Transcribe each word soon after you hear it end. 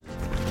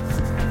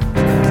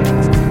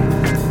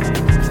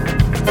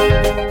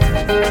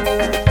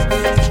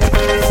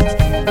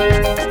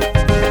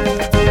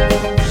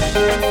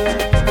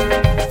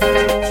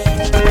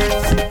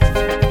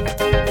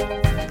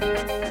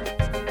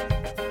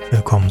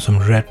zum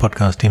Red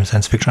Podcast, dem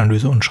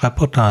Science-Fiction-Analyse- und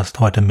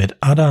Schreibpodcast. Heute mit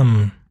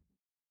Adam.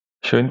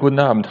 Schönen guten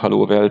Abend,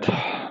 hallo Welt.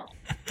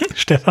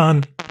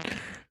 Stefan.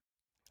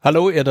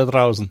 Hallo ihr da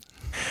draußen.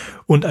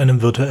 Und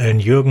einem virtuellen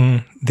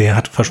Jürgen, der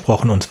hat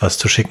versprochen, uns was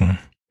zu schicken.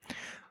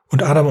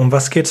 Und Adam, um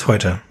was geht's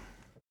heute?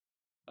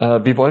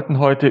 Wir wollten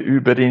heute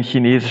über den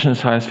chinesischen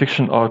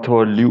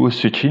Science-Fiction-Autor Liu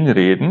Cixin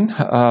reden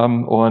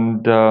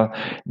und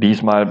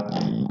diesmal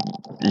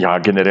ja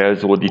generell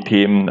so die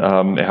Themen.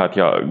 Er hat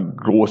ja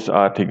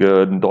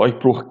großartigen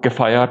Durchbruch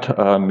gefeiert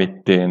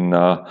mit den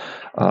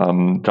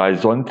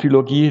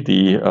Drei-Sonnen-Trilogie,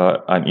 die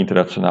ein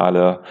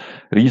internationaler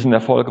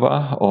Riesenerfolg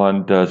war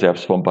und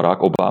selbst von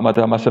Barack Obama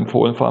damals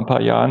empfohlen vor ein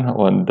paar Jahren,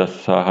 und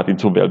das hat ihn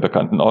zum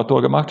weltbekannten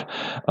Autor gemacht.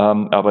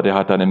 Aber der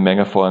hat eine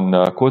Menge von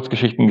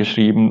Kurzgeschichten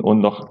geschrieben und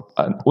noch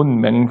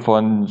Unmengen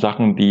von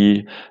Sachen,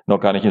 die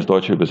noch gar nicht ins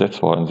Deutsche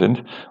übersetzt worden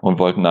sind, und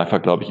wollten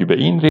einfach, glaube ich, über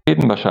ihn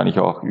reden, wahrscheinlich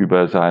auch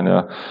über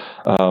seine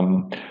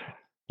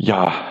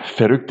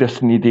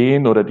verrücktesten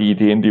Ideen oder die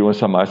Ideen, die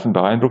uns am meisten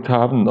beeindruckt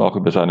haben, auch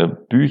über seine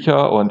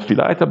Bücher und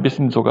vielleicht ein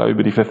bisschen sogar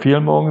über die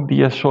Verfilmungen,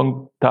 die es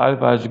schon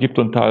teilweise gibt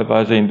und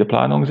teilweise in der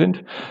Planung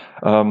sind.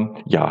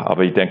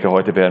 Aber ich denke,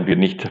 heute werden wir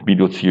nicht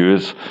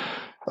minutiös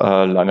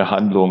lange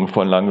Handlungen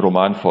von langen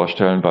Romanen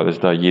vorstellen, weil es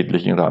da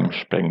jeglichen Rahmen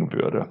sprengen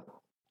würde.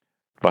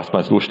 Was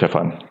meinst du,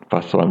 Stefan?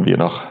 Was sollen wir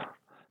noch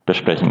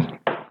besprechen?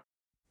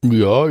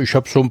 Ja, ich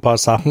habe so ein paar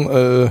Sachen,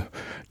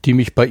 die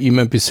mich bei ihm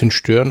ein bisschen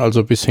stören,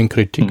 also ein bisschen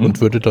Kritik,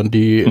 und würde dann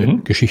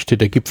die Geschichte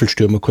der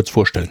Gipfelstürme kurz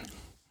vorstellen.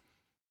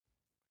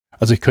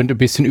 Also ich könnte ein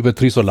bisschen über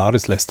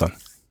Trisolaris lästern.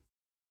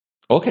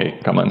 Okay,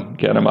 kann man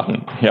gerne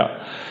machen, ja.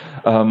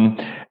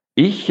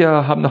 Ich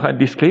habe noch einen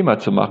Disclaimer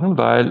zu machen,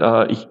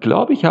 weil ich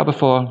glaube, ich habe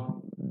vor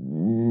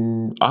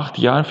 8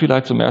 Jahren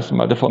vielleicht zum ersten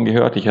Mal davon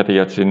gehört. Ich hatte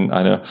jetzt in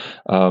eine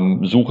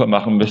Suche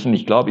machen müssen.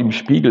 Ich glaube, im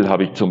Spiegel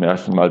habe ich zum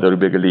ersten Mal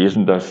darüber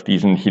gelesen, dass es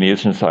diesen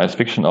chinesischen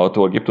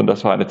Science-Fiction-Autor gibt. Und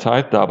das war eine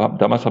Zeit,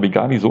 damals habe ich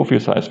gar nicht so viel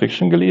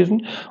Science-Fiction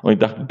gelesen. Und ich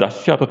dachte,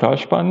 das ist ja total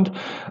spannend.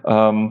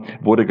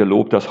 Wurde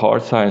gelobt, das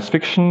Hard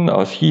Science-Fiction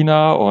aus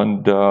China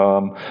und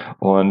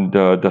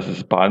dass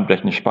es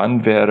bahnbrechend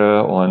spannend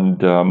wäre,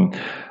 und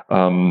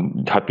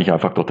hat mich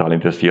einfach total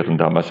interessiert, und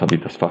damals habe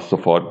ich das fast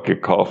sofort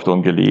gekauft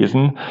und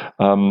gelesen.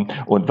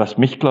 Und was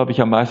mich, glaube ich,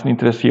 am meisten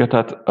interessiert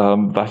hat,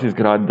 was ist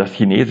gerade das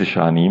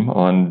Chinesische an ihm,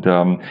 und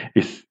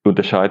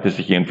unterscheidet es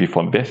sich irgendwie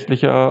von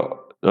westlicher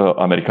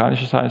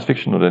amerikanische Science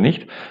Fiction oder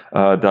nicht?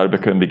 Darüber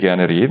können wir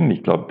gerne reden.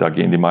 Ich glaube, da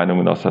gehen die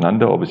Meinungen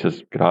auseinander, ob es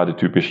jetzt gerade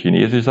typisch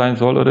chinesisch sein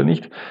soll oder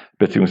nicht,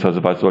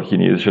 beziehungsweise was soll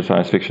chinesische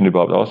Science Fiction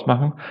überhaupt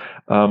ausmachen.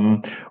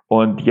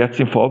 Und jetzt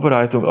in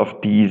Vorbereitung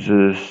auf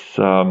diese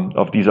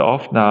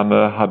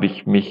Aufnahme habe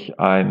ich mich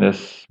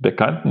eines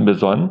Bekannten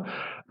besonnen.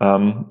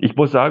 Ich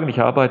muss sagen,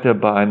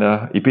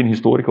 ich bin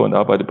Historiker und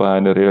arbeite bei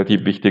einer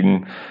relativ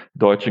wichtigen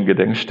deutschen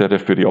Gedenkstätte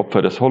für die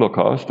Opfer des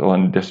Holocaust,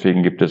 und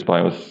deswegen gibt es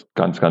bei uns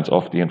ganz, ganz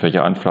oft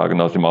irgendwelche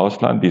Anfragen aus dem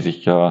Ausland, die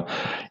sich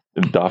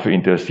dafür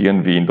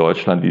interessieren, wie in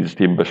Deutschland dieses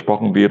Thema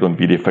besprochen wird und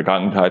wie die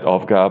Vergangenheit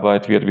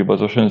aufgearbeitet wird, wie man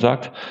so schön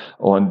sagt.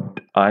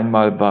 Und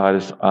einmal war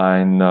es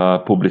ein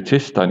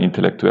Publizist, ein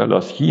Intellektuell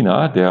aus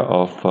China, der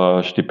auf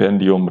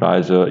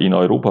Stipendiumreise in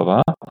Europa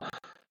war.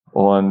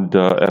 Und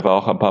er war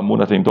auch ein paar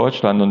Monate in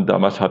Deutschland, und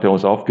damals hat er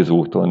uns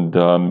aufgesucht und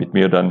mit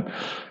mir dann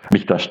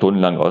mich da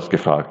stundenlang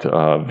ausgefragt,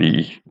 wie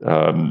ich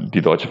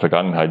die deutsche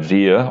Vergangenheit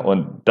sehe.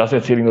 Und das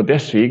erzähle ich nur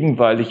deswegen,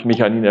 weil ich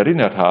mich an ihn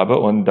erinnert habe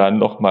und dann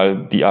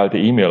nochmal die alte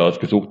E-Mail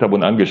ausgesucht habe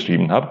und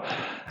angeschrieben habe.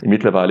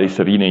 Mittlerweile ist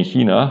er wieder in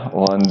China,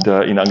 und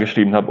ihn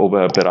angeschrieben habe, ob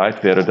er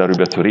bereit wäre,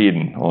 darüber zu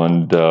reden,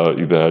 und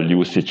über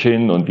Liu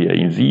Cixin und wie er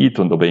ihn sieht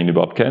und ob er ihn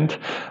überhaupt kennt,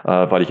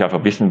 weil ich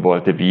einfach wissen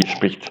wollte, wie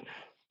spricht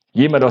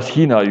jemand aus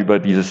China über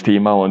dieses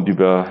Thema und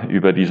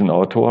über diesen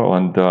Autor,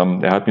 und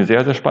er hat mir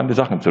sehr, sehr spannende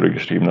Sachen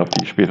zurückgeschrieben, auf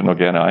die ich später noch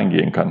gerne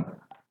eingehen kann.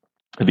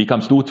 Wie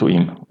kamst du zu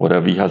ihm,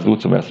 oder wie hast du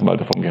zum ersten Mal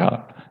davon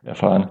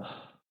erfahren?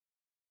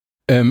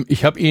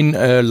 Ich habe ihn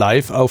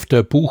live auf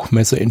der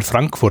Buchmesse in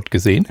Frankfurt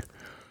gesehen.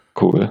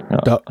 Cool,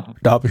 ja.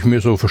 Da habe ich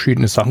mir so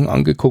verschiedene Sachen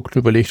angeguckt,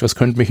 überlegt, was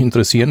könnte mich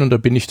interessieren, und da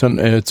bin ich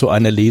dann zu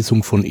einer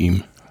Lesung von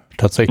ihm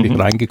tatsächlich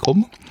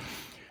reingekommen.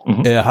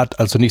 Er hat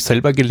also nicht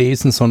selber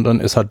gelesen,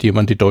 sondern es hat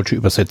jemand die deutsche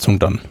Übersetzung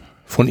dann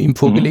von ihm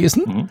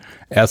vorgelesen.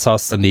 Er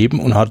saß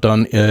daneben und hat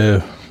dann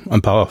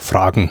ein paar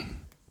Fragen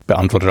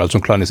beantwortet, also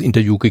ein kleines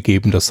Interview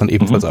gegeben, das dann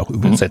ebenfalls auch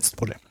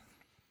übersetzt wurde.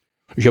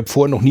 Ich habe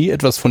vorher noch nie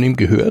etwas von ihm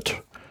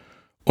gehört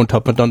und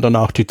habe mir dann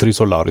danach die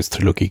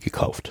Trisolaris-Trilogie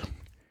gekauft.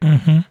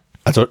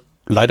 Also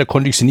leider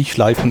konnte ich sie nicht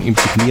live von ihm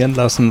signieren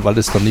lassen, weil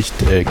es dann nicht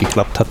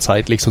geklappt hat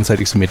zeitlich, sonst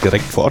hätte ich sie mir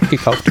direkt vor Ort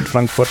gekauft in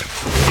Frankfurt.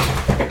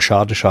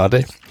 Schade,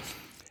 schade.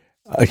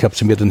 Ich habe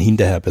sie mir dann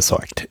hinterher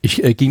besorgt.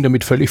 Ich ging da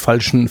mit völlig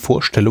falschen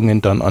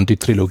Vorstellungen dann an die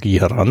Trilogie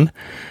heran,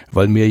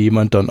 weil mir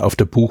jemand dann auf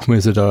der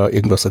Buchmesse da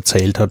irgendwas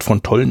erzählt hat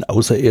von tollen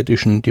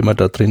Außerirdischen, die man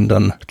da drin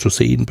dann zu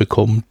sehen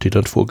bekommt, die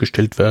dann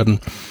vorgestellt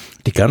werden,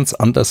 die ganz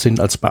anders sind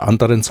als bei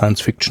anderen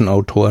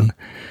Science-Fiction-Autoren,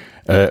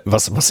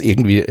 was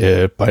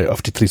irgendwie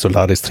auf die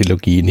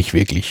Trisolaris-Trilogie nicht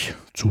wirklich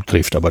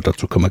zutrifft, aber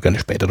dazu können wir gerne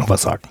später noch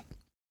was sagen.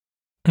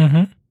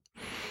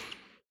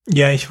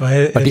 Ja, ich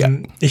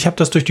habe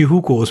das durch die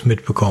Hugos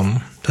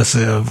mitbekommen.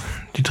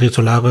 Die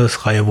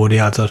Trisolaris-Reihe wurde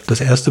ja, also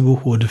das erste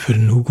Buch wurde für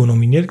den Hugo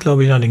nominiert,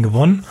 glaube ich, hat den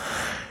gewonnen.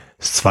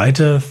 Das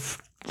zweite,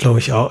 glaube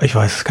ich auch, ich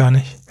weiß es gar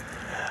nicht.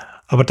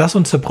 Aber das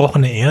und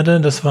Zerbrochene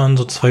Erde, das waren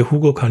so 2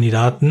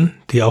 Hugo-Kandidaten,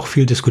 die auch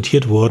viel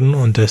diskutiert wurden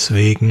und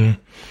deswegen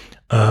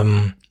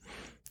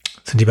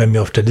sind die bei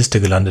mir auf der Liste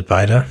gelandet,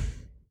 beide.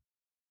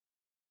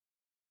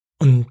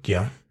 Und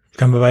ja, ich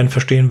kann bei beiden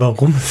verstehen,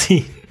 warum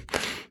sie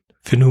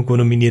für den Hugo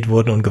nominiert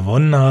wurden und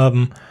gewonnen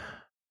haben.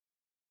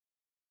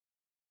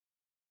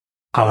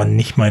 Aber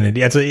nicht meine,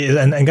 also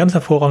ein ganz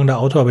hervorragender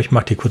Autor, aber ich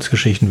mag die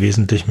Kurzgeschichten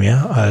wesentlich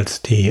mehr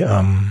als die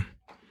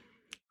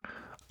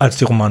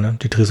Romane,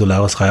 die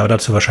Trisolaris-Reihe, aber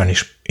dazu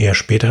wahrscheinlich eher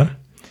später.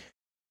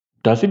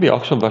 Da sind wir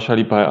auch schon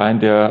wahrscheinlich bei einer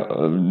der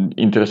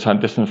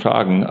interessantesten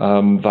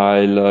Fragen,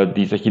 weil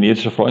dieser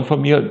chinesische Freund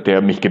von mir,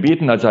 der mich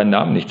gebeten hat, seinen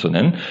Namen nicht zu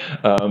nennen,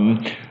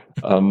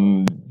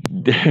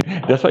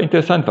 das war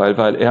interessant,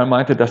 weil er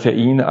meinte, dass er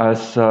ihn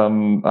als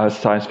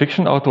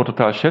Science-Fiction-Autor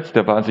total schätzt,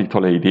 der wahnsinnig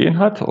tolle Ideen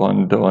hat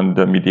und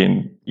mit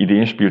den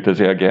Ideen spielt er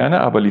sehr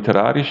gerne, aber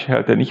literarisch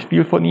hält er nicht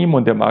viel von ihm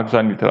und er mag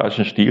seinen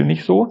literarischen Stil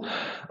nicht so.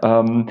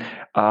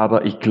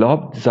 Aber ich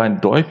glaube,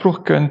 seinen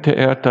Durchbruch könnte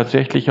er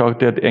tatsächlich auch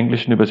der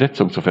englischen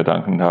Übersetzung zu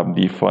verdanken haben,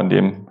 die von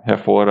dem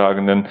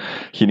hervorragenden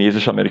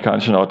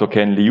chinesisch-amerikanischen Autor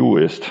Ken Liu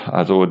ist.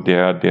 Also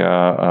der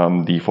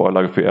die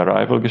Vorlage für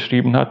Arrival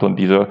geschrieben hat und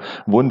diese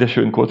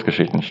wunderschönen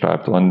Kurzgeschichten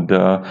schreibt. Und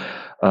bei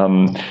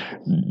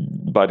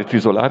der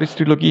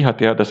Trisolaris-Trilogie hat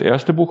er das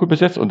erste Buch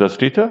übersetzt und das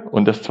dritte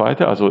und das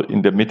zweite, also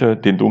in der Mitte,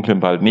 den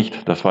dunklen Wald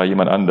nicht. Das war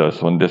jemand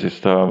anders. Und das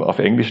ist auf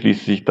Englisch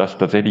liest sich das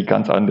tatsächlich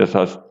ganz anders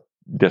als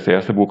das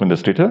erste Buch und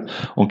das dritte.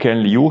 Und Ken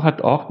Liu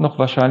hat auch noch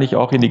wahrscheinlich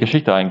auch in die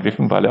Geschichte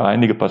eingegriffen, weil er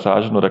einige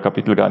Passagen oder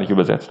Kapitel gar nicht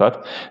übersetzt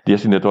hat, die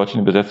es in der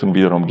deutschen Übersetzung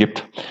wiederum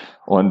gibt.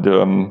 Und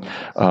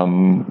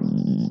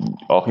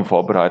auch in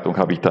Vorbereitung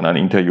habe ich dann ein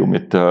Interview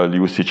mit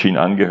Liu Cixin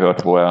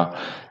angehört, wo er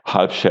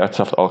halb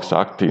scherzhaft auch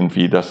sagt,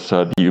 irgendwie, dass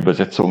die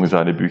Übersetzungen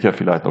seine Bücher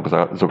vielleicht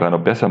sogar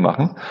noch besser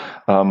machen.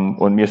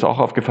 Und mir ist auch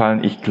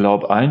aufgefallen, ich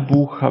glaube, ein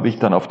Buch habe ich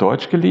dann auf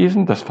Deutsch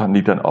gelesen, das fand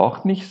ich dann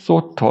auch nicht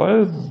so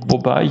toll,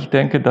 wobei ich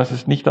denke, dass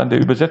es nicht an der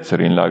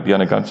Übersetzerin lag, die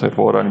eine ganz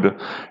hervorragende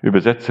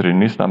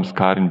Übersetzerin ist, namens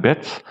Karin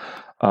Betz.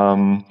 Es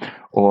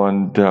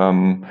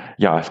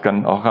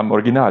kann auch am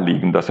Original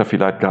liegen, dass er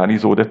vielleicht gar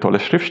nicht so der tolle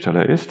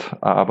Schriftsteller ist,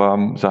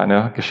 aber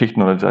seine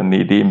Geschichten oder seine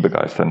Ideen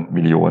begeistern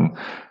Millionen.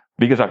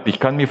 Wie gesagt, ich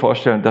kann mir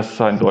vorstellen, dass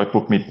sein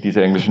Durchbruch mit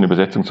dieser englischen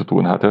Übersetzung zu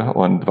tun hatte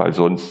und weil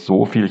sonst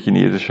so viel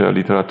chinesische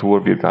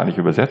Literatur wird gar nicht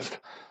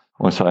übersetzt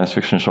und Science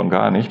Fiction schon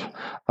gar nicht.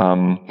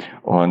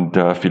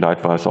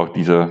 Vielleicht war es auch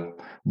dieser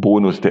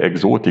Bonus der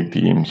Exotik,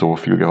 die ihm so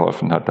viel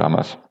geholfen hat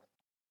damals.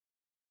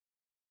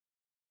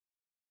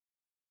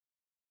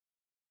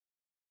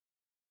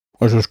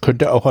 Also es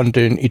könnte auch an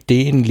den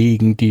Ideen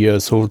liegen, die er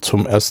so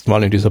zum ersten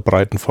Mal in dieser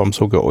breiten Form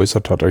so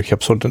geäußert hat. Ich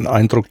habe so den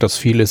Eindruck, dass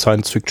viele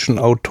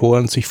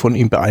Science-Fiction-Autoren sich von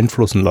ihm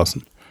beeinflussen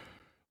lassen.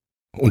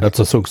 Und hat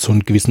so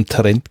einen gewissen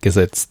Trend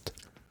gesetzt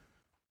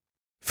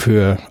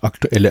für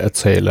aktuelle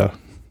Erzähler.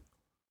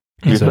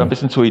 Willst du ein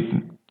bisschen zu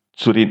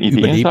den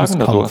Ideen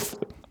sagen?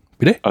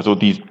 Bitte? Also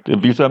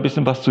willst du ein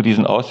bisschen was zu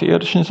diesen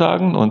Außerirdischen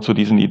sagen und zu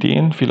diesen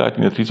Ideen, vielleicht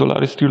in der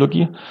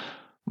Trisolaris-Trilogie?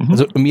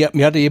 Also mir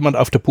hatte jemand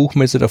auf der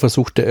Buchmesse da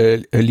versucht,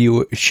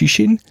 Liu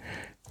Cixin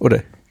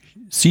oder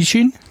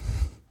Cixin?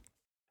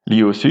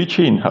 Liu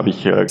Cixin habe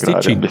ich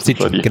gerade ein bisschen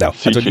Cixin, genau.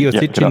 Also Liu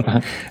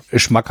Cixin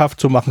schmackhaft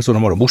zu machen, so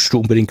nochmal, musst du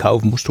unbedingt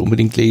kaufen, musst du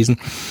unbedingt lesen.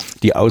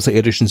 Die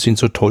Außerirdischen sind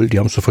so toll, die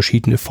haben so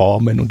verschiedene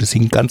Formen und die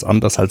sind ganz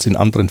anders als in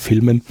anderen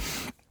Filmen.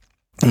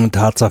 Und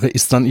Tatsache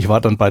ist dann, ich war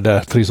dann bei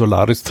der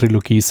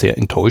Trisolaris-Trilogie sehr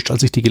enttäuscht,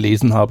 als ich die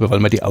gelesen habe, weil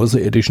man die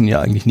Außerirdischen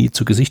ja eigentlich nie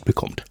zu Gesicht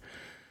bekommt.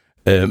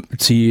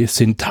 Sie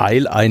sind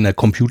Teil einer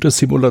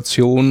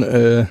Computersimulation,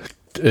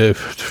 die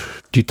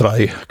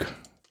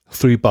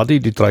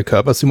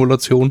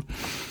 3-Body-Körper-Simulation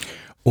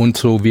und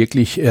so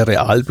wirklich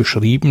real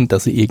beschrieben,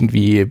 dass sie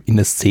irgendwie in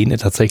der Szene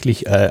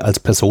tatsächlich als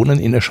Personen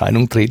in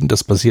Erscheinung treten.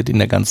 Das passiert in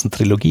der ganzen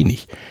Trilogie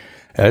nicht.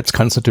 Ja, jetzt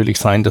kann es natürlich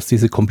sein, dass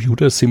diese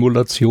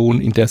Computersimulation,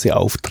 in der sie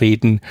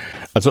auftreten,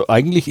 also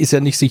eigentlich ist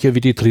ja nicht sicher,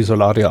 wie die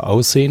Trisolarier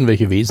aussehen,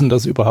 welche Wesen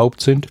das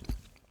überhaupt sind.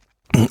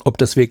 Ob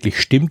das wirklich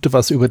stimmt,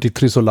 was über die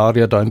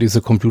Trisolarier da in dieser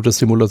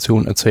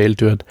Computersimulation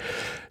erzählt wird.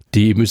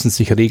 Die müssen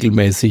sich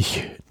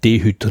regelmäßig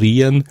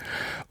dehydrieren,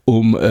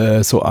 um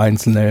so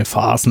einzelne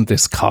Phasen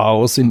des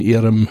Chaos in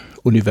ihrem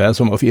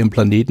Universum auf ihrem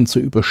Planeten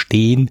zu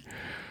überstehen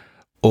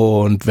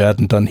und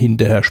werden dann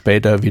hinterher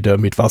später wieder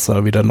mit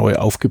Wasser wieder neu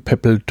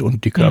aufgepäppelt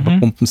und die Körper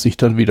pumpen sich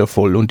dann wieder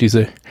voll. Und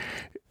diese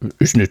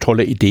ist eine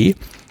tolle Idee,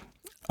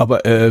 aber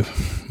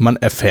man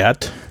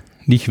erfährt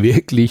nicht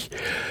wirklich,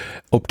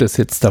 ob das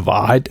jetzt der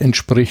Wahrheit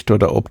entspricht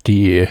oder ob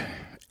die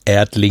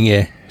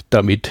Erdlinge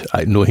damit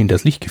nur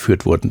hinters Licht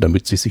geführt wurden,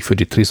 damit sie sich für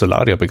die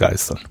Trisolarier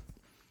begeistern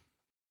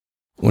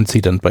und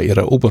sie dann bei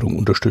ihrer Eroberung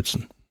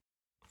unterstützen.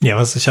 Ja,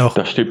 was ich auch...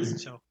 Das stimmt.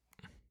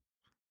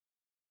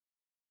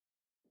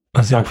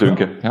 Was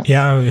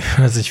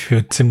ich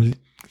für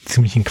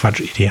ziemlich eine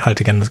Quatsch-Idee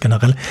halte, ganz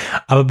generell.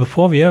 Aber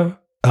bevor wir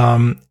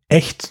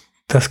echt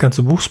das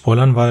ganze Buch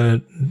spoilern,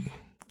 weil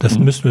das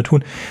müssten wir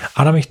tun.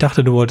 Adam, ich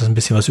dachte, du wolltest ein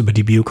bisschen was über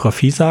die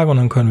Biografie sagen und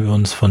dann können wir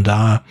uns von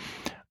da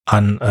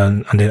an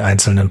den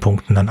einzelnen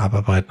Punkten dann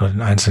abarbeiten oder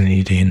den einzelnen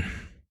Ideen.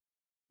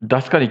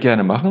 Das kann ich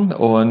gerne machen.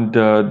 Und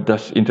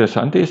das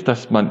Interessante ist,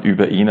 dass man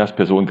über ihn als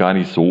Person gar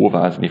nicht so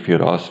wahnsinnig viel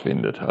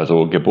rausfindet.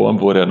 Also geboren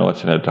wurde er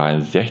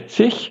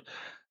 1963.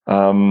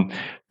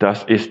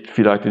 Das ist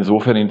vielleicht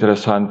insofern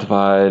interessant,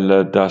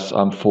 weil das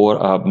am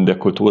Vorabend der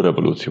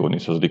Kulturrevolution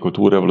ist. Also die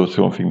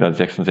Kulturrevolution fing dann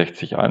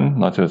 1966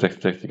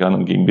 an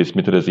und ging bis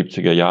Mitte der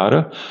 70er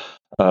Jahre,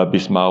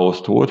 bis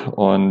Maos Tod.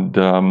 Und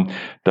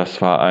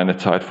das war eine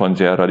Zeit von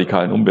sehr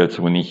radikalen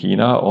Umwälzungen in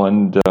China.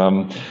 Und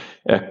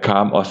er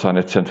kam aus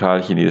einer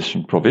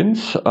zentralchinesischen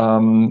Provinz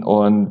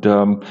und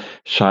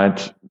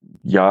scheint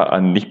ja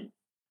an nicht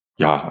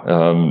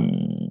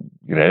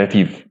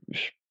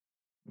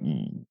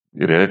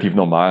relativ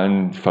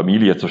normalen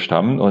Familie zu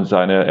stammen. Und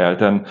seine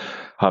Eltern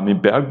haben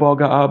im Bergbau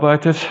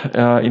gearbeitet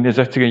in den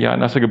 60er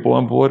Jahren, als er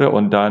geboren wurde.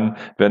 Und dann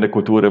während der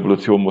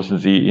Kulturrevolution mussten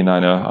sie in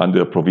eine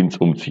andere Provinz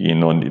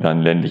umziehen und in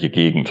eine ländliche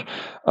Gegend.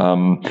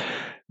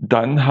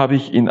 Dann habe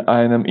ich in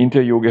einem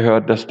Interview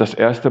gehört, dass das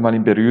erste Mal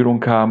in Berührung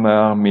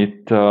kam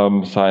mit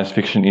Science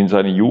Fiction in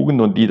seiner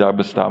Jugend und die gab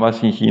es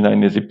damals in China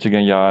in den 70er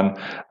Jahren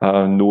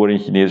nur in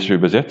chinesischer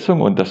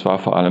Übersetzung und das war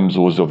vor allem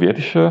so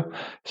sowjetische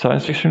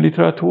Science Fiction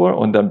Literatur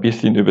und ein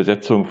bisschen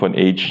Übersetzung von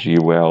H.G.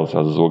 Wells,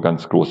 also so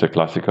ganz große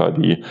Klassiker,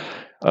 die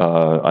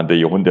an der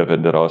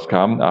Jahrhundertwende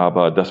rauskamen.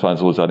 Aber das war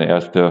so seine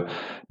erste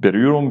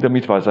Berührung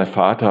damit, weil sein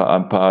Vater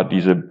ein paar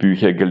dieser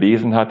Bücher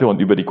gelesen hatte und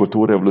über die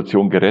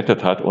Kulturrevolution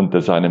gerettet hat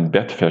unter seinem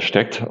Bett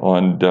versteckt.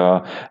 Und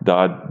da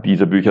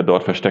diese Bücher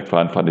dort versteckt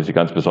waren, fand ich sie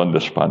ganz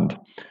besonders spannend.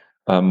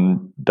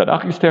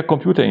 Danach ist er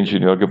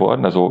Computeringenieur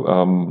geworden, also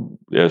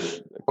er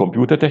ist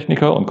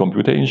Computertechniker und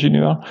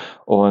Computeringenieur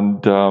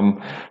und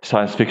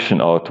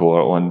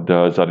Science-Fiction-Autor und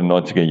seit den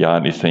 90er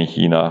Jahren ist er in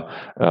China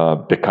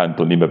bekannt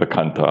und immer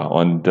bekannter.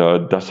 Und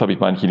das habe ich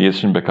meinen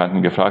chinesischen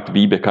Bekannten gefragt,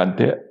 wie bekannt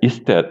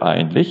ist der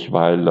eigentlich,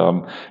 weil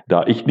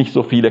da ich nicht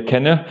so viele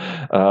kenne,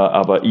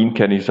 aber ihn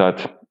kenne ich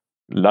seit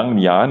langen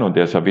Jahren und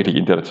der ist ja wirklich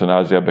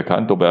international sehr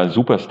bekannt, ob er ein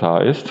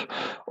Superstar ist.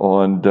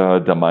 Und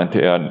da meinte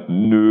er,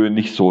 nö,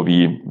 nicht so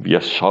wie wir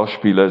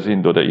Schauspieler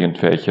sind oder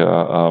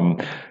irgendwelche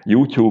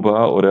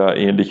YouTuber oder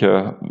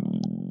ähnliche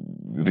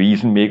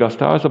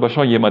Riesen-Megastars, aber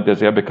schon jemand, der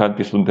sehr bekannt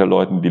ist unter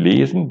Leuten,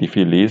 die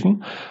viel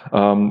lesen.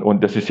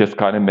 Und das ist jetzt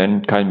kein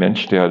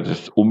Mensch, der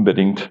das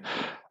unbedingt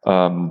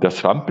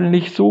das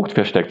Rampenlicht sucht,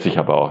 versteckt sich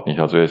aber auch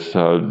nicht. Also es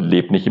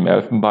lebt nicht im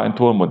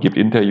Elfenbeinturm und gibt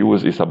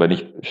Interviews, ist aber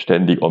nicht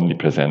ständig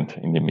omnipräsent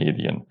in den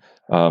Medien.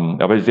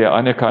 Aber sehr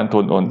anerkannt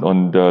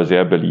und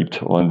sehr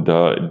beliebt. Und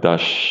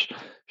das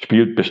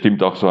spielt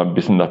bestimmt auch so ein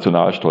bisschen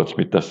Nationalstolz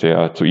mit, dass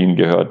er zu ihnen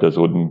gehört, der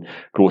so einen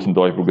großen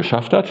Durchbruch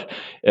geschafft hat.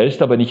 Er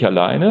ist aber nicht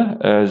alleine.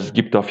 Es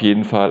gibt auf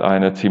jeden Fall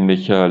eine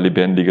ziemlich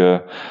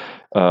lebendige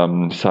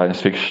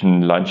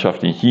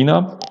Science-Fiction-Landschaft in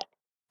China.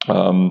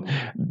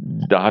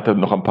 Da hat er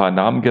noch ein paar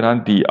Namen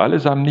genannt, die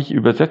allesamt nicht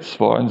übersetzt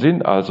worden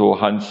sind.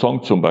 Also Han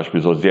Song zum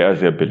Beispiel soll sehr,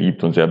 sehr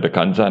beliebt und sehr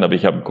bekannt sein, aber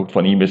ich habe geguckt,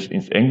 von ihm ist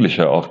ins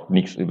Englische auch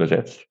nichts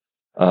übersetzt.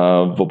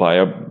 Wobei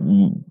er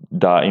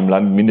da im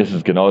Land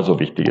mindestens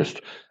genauso wichtig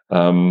ist.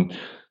 Ja,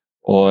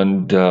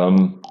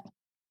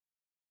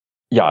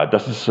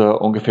 das ist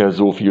ungefähr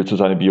so viel zu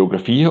seiner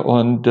Biografie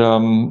und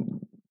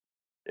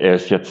er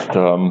ist jetzt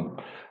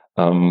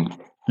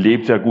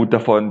lebt sehr gut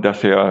davon,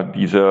 dass er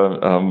diese,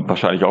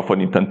 wahrscheinlich auch von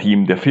den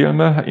Tantiemen der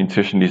Filme,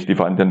 inzwischen ist Die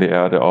Wandernde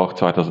Erde auch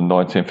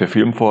 2019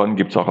 verfilmt worden,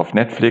 gibt's auch auf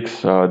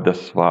Netflix,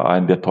 das war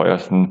eine der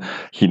teuersten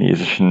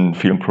chinesischen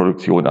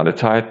Filmproduktionen aller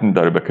Zeiten,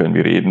 darüber können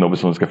wir reden, ob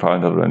es uns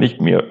gefallen hat oder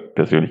nicht, mir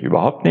persönlich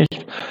überhaupt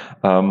nicht.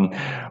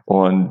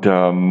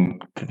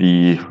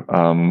 Die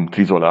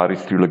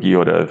Trisolaris-Trilogie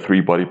oder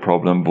Three-Body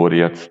Problem wurde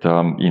jetzt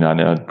in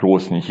einer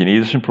großen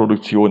chinesischen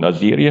Produktion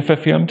als Serie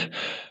verfilmt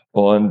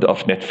und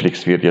auf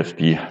Netflix wird jetzt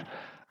die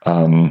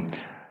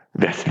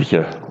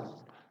westliche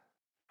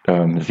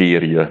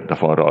Serie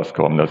davon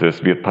rauskommen. Also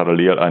es wird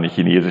parallel eine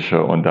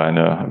chinesische und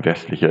eine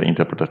westliche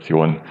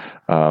Interpretation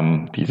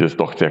dieses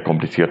doch sehr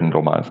komplizierten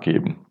Romans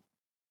geben.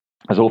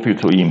 So viel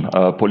zu ihm.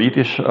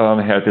 Politisch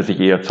hält er sich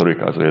eher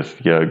zurück. Also es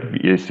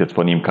ist jetzt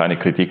von ihm keine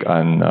Kritik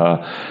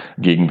an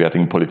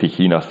gegenwärtigen Politik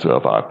Chinas zu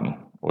erwarten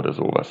oder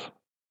sowas.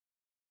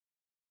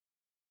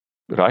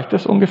 Reicht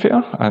das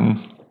ungefähr an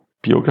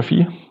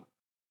Biografie?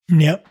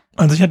 Ja,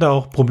 also ich hatte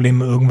auch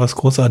Probleme, irgendwas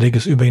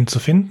Großartiges über ihn zu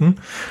finden.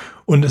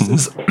 Und es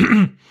ist,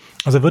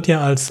 also er wird ja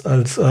als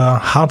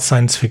Hard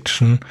Science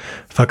Fiction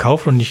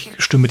verkauft und ich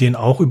stimme denen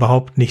auch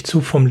überhaupt nicht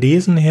zu vom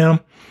Lesen her.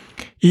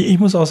 Ich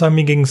muss auch sagen,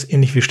 mir ging es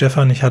ähnlich wie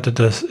Stefan. Ich hatte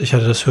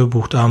das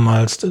Hörbuch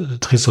damals,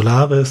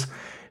 Trisolaris,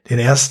 den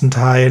ersten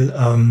Teil,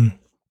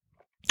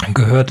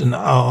 gehört in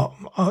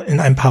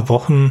ein paar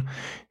Wochen,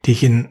 die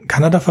ich in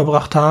Kanada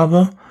verbracht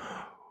habe.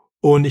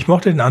 Und ich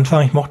mochte den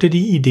Anfang, ich mochte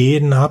die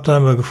Ideen, habe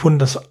dann aber gefunden,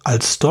 dass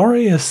als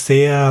Story es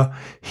sehr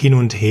hin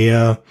und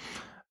her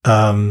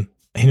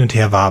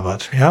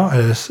wabert. Ja,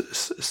 also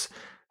es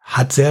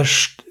hat sehr,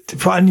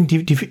 vor allen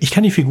Dingen ich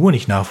kann die Figur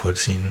nicht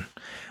nachvollziehen.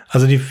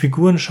 Also die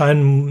Figuren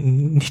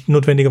scheinen nicht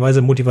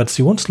notwendigerweise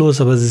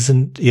motivationslos, aber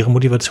ihre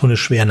Motivation ist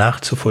schwer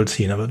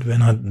nachzuvollziehen. Aber wir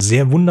haben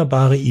sehr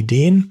wunderbare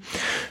Ideen,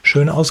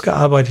 schön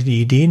ausgearbeitete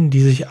Ideen,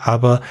 die sich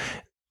aber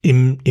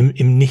im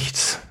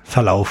Nichts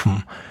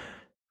verlaufen.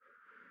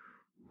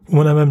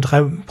 Und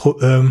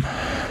dann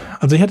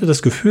also ich hatte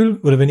das Gefühl,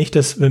 oder wenn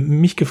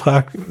mich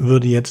gefragt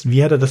würde jetzt,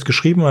 wie hat er das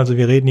geschrieben? Also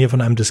wir reden hier von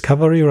einem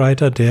Discovery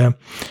Writer, der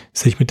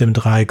sich mit dem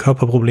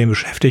 3-Körper-Problem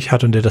beschäftigt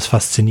hat und der das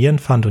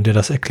faszinierend fand und der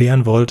das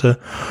erklären wollte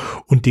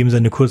und dem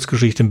seine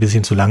Kurzgeschichte ein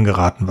bisschen zu lang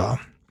geraten war.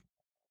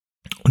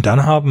 Und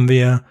dann haben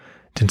wir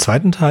den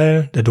zweiten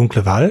Teil, der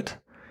dunkle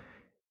Wald.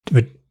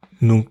 Mit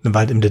dunklen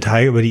Wald im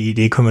Detail, über die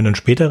Idee können wir dann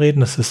später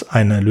reden. Das ist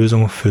eine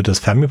Lösung für das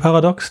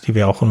Fermi-Paradox, die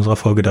wir auch in unserer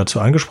Folge dazu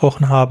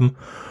angesprochen haben.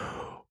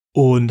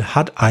 Und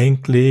hat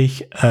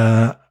eigentlich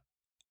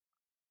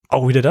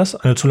auch wieder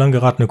eine zu lang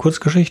geratene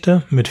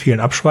Kurzgeschichte mit vielen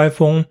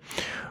Abschweifungen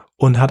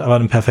und hat aber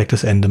ein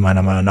perfektes Ende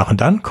meiner Meinung nach.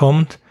 Und dann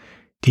kommt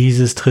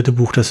dieses dritte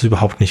Buch, das es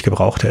überhaupt nicht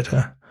gebraucht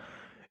hätte,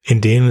 in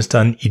dem es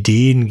dann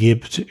Ideen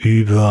gibt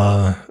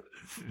über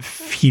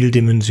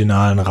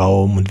vieldimensionalen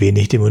Raum und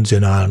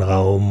wenigdimensionalen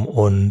Raum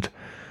und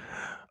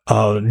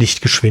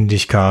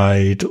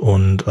Lichtgeschwindigkeit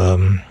und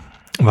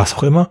was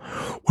auch immer.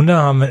 Und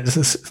da haben wir, es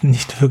ist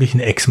nicht wirklich ein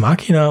Ex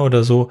Machina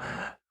oder so,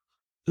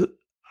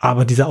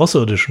 aber diese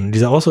Außerirdischen,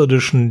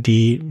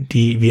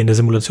 die wir in der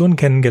Simulation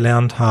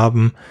kennengelernt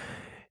haben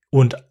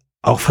und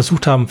auch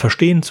versucht haben,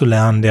 verstehen zu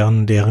lernen,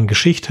 deren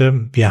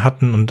Geschichte wir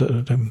hatten. Und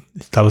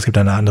ich glaube, es gibt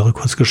eine andere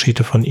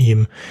Kurzgeschichte von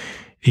ihm,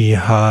 die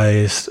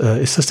heißt,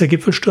 ist das der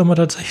Gipfelstürmer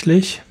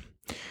tatsächlich?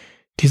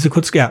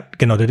 Ja,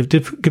 genau, der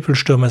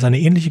Gipfelstürmer ist eine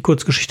ähnliche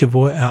Kurzgeschichte,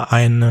 wo er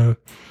eine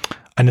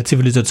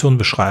Zivilisation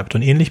beschreibt.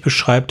 Und ähnlich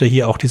beschreibt er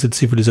hier auch diese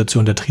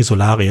Zivilisation der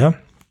Trisolarier.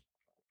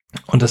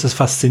 Und das ist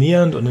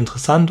faszinierend und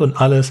interessant und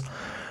alles,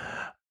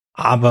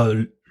 aber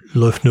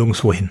läuft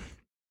nirgendwo hin.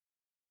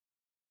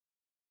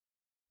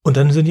 Und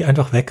dann sind die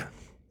einfach weg.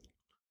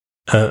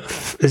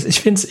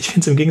 Ich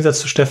find's im Gegensatz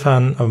zu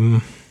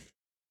Stefan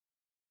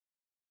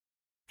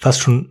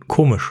fast schon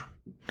komisch.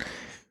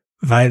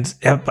 Weil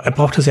er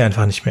braucht es ja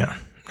einfach nicht mehr.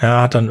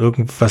 Er hat dann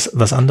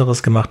was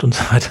anderes gemacht und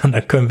so weiter.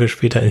 Da können wir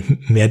später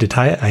in mehr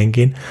Detail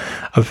eingehen.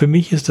 Aber für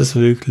mich ist das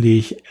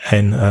wirklich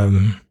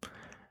ein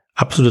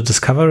absoluter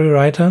Discovery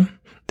Writer.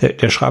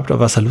 Der schreibt auch,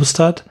 was er Lust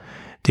hat.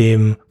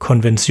 Dem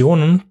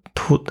Konventionen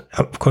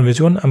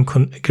am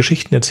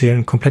Geschichten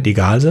erzählen komplett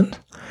egal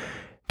sind.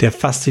 Der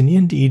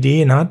faszinierende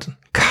Ideen hat,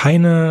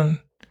 keine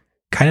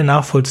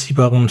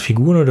nachvollziehbaren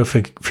Figuren oder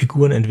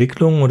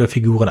Figurenentwicklungen oder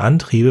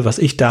Figurenantriebe, was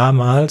ich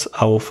damals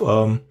auf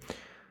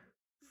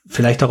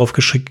vielleicht darauf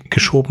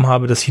geschoben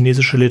habe, dass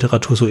chinesische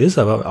Literatur so ist,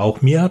 aber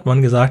auch mir hat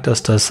man gesagt,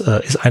 dass das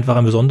ist einfach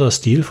ein besonderer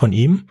Stil von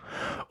ihm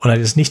und hat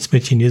jetzt nichts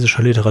mit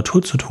chinesischer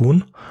Literatur zu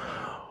tun.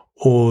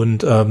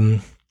 Und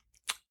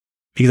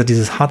wie gesagt,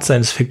 dieses Hard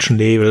Science Fiction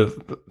Label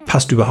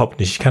passt überhaupt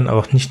nicht. Ich kann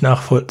auch nicht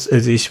nachvollziehen,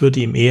 also ich würde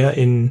ihm eher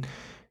in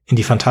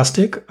die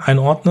Fantastik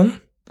einordnen,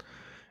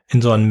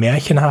 in so ein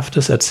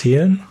märchenhaftes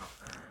Erzählen,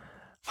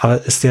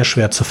 aber ist sehr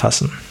schwer zu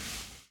fassen.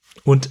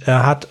 Und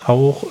er hat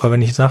auch,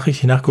 wenn ich jetzt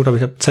richtig nachgeguckt habe,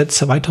 ich habe seit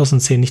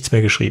 2010 nichts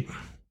mehr geschrieben.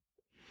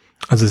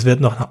 Also es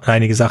werden noch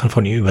einige Sachen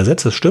von ihm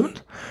übersetzt, das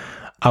stimmt,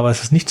 aber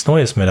es ist nichts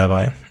Neues mehr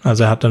dabei.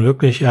 Also er hat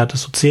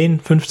so 10,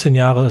 15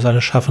 Jahre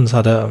seines Schaffens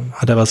hat er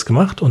was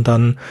gemacht und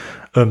dann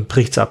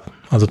bricht's ab.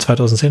 Also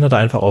 2010 hat er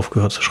einfach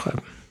aufgehört zu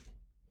schreiben.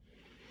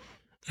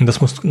 Und das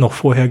muss noch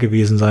vorher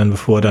gewesen sein,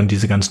 bevor dann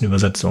diese ganzen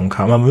Übersetzungen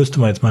kamen. Aber müsste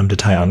man jetzt mal im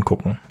Detail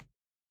angucken.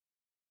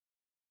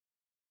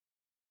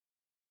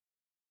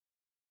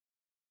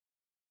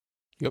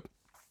 Ja.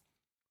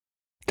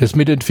 Das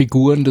mit den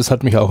Figuren, das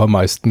hat mich auch am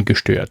meisten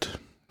gestört.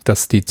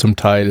 Dass die zum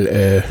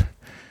Teil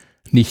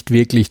nicht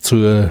wirklich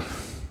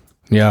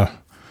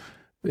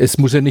es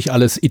muss ja nicht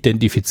alles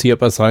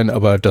identifizierbar sein,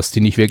 aber dass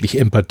die nicht wirklich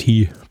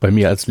Empathie bei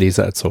mir als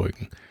Leser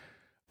erzeugen.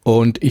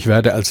 Und ich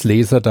werde als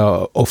Leser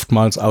da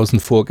oftmals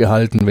außen vor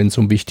gehalten, wenn es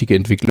um wichtige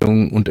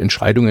Entwicklungen und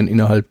Entscheidungen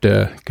innerhalb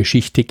der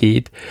Geschichte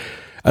geht.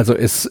 Also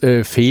es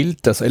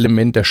fehlt das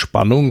Element der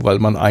Spannung, weil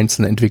man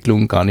einzelne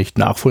Entwicklungen gar nicht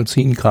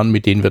nachvollziehen kann.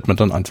 Mit denen wird man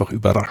dann einfach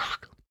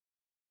überrascht.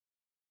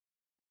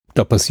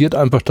 Da passiert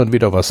einfach dann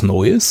wieder was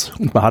Neues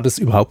und man hat es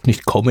überhaupt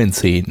nicht kommen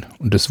sehen.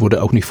 Und das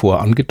wurde auch nicht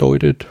vorher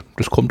angedeutet.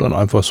 Das kommt dann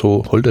einfach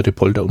so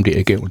holter-die-polter um die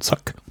Ecke und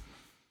zack,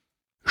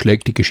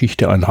 schlägt die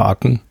Geschichte einen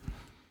Haken,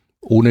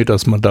 ohne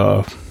dass man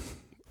da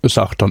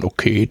sagt dann,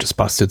 okay, das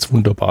passt jetzt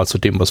wunderbar zu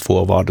dem, was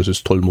vorher war, das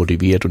ist toll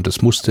motiviert und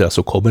das musste ja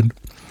so kommen.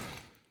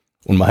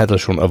 Und man hat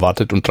das schon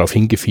erwartet und darauf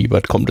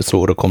hingefiebert, kommt es so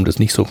oder kommt es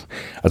nicht so.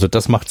 Also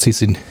das macht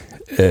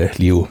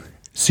Liu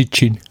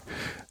Cixin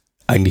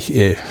eigentlich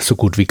so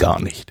gut wie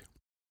gar nicht.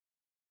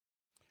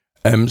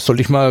 Soll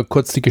ich mal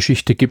kurz die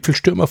Geschichte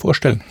Gipfelstürmer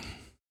vorstellen?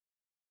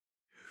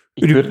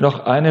 Ich würde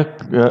noch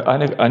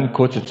einen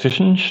kurzen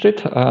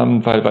Zwischenschritt,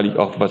 weil ich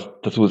auch was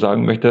dazu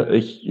sagen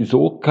möchte.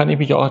 So kann ich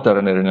mich auch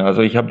daran erinnern.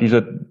 Also ich habe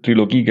diese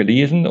Trilogie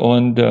gelesen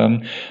und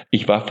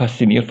ich war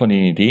fasziniert von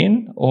den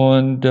Ideen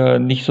und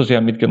nicht so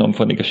sehr mitgenommen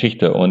von der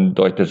Geschichte. Und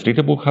durch das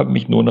dritte Buch habe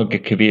mich nur noch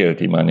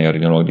gequält in meiner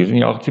Erinnerung. Die sind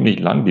ja auch ziemlich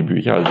lang, die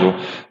Bücher, also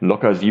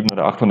locker 700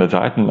 oder 800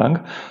 Seiten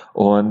lang.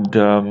 Und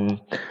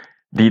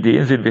die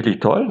Ideen sind wirklich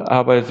toll,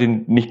 aber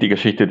sind nicht die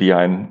Geschichte, die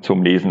einen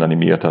zum Lesen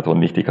animiert hat und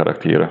nicht die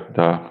Charaktere.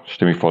 Da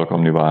stimme ich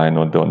vollkommen überein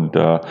und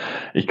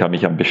ich kann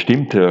mich an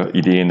bestimmte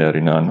Ideen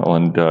erinnern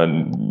und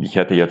ich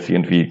hätte jetzt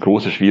irgendwie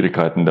große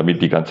Schwierigkeiten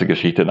damit, die ganze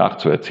Geschichte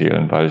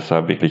nachzuerzählen, weil es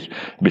da wirklich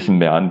ein bisschen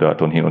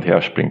meandert und hin und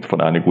her springt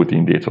von einer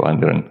guten Idee zur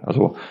anderen.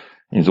 Also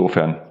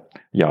insofern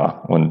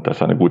ja, und das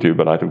ist eine gute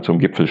Überleitung zum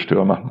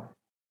Gipfelstürmer.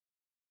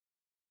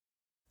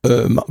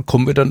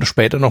 Kommen wir dann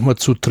später nochmal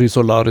zu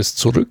Trisolaris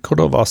zurück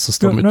oder war es das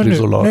dann mit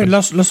Trisolaris? Nee,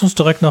 lass uns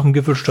direkt nach dem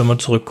Gipfelstürmer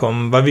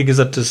zurückkommen, weil wie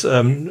gesagt, das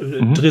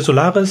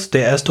Trisolaris,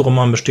 der erste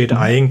Roman, besteht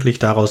eigentlich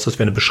daraus, dass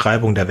wir eine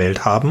Beschreibung der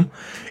Welt haben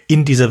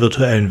in dieser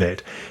virtuellen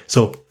Welt.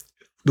 So,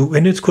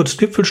 wenn du jetzt kurz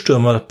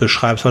Gipfelstürmer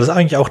beschreibst, weil das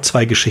eigentlich auch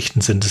zwei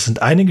Geschichten sind. Das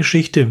sind eine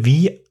Geschichte,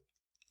 wie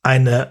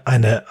eine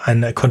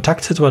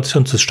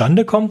Kontaktsituation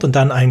zustande kommt und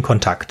dann ein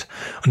Kontakt.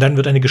 Und dann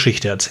wird eine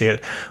Geschichte erzählt.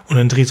 Und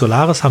in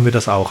Trisolaris haben wir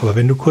das auch. Aber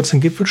wenn du kurz den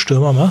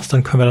Gipfelstürmer machst,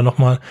 dann können wir da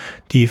nochmal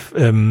die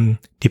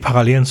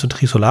Parallelen zu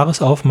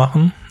Trisolaris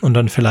aufmachen und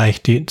dann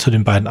vielleicht zu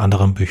den beiden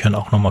anderen Büchern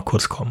auch nochmal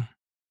kurz kommen.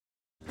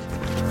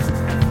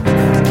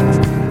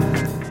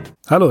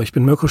 Hallo, ich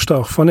bin Mirko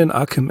Stauch von den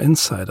Arkham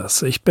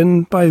Insiders. Ich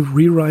bin bei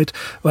Rewrite,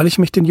 weil ich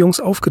mich den Jungs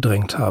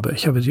aufgedrängt habe.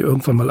 Ich habe die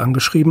irgendwann mal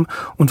angeschrieben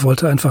und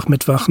wollte einfach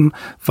mitwachen,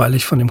 weil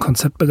ich von dem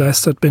Konzept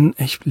begeistert bin.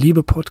 Ich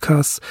liebe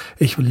Podcasts,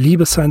 ich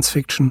liebe Science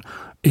Fiction.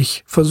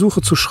 Ich versuche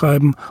zu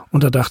schreiben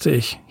und da dachte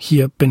ich,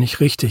 hier bin ich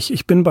richtig.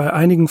 Ich bin bei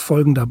einigen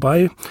Folgen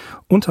dabei,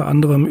 unter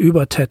anderem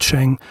über Ted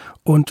Chiang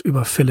und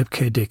über Philip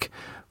K. Dick.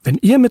 Wenn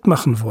ihr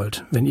mitmachen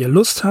wollt, wenn ihr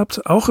Lust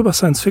habt, auch über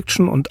Science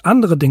Fiction und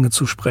andere Dinge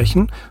zu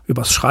sprechen,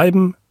 übers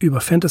Schreiben,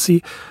 über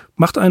Fantasy,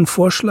 macht einen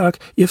Vorschlag.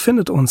 Ihr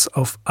findet uns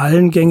auf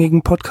allen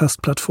gängigen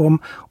Podcast-Plattformen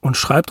und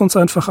schreibt uns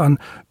einfach an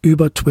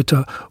über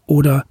Twitter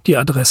oder die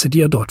Adresse, die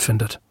ihr dort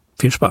findet.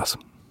 Viel Spaß!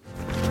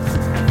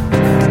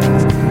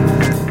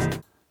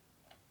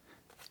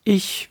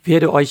 Ich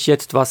werde euch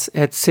jetzt was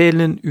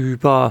erzählen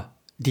über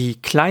die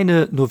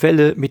kleine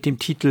Novelle mit dem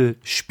Titel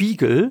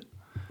Spiegel,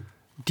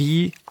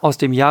 die aus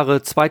dem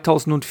Jahre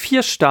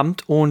 2004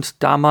 stammt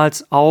und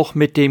damals auch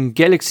mit dem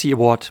Galaxy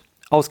Award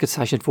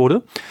ausgezeichnet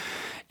wurde.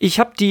 Ich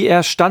habe die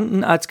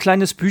erstanden als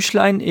kleines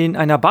Büchlein in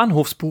einer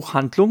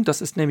Bahnhofsbuchhandlung.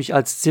 Das ist nämlich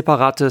als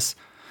separates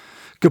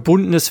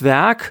gebundenes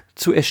Werk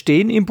zu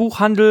erstehen im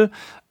Buchhandel.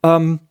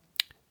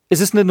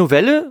 Es ist eine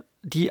Novelle,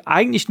 die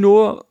eigentlich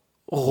nur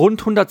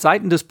rund 100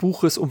 Seiten des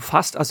Buches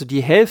umfasst, also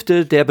die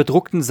Hälfte der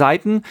bedruckten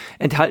Seiten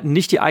enthalten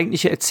nicht die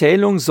eigentliche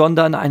Erzählung,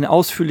 sondern einen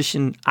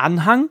ausführlichen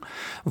Anhang,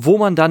 wo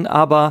man dann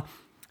aber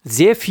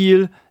sehr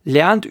viel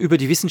lernt über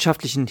die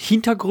wissenschaftlichen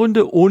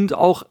Hintergründe und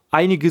auch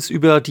einiges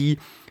über die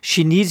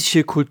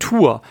chinesische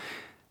Kultur.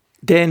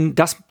 Denn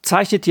das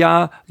zeichnet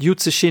ja Liu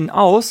Cixin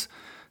aus,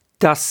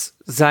 dass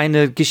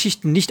seine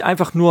Geschichten nicht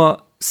einfach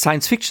nur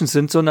Science Fiction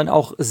sind, sondern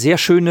auch sehr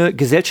schöne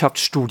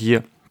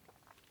Gesellschaftsstudie.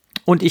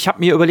 Und ich habe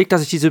mir überlegt,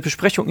 dass ich diese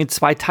Besprechung in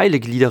 2 Teile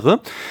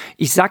gliedere.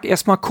 Ich sage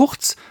erstmal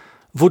kurz,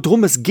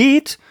 worum es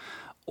geht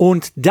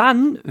und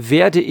dann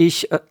werde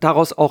ich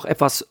daraus auch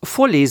etwas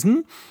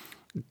vorlesen.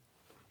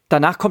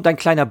 Danach kommt ein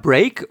kleiner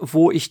Break,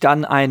 wo ich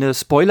dann eine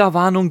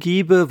Spoilerwarnung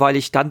gebe, weil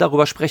ich dann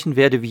darüber sprechen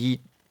werde,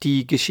 wie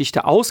die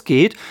Geschichte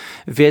ausgeht.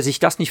 Wer sich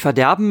das nicht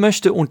verderben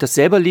möchte und das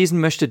selber lesen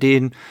möchte,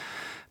 den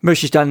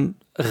möchte ich dann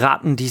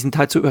raten, diesen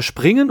Teil zu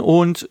überspringen.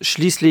 Und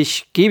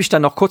schließlich gebe ich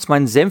dann noch kurz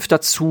meinen Senf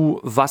dazu,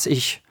 was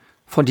ich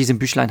von diesem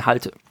Büchlein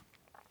halte.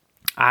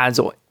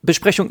 Also,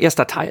 Besprechung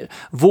erster Teil.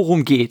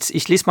 Worum geht's?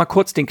 Ich lese mal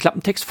kurz den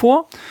Klappentext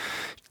vor.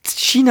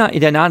 China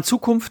in der nahen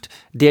Zukunft.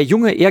 Der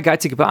junge,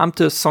 ehrgeizige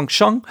Beamte Song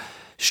Chong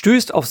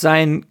stößt auf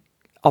einen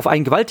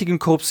gewaltigen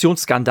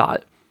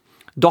Korruptionsskandal.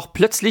 Doch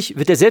plötzlich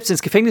wird er selbst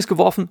ins Gefängnis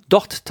geworfen.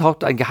 Dort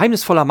taucht ein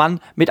geheimnisvoller Mann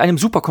mit einem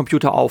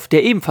Supercomputer auf,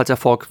 der ebenfalls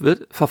verfolgt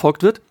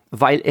wird,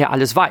 weil er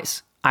alles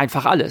weiß.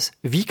 Einfach alles.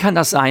 Wie kann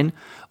das sein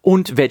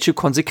und welche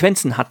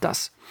Konsequenzen hat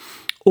das?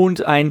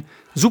 Und ein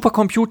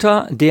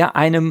Supercomputer, der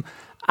einem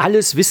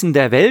alles Wissen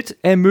der Welt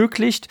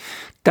ermöglicht,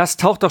 das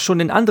taucht auch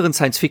schon in anderen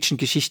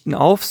Science-Fiction-Geschichten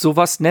auf.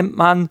 Sowas nennt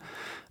man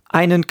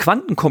einen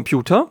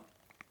Quantencomputer,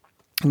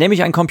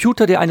 nämlich einen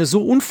Computer, der eine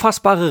so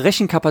unfassbare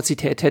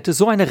Rechenkapazität hätte,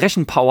 so eine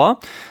Rechenpower,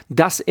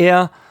 dass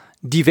er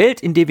die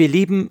Welt, in der wir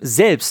leben,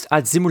 selbst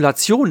als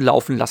Simulation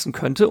laufen lassen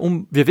könnte.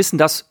 Wir wissen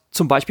das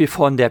zum Beispiel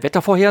von der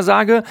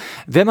Wettervorhersage.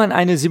 Wenn man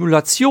eine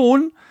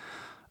Simulation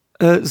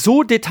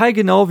so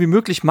detailgenau wie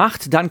möglich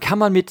macht, dann kann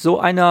man mit so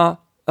einer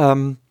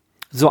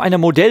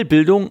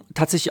Modellbildung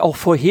tatsächlich auch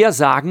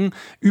Vorhersagen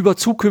über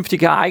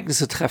zukünftige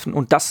Ereignisse treffen.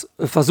 Und das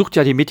versucht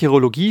ja die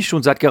Meteorologie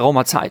schon seit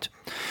geraumer Zeit.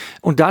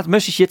 Und da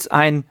möchte ich jetzt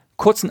einen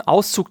kurzen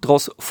Auszug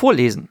daraus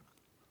vorlesen.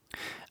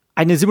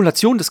 Eine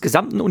Simulation des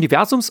gesamten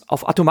Universums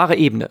auf atomarer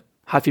Ebene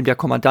half ihm der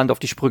Kommandant auf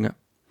die Sprünge.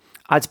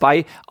 Als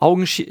Bai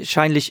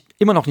augenscheinlich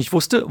immer noch nicht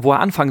wusste, wo er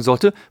anfangen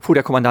sollte, fuhr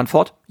der Kommandant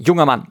fort: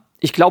 Junger Mann,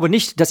 ich glaube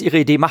nicht, dass Ihre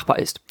Idee machbar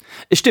ist.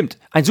 Es stimmt,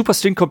 ein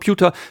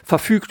Superstring-Computer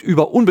verfügt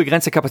über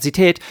unbegrenzte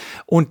Kapazität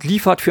und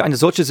liefert für eine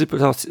solche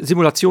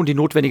Simulation die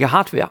notwendige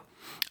Hardware.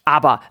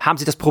 Aber haben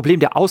Sie das Problem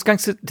des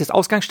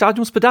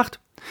Ausgangsstadiums bedacht?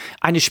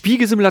 Eine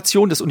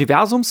Spiegelsimulation des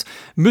Universums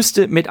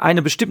müsste mit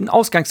einer bestimmten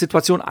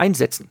Ausgangssituation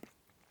einsetzen.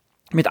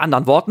 Mit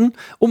anderen Worten,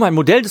 um ein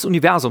Modell des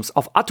Universums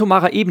auf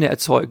atomarer Ebene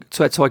zu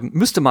erzeugen,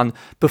 müsste man,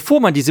 bevor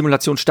man die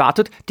Simulation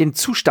startet, den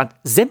Zustand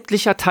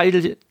sämtlicher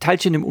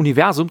Teilchen im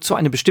Universum zu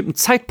einem bestimmten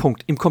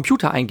Zeitpunkt im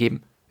Computer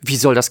eingeben. Wie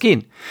soll das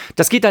gehen?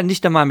 Das geht dann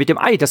nicht einmal mit dem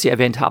Ei, das Sie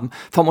erwähnt haben,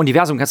 vom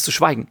Universum ganz zu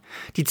schweigen.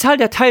 Die Zahl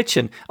der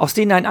Teilchen, aus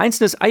denen ein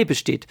einzelnes Ei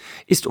besteht,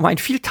 ist um ein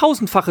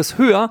Vieltausendfaches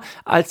höher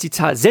als die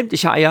Zahl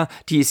sämtlicher Eier,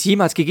 die es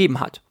jemals gegeben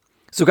hat.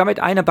 Sogar mit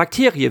einer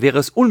Bakterie wäre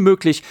es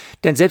unmöglich,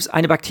 denn selbst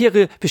eine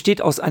Bakterie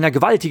besteht aus einer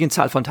gewaltigen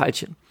Zahl von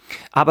Teilchen.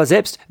 Aber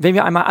selbst wenn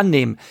wir einmal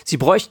annehmen, sie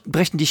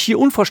brächten die schier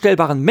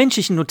unvorstellbaren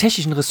menschlichen und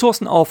technischen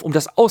Ressourcen auf, um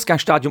das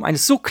Ausgangsstadium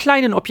eines so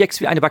kleinen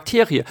Objekts wie eine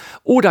Bakterie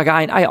oder gar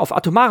ein Ei auf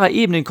atomarer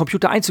Ebene in den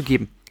Computer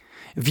einzugeben,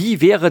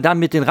 was wäre dann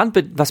mit den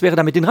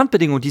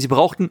Randbedingungen, die sie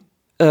brauchten,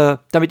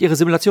 damit ihre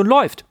Simulation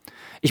läuft?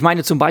 Ich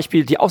meine zum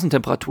Beispiel die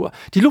Außentemperatur,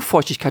 die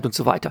Luftfeuchtigkeit und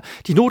so weiter,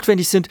 die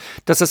notwendig sind,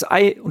 dass das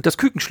Ei und das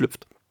Küken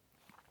schlüpft.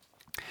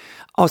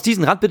 Aus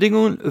diesen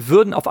Randbedingungen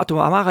würden auf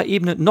atomarer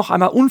Ebene noch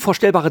einmal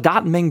unvorstellbare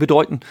Datenmengen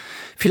bedeuten,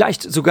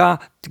 vielleicht sogar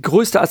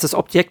größer als das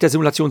Objekt der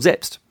Simulation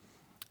selbst.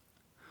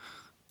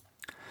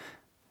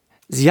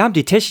 Sie haben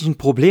die technischen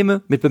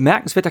Probleme mit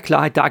bemerkenswerter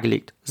Klarheit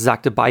dargelegt,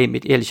 sagte Bai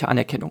mit ehrlicher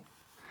Anerkennung.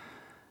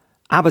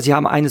 Aber Sie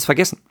haben eines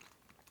vergessen.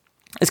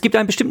 Es gibt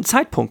einen bestimmten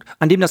Zeitpunkt,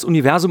 an dem das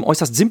Universum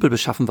äußerst simpel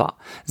beschaffen war.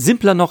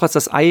 Simpler noch als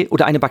das Ei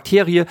oder eine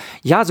Bakterie,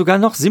 ja sogar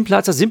noch simpler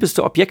als das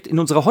simpelste Objekt in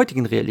unserer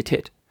heutigen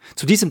Realität.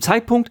 Zu diesem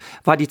Zeitpunkt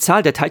war die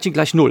Zahl der Teilchen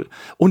gleich 0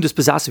 und es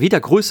besaß weder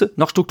Größe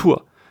noch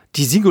Struktur.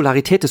 Die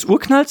Singularität des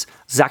Urknalls,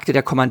 sagte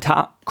der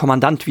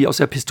Kommandant wie aus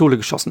der Pistole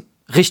geschossen.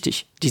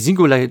 Richtig, die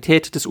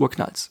Singularität des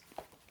Urknalls.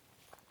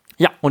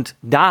 Ja, und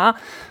da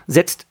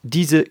setzt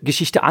diese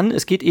Geschichte an.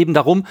 Es geht eben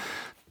darum,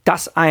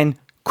 dass ein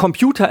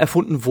Computer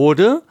erfunden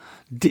wurde,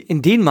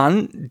 in den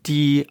man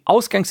die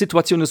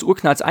Ausgangssituation des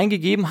Urknalls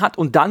eingegeben hat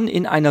und dann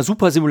in einer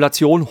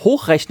Supersimulation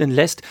hochrechnen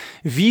lässt,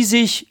 wie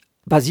sich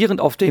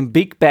basierend auf dem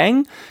Big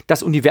Bang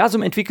das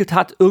Universum entwickelt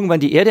hat, irgendwann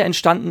die Erde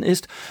entstanden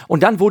ist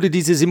und dann wurde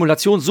diese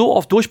Simulation so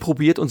oft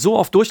durchprobiert und so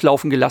oft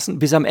durchlaufen gelassen,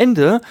 bis am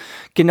Ende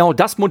genau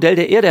das Modell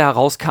der Erde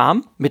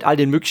herauskam, mit all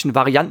den möglichen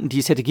Varianten, die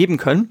es hätte geben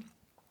können,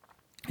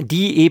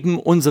 die eben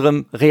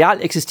unserem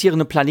real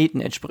existierenden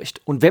Planeten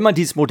entspricht. Und wenn man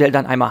dieses Modell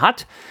dann einmal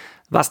hat,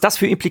 was das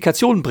für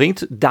Implikationen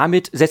bringt,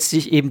 damit setzt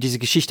sich eben diese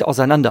Geschichte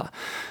auseinander.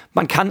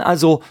 Man kann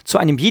also zu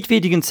einem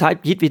jedweden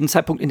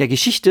Zeitpunkt in der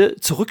Geschichte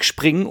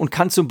zurückspringen und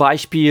kann zum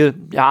Beispiel,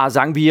 ja,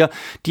 sagen wir,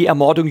 die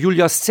Ermordung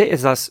Julius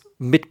Caesars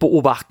mit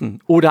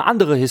beobachten oder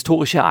andere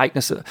historische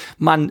Ereignisse.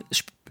 Man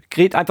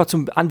geht einfach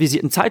zum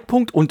anvisierten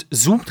Zeitpunkt und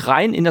zoomt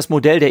rein in das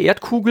Modell der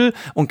Erdkugel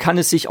und kann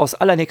es sich aus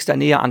allernächster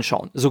Nähe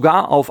anschauen.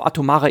 Sogar auf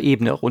atomarer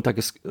Ebene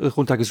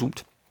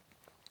runtergezoomt.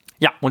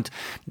 Ja, und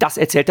das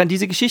erzählt dann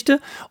diese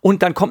Geschichte.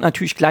 Und dann kommt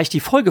natürlich gleich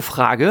die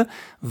Folgefrage,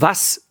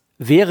 was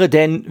wäre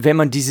denn, wenn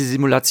man diese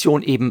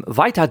Simulation eben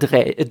weiter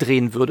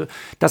drehen würde,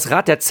 das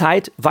Rad der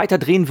Zeit weiter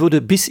drehen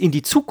würde bis in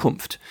die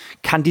Zukunft?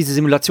 Kann diese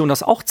Simulation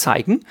das auch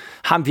zeigen?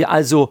 Haben wir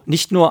also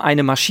nicht nur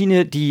eine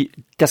Maschine, die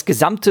das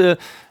gesamte,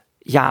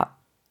 ja,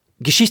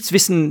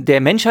 Geschichtswissen der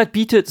Menschheit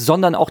bietet,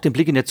 sondern auch den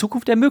Blick in der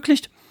Zukunft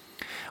ermöglicht?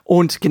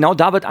 Und genau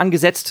da wird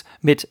angesetzt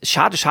mit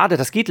schade,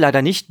 das geht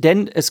leider nicht,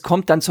 denn es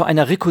kommt dann zu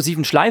einer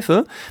rekursiven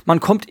Schleife. Man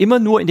kommt immer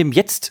nur in dem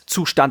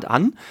Jetzt-Zustand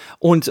an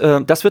und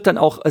das wird dann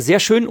auch sehr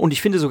schön und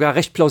ich finde sogar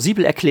recht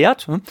plausibel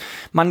erklärt.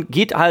 Man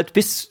geht halt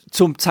bis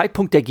zum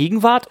Zeitpunkt der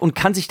Gegenwart und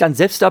kann sich dann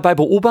selbst dabei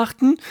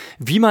beobachten,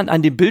 wie man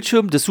an dem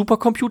Bildschirm des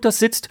Supercomputers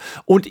sitzt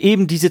und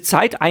eben diese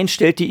Zeit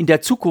einstellt, die in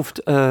der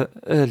Zukunft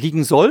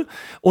liegen soll.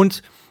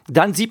 Und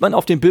dann sieht man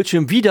auf dem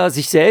Bildschirm wieder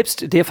sich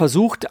selbst, der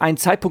versucht, einen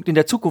Zeitpunkt in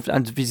der Zukunft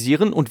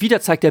anzuvisieren und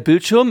wieder zeigt der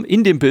Bildschirm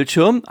in dem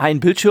Bildschirm einen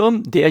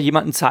Bildschirm, der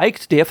jemanden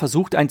zeigt, der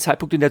versucht, einen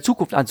Zeitpunkt in der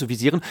Zukunft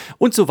anzuvisieren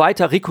und so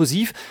weiter.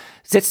 Rekursiv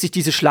setzt sich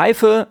diese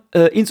Schleife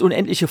ins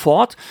Unendliche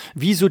fort,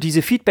 wie so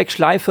diese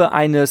Feedback-Schleife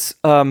einer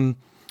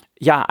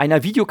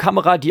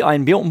Videokamera, die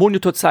einen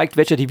Monitor zeigt,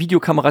 welcher die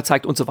Videokamera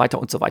zeigt und so weiter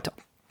und so weiter.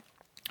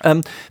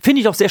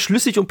 Finde ich auch sehr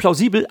schlüssig und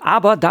plausibel,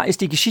 aber da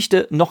ist die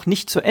Geschichte noch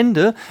nicht zu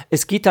Ende.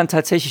 Es geht dann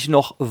tatsächlich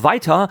noch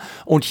weiter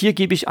und hier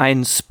gebe ich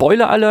einen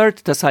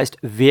Spoiler-Alert. Das heißt,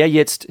 wer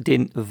jetzt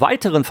den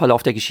weiteren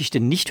Verlauf der Geschichte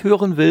nicht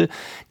hören will,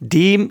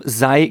 dem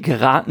sei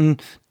geraten,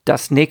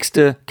 das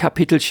nächste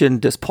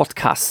Kapitelchen des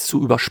Podcasts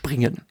zu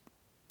überspringen.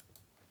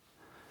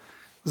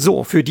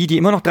 So, für die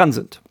immer noch dran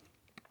sind.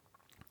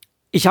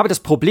 Ich habe das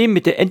Problem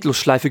mit der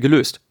Endlosschleife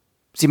gelöst.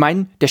 Sie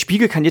meinen, der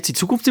Spiegel kann jetzt die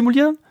Zukunft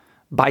simulieren?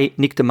 Bai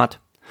nickte matt.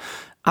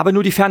 Aber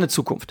nur die ferne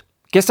Zukunft.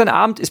 Gestern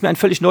Abend ist mir ein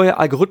völlig neuer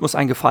Algorithmus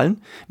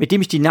eingefallen, mit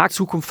dem ich die nahe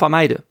Zukunft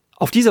vermeide.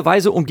 Auf diese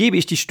Weise umgebe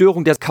ich die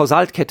Störung der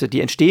Kausalkette, die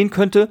entstehen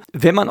könnte,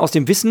 wenn man aus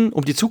dem Wissen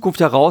um die Zukunft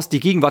heraus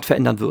die Gegenwart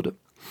verändern würde.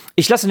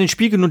 Ich lasse den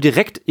Spiegel nun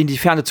direkt in die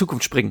ferne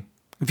Zukunft springen.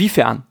 Wie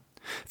fern?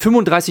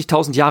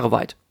 35.000 Jahre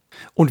weit.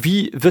 Und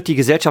wie wird die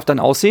Gesellschaft dann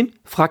aussehen?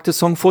 Fragte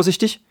Song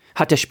vorsichtig.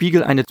 Hat der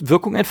Spiegel eine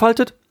Wirkung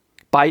entfaltet?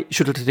 Bai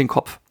schüttelte den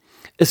Kopf.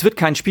 Es wird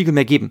keinen Spiegel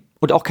mehr geben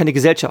und auch keine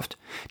Gesellschaft.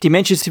 Die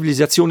menschliche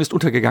Zivilisation ist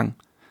untergegangen.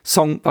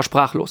 Song war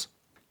sprachlos.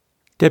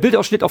 Der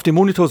Bildausschnitt auf dem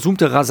Monitor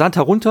zoomte rasant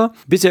herunter,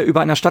 bis er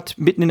über einer Stadt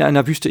mitten in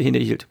einer Wüste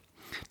innehielt.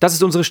 Das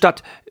ist unsere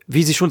Stadt,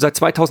 wie sie schon seit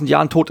 2000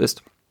 Jahren tot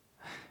ist.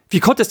 Wie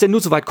konnte es denn nur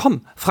so weit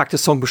kommen? Fragte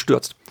Song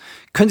bestürzt.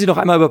 Können Sie noch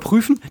einmal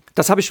überprüfen?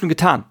 Das habe ich schon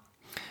getan.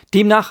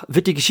 Demnach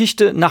wird die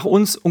Geschichte nach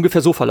uns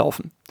ungefähr so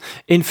verlaufen.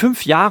 In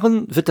 5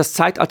 Jahren wird das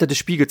Zeitalter des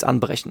Spiegels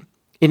anbrechen.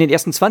 In den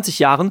ersten 20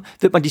 Jahren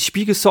wird man die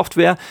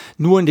Spiegelsoftware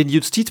nur in den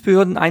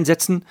Justizbehörden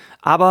einsetzen,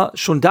 aber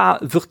schon da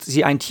wird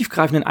sie einen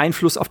tiefgreifenden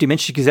Einfluss auf die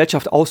menschliche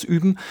Gesellschaft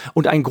ausüben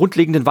und einen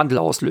grundlegenden Wandel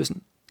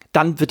auslösen.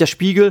 Dann wird der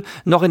Spiegel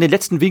noch in den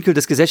letzten Winkel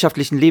des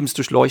gesellschaftlichen Lebens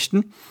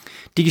durchleuchten.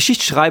 Die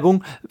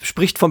Geschichtsschreibung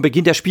spricht vom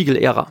Beginn der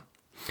Spiegelära.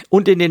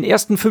 Und in den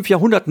ersten 5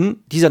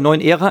 Jahrhunderten dieser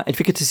neuen Ära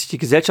entwickelte sich die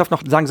Gesellschaft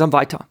noch langsam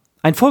weiter.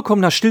 Ein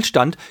vollkommener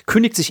Stillstand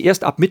kündigt sich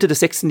erst ab Mitte des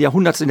 6.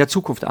 Jahrhunderts in der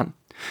Zukunft an.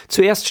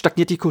 Zuerst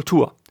stagniert die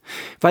Kultur.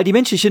 Weil die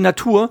menschliche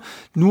Natur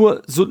nun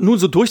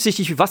so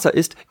durchsichtig wie Wasser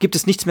ist, gibt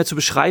es nichts mehr zu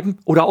beschreiben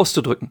oder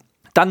auszudrücken.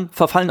 Dann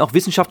verfallen auch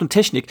Wissenschaft und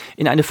Technik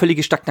in eine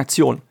völlige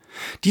Stagnation.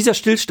 Dieser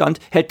Stillstand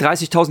hält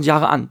 30.000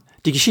 Jahre an.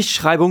 Die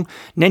Geschichtsschreibung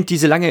nennt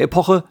diese lange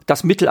Epoche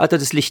das Mittelalter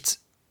des Lichts.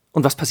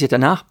 Und was passiert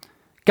danach?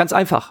 Ganz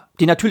einfach.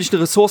 Die natürlichen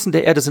Ressourcen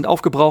der Erde sind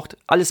aufgebraucht,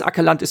 alles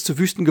Ackerland ist zu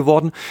Wüsten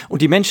geworden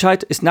und die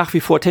Menschheit ist nach wie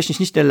vor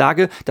technisch nicht in der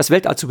Lage, das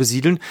Weltall zu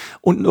besiedeln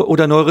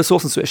oder neue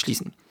Ressourcen zu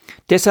erschließen.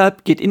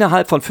 Deshalb geht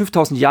innerhalb von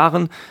 5000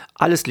 Jahren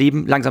alles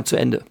Leben langsam zu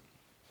Ende.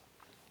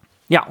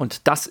 Ja,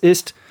 und das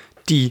ist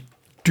die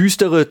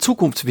düstere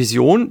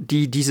Zukunftsvision,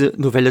 die diese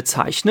Novelle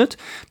zeichnet,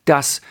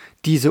 dass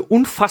diese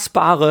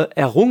unfassbare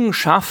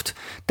Errungenschaft,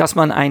 dass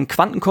man einen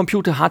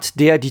Quantencomputer hat,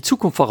 der die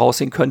Zukunft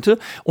voraussehen könnte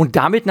und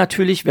damit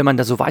natürlich, wenn man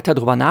da so weiter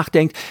drüber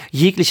nachdenkt,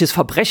 jegliches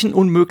Verbrechen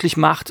unmöglich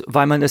macht,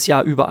 weil man es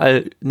ja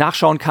überall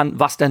nachschauen kann,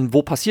 was denn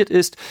wo passiert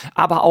ist,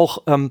 aber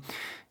auch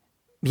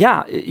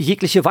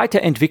jegliche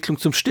Weiterentwicklung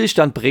zum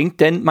Stillstand bringt,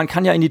 denn man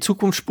kann ja in die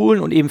Zukunft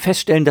spulen und eben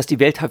feststellen, dass die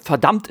Welt halt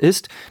verdammt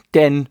ist,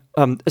 denn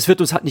es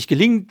wird uns halt nicht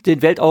gelingen,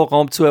 den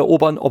Weltraum zu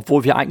erobern,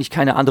 obwohl wir eigentlich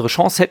keine andere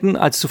Chance hätten,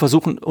 als zu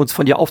versuchen, uns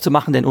von ihr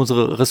aufzumachen, denn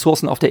unsere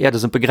Ressourcen auf der Erde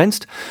sind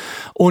begrenzt.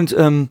 Und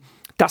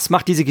das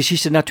macht diese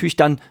Geschichte natürlich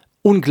dann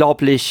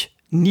unglaublich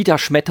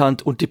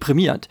niederschmetternd und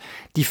deprimierend.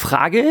 Die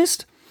Frage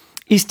ist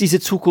diese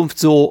Zukunft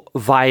so,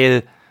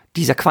 weil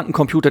dieser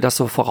Quantencomputer das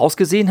so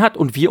vorausgesehen hat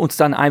und wir uns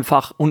dann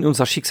einfach in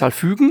unser Schicksal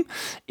fügen?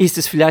 Ist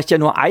es vielleicht ja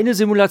nur eine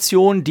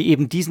Simulation, die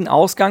eben diesen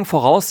Ausgang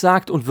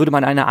voraussagt und würde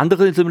man eine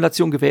andere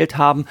Simulation gewählt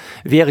haben,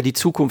 wäre die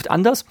Zukunft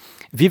anders?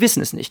 Wir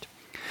wissen es nicht.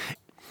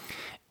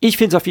 Ich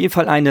finde es auf jeden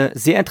Fall eine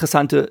sehr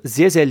interessante,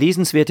 sehr, sehr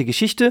lesenswerte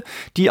Geschichte,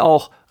 die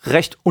auch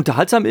recht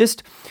unterhaltsam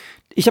ist.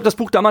 Ich habe das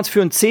Buch damals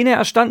für einen Zehner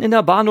erstanden in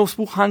der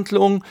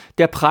Bahnhofsbuchhandlung.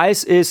 Der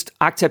Preis ist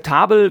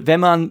akzeptabel, wenn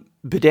man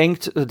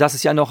bedenkt, dass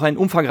es ja noch einen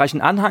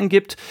umfangreichen Anhang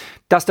gibt,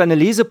 dass da eine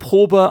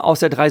Leseprobe aus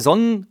der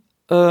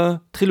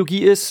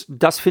 3-Sonnen-Trilogie ist.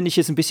 Das finde ich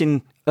jetzt ein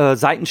bisschen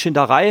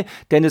Seitenschinderei,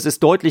 denn es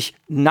ist deutlich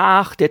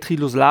nach der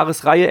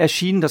Trisolaris-Reihe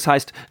erschienen. Das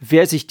heißt,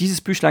 wer sich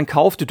dieses Büchlein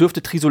kauft,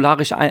 dürfte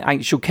Trisolaris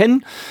eigentlich schon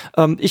kennen.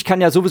 Ich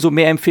kann ja sowieso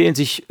mehr empfehlen,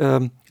 sich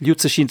Liu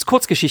Cixins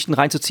Kurzgeschichten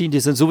reinzuziehen. Die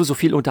sind sowieso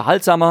viel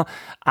unterhaltsamer,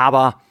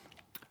 aber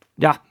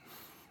ja,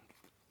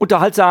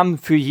 unterhaltsam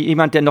für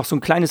jemand, der noch so ein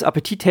kleines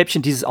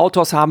Appetithäppchen dieses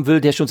Autors haben will,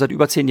 der schon seit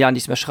über 10 Jahren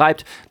nichts mehr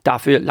schreibt.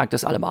 Dafür langt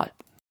es allemal.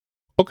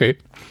 Okay.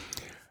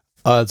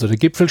 Also der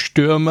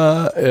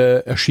Gipfelstürmer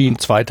erschien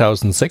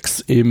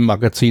 2006 im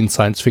Magazin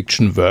Science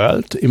Fiction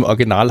World. Im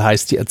Original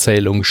heißt die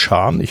Erzählung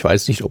Schan. Ich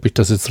weiß nicht, ob ich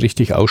das jetzt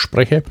richtig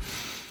ausspreche.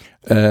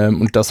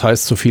 Und das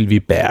heißt so viel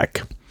wie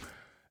Berg.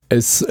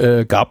 Es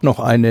gab noch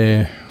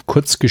eine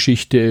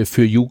Kurzgeschichte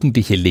für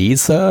jugendliche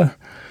Leser,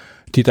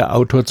 die der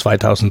Autor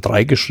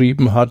 2003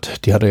 geschrieben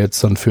hat. Die hat er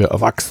jetzt dann für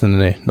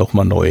Erwachsene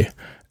nochmal neu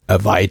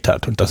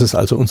erweitert. Und das ist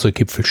also unser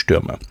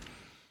Gipfelstürmer.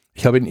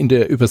 Ich habe ihn in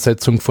der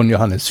Übersetzung von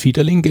Johannes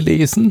Fiederling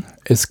gelesen.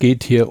 Es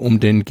geht hier um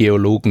den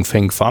Geologen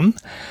Feng Fan,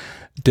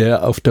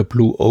 der auf der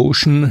Blue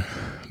Ocean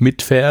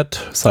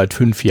mitfährt seit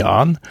 5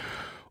 Jahren.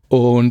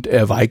 Und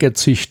er weigert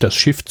sich, das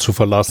Schiff zu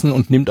verlassen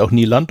und nimmt auch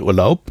nie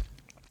Landurlaub.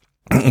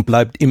 Und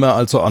bleibt immer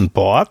also an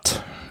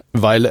Bord,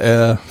 weil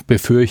er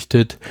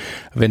befürchtet,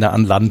 wenn er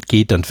an Land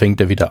geht, dann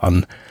fängt er wieder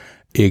an,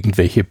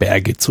 irgendwelche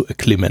Berge zu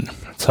erklimmen.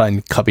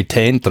 Sein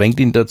Kapitän drängt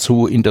ihn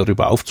dazu, ihn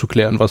darüber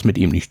aufzuklären, was mit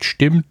ihm nicht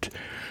stimmt,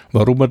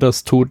 warum er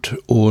das tut,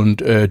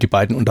 und die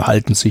beiden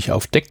unterhalten sich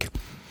auf Deck.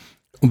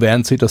 Und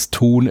während sie das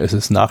tun, es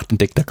ist Nacht,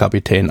 entdeckt der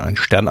Kapitän einen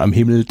Stern am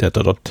Himmel, der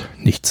dort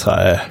nicht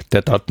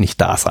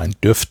da sein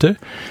dürfte.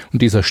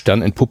 Und dieser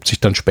Stern entpuppt sich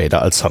dann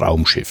später als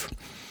Raumschiff.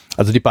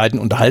 Also die beiden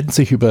unterhalten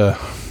sich über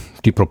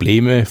die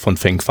Probleme von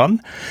Feng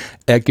Fan.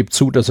 Er gibt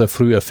zu, dass er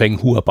früher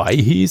Feng Huabai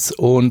hieß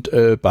und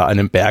bei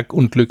einem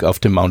Bergunglück auf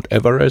dem Mount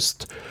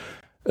Everest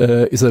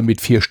ist er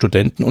mit 4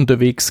 Studenten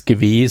unterwegs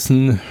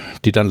gewesen,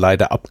 die dann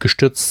leider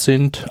abgestürzt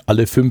sind.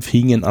 Alle 5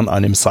 hingen an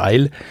einem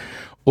Seil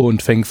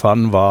und Feng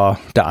Fan war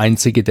der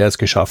Einzige, der es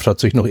geschafft hat,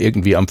 sich noch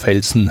irgendwie am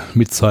Felsen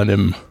mit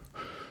seinem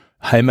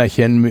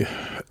Heimerchen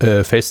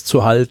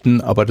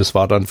festzuhalten, aber das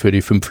war dann für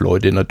die 5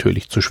 Leute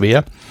natürlich zu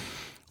schwer.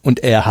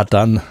 Und er hat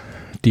dann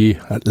die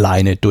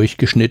Leine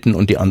durchgeschnitten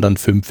und die anderen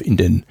 5 in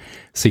den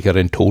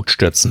sicheren Tod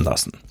stürzen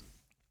lassen.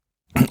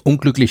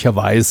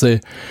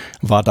 Unglücklicherweise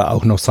war da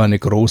auch noch seine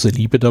große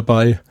Liebe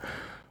dabei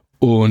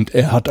und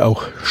er hat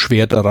auch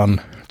schwer daran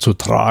zu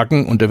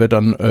tragen und er wird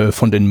dann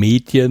von den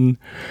Medien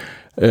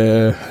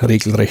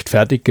regelrecht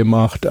fertig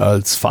gemacht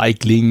als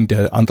Feigling,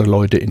 der andere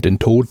Leute in den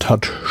Tod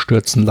hat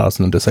stürzen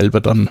lassen und er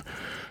selber dann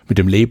mit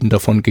dem Leben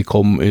davon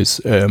gekommen ist.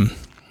 Er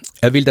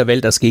will der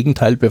Welt das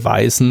Gegenteil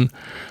beweisen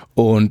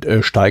und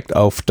steigt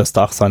auf das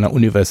Dach seiner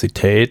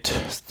Universität,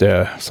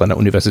 seiner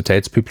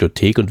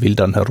Universitätsbibliothek und will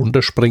dann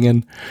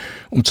herunterspringen,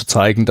 um zu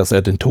zeigen, dass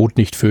er den Tod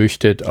nicht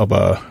fürchtet,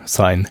 aber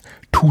sein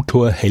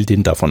Tutor hält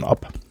ihn davon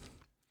ab.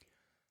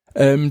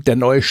 Der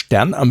neue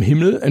Stern am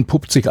Himmel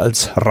entpuppt sich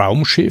als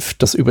Raumschiff,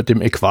 das über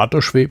dem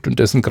Äquator schwebt und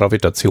dessen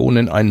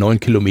Gravitationen einen 9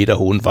 Kilometer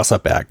hohen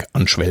Wasserberg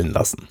anschwellen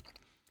lassen.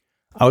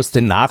 Aus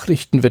den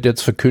Nachrichten wird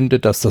jetzt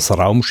verkündet, dass das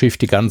Raumschiff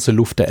die ganze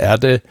Luft der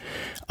Erde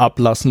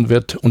ablassen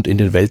wird und in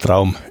den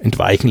Weltraum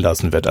entweichen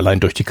lassen wird, allein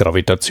durch die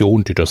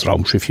Gravitation, die das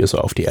Raumschiff hier so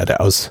auf die Erde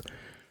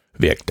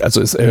auswirkt.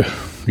 Also es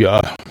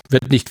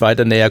wird nicht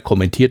weiter näher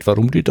kommentiert,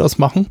 warum die das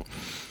machen.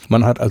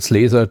 Man hat als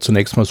Leser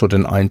zunächst mal so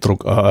den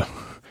Eindruck,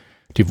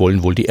 die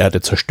wollen wohl die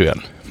Erde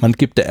zerstören. Man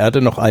gibt der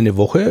Erde noch eine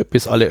Woche,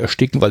 bis alle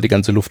ersticken, weil die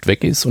ganze Luft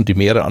weg ist und die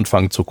Meere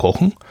anfangen zu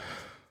kochen.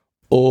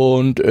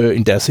 Und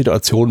in der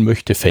Situation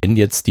möchte Fan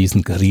jetzt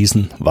diesen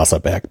riesen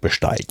Wasserberg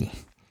besteigen.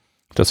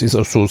 Das ist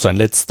auch so sein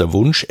letzter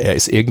Wunsch. Er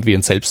ist irgendwie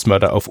ein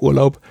Selbstmörder auf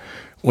Urlaub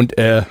und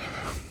er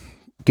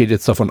geht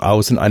jetzt davon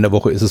aus, in einer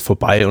Woche ist es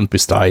vorbei und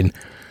bis dahin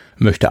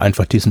möchte er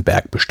einfach diesen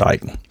Berg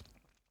besteigen.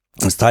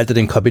 Das teilt er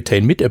dem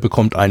Kapitän mit. Er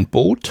bekommt ein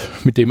Boot,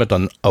 mit dem er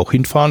dann auch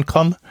hinfahren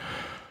kann.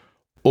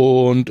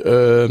 Und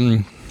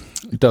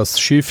das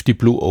Schiff, die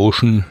Blue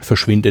Ocean,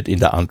 verschwindet in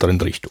der anderen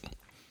Richtung.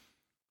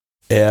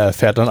 Er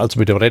fährt dann also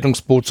mit dem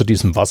Rettungsboot zu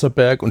diesem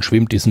Wasserberg und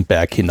schwimmt diesen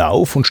Berg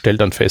hinauf und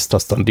stellt dann fest,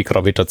 dass dann die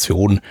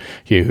Gravitation,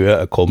 je höher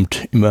er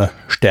kommt, immer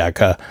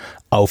stärker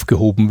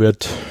aufgehoben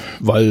wird,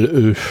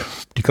 weil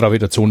die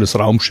Gravitation des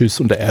Raumschiffs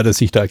und der Erde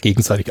sich da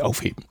gegenseitig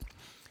aufheben.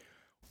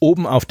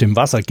 Oben auf dem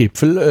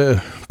Wassergipfel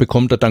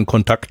bekommt er dann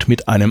Kontakt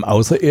mit einem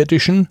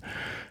Außerirdischen.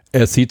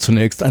 Er sieht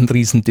zunächst ein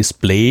riesen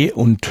Display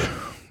und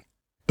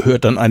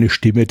hört dann eine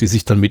Stimme, die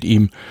sich dann mit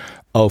ihm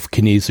auf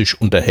Chinesisch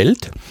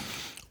unterhält.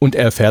 Und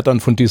er erfährt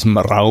dann von diesem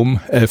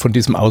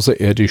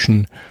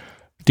Außerirdischen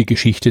die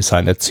Geschichte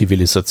seiner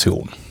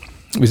Zivilisation.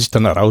 Wie sich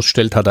dann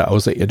herausstellt, hat der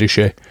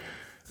Außerirdische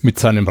mit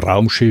seinem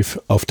Raumschiff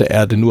auf der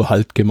Erde nur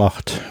Halt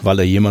gemacht, weil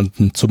er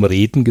jemanden zum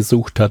Reden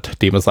gesucht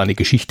hat, dem er seine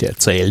Geschichte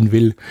erzählen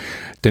will.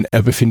 Denn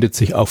er befindet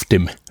sich auf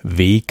dem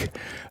Weg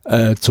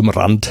zum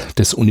Rand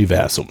des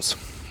Universums.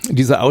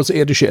 Dieser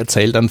Außerirdische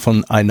erzählt dann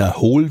von einer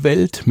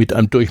Hohlwelt mit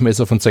einem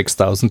Durchmesser von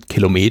 6000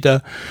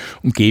 Kilometer,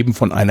 umgeben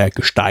von einer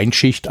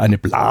Gesteinsschicht, eine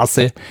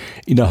Blase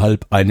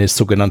innerhalb eines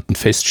sogenannten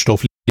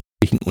feststofflichen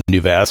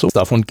Universums.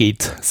 Davon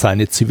geht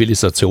seine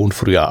Zivilisation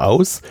früher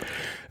aus.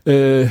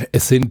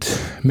 Es sind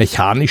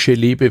mechanische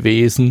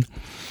Lebewesen,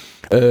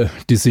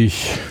 die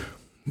sich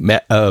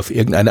auf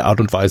irgendeine Art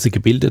und Weise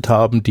gebildet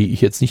haben, die ich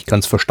jetzt nicht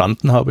ganz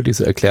verstanden habe,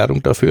 diese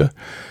Erklärung dafür.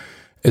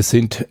 Es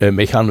sind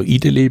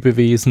mechanoide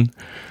Lebewesen,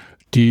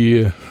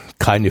 die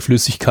keine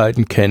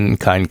Flüssigkeiten kennen,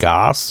 kein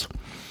Gas,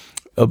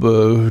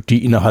 aber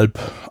die innerhalb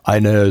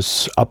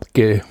eines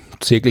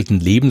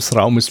abgezirkelten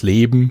Lebensraumes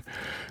leben,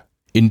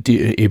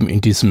 eben in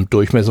diesem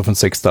Durchmesser von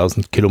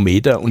 6000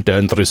 Kilometer und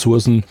deren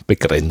Ressourcen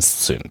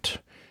begrenzt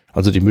sind.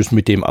 Also die müssen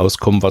mit dem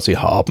auskommen, was sie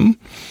haben.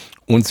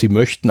 Und sie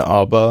möchten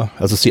aber,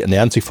 also sie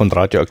ernähren sich von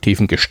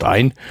radioaktivem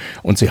Gestein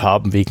und sie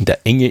haben wegen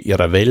der Enge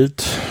ihrer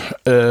Welt,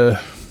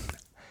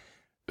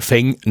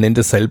 Feng nennt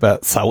es selber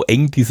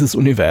saueng dieses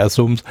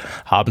Universums,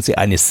 haben sie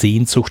eine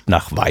Sehnsucht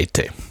nach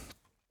Weite.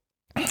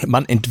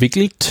 Man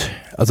entwickelt,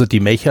 also die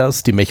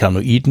Mechas, die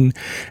Mechanoiden,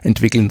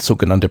 entwickeln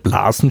sogenannte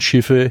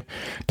Blasenschiffe,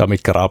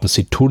 damit graben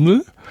sie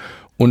Tunnel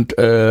und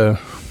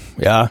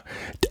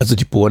also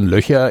die bohren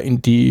Löcher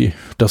in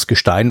das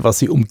Gestein, was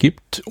sie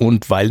umgibt,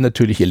 und weil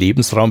natürlich ihr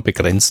Lebensraum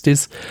begrenzt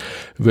ist,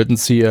 würden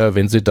sie,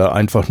 wenn sie da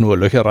einfach nur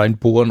Löcher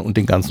reinbohren und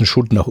den ganzen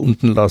Schutt nach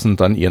unten lassen,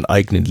 dann ihren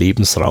eigenen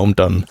Lebensraum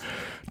dann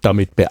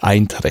damit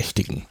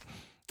beeinträchtigen.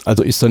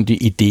 Also ist dann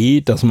die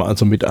Idee, dass man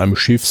also mit einem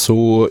Schiff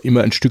so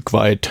immer ein Stück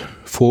weit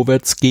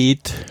vorwärts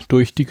geht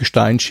durch die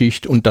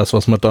Gesteinsschicht und das,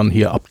 was man dann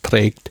hier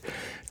abträgt,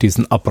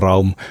 diesen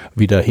Abraum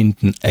wieder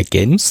hinten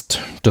ergänzt.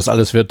 Das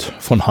alles wird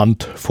von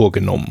Hand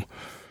vorgenommen.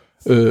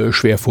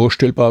 Schwer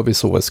vorstellbar, wie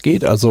sowas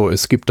geht. Also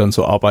es gibt dann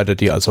so Arbeiter,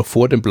 die also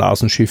vor dem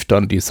Blasenschiff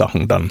dann die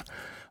Sachen dann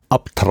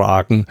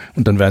abtragen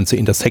und dann werden sie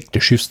in das Heck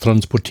des Schiffs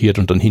transportiert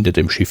und dann hinter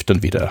dem Schiff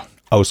dann wieder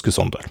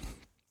ausgesondert.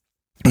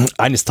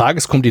 Eines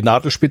Tages kommt die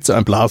Nadelspitze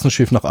ein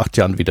Blasenschiff nach 8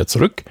 Jahren wieder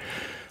zurück.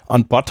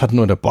 An Bord hat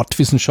nur der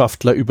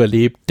Bordwissenschaftler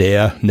überlebt,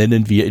 der,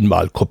 nennen wir ihn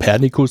mal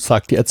Kopernikus,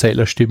 sagt die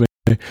Erzählerstimme,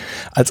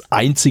 als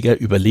einziger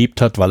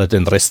überlebt hat, weil er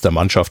den Rest der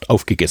Mannschaft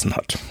aufgegessen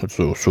hat.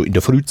 Also so in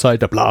der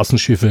Frühzeit der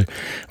Blasenschiffe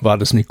war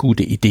das eine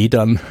gute Idee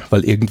dann,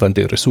 weil irgendwann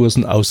die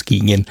Ressourcen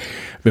ausgingen,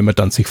 wenn man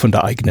dann sich von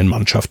der eigenen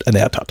Mannschaft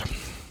ernährt hat.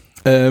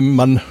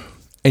 Man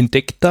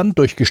entdeckt dann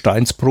durch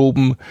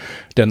Gesteinsproben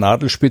der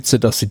Nadelspitze,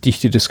 dass die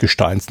Dichte des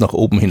Gesteins nach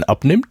oben hin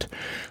abnimmt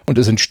und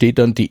es entsteht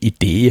dann die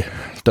Idee,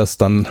 dass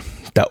dann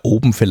da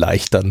oben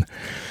vielleicht dann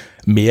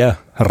mehr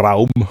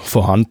Raum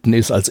vorhanden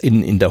ist als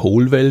innen in der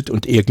Hohlwelt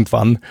und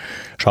irgendwann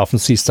schaffen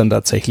sie es dann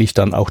tatsächlich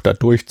dann auch da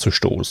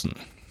durchzustoßen.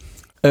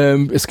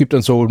 Es gibt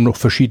dann so noch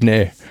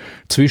verschiedene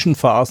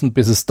Zwischenphasen,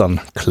 bis es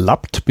dann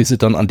klappt, bis sie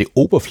dann an die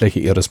Oberfläche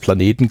ihres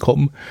Planeten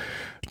kommen,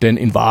 denn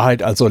in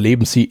Wahrheit also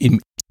leben sie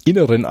im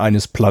Inneren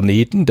eines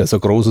Planeten, der so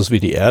groß ist wie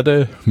die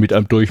Erde, mit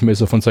einem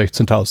Durchmesser von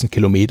 16.000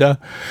 Kilometer,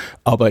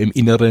 aber im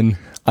Inneren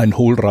einen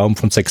Hohlraum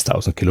von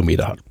 6.000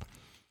 Kilometer hat.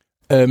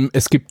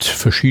 Es gibt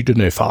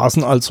verschiedene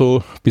Phasen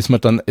also, bis man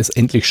dann es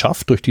endlich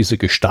schafft, durch diese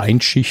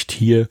Gesteinsschicht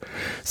hier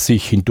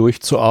sich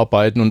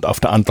hindurchzuarbeiten und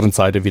auf der anderen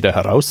Seite wieder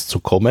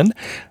herauszukommen.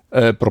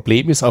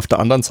 Problem ist, auf der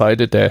anderen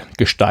Seite der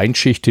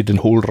Gesteinsschicht, die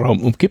den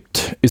Hohlraum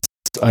umgibt,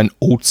 ist ein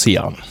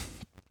Ozean,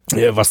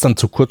 was dann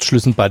zu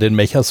Kurzschlüssen bei den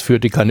Mechas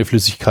führt, die keine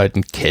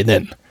Flüssigkeiten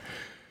kennen.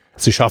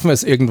 Sie schaffen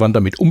es irgendwann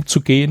damit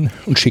umzugehen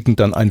und schicken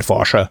dann einen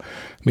Forscher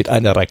mit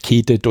einer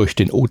Rakete durch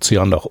den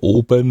Ozean nach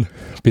oben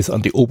bis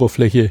an die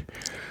Oberfläche.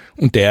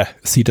 Und der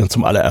sieht dann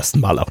zum allerersten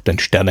Mal auch den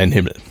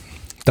Sternenhimmel.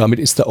 Damit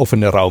ist der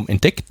offene Raum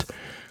entdeckt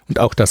und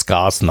auch das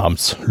Gas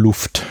namens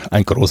Luft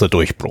ein großer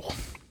Durchbruch.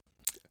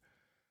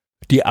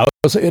 Die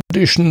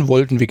Außerirdischen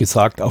wollten, wie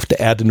gesagt, auf der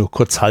Erde nur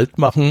kurz Halt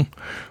machen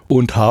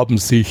und haben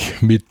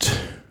sich mit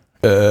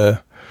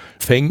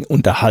Feng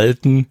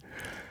unterhalten,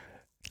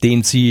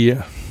 den sie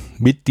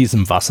mit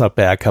diesem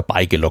Wasserberg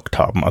herbeigelockt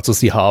haben. Also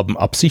sie haben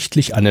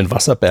absichtlich einen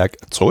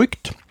Wasserberg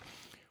erzeugt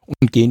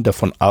und gehen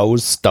davon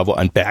aus, da wo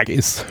ein Berg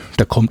ist,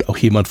 da kommt auch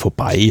jemand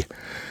vorbei,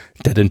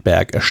 der den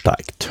Berg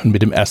ersteigt. Und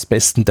mit dem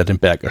Erstbesten, der den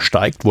Berg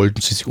ersteigt, wollten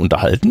sie sich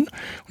unterhalten.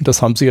 Und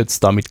das haben sie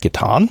jetzt damit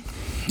getan.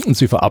 Und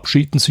sie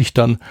verabschieden sich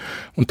dann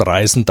und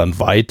reisen dann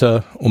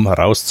weiter, um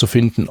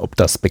herauszufinden, ob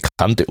das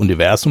bekannte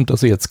Universum,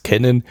 das sie jetzt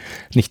kennen,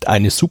 nicht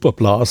eine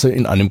Superblase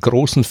in einem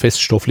großen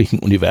feststofflichen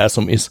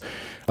Universum ist.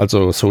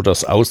 Also so,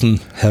 dass außen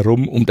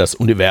herum um das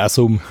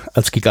Universum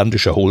als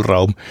gigantischer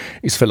Hohlraum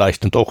ist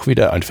vielleicht dann doch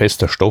wieder ein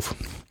fester Stoff.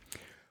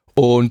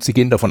 Und sie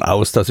gehen davon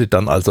aus, dass sie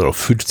dann also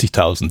auf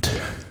 50.000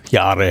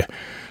 Jahre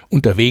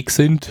unterwegs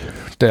sind.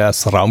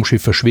 Das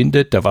Raumschiff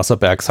verschwindet, der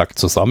Wasserberg sackt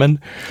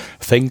zusammen,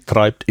 Feng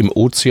treibt im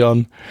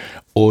Ozean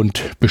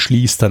und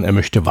beschließt dann, er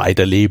möchte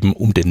weiterleben,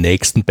 um den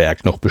nächsten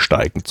Berg noch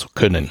besteigen zu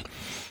können.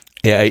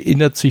 Er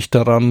erinnert sich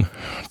daran,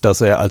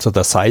 dass er, als er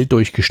das Seil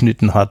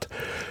durchgeschnitten hat,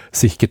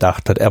 sich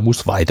gedacht hat, er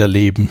muss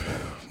weiterleben,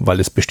 weil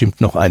es bestimmt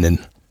noch einen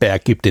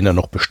Berg gibt, den er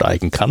noch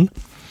besteigen kann.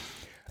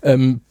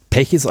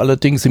 Pech ist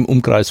allerdings, im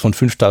Umkreis von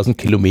 5000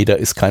 Kilometer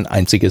ist kein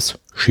einziges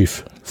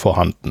Schiff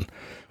vorhanden.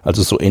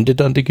 Also so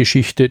endet dann die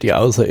Geschichte, die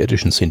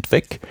Außerirdischen sind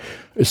weg,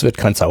 es wird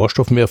kein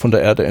Sauerstoff mehr von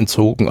der Erde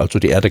entzogen, also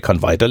die Erde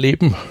kann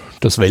weiterleben,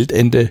 das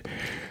Weltende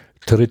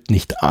tritt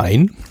nicht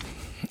ein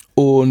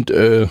und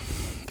er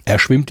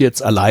schwimmt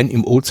jetzt allein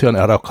im Ozean,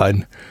 er hat auch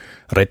kein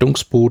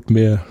Rettungsboot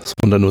mehr,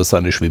 sondern nur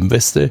seine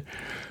Schwimmweste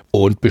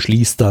und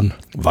beschließt dann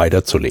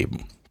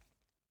weiterzuleben.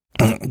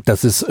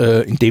 Das ist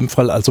in dem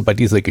Fall, also bei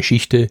dieser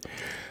Geschichte,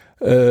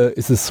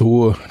 ist es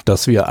so,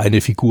 dass wir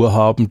eine Figur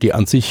haben, die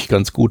an sich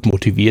ganz gut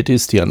motiviert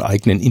ist, die einen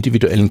eigenen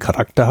individuellen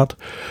Charakter hat,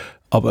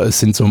 aber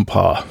es sind so ein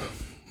paar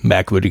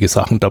merkwürdige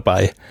Sachen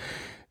dabei,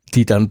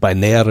 die dann bei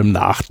näherem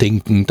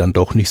Nachdenken dann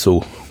doch nicht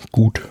so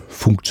gut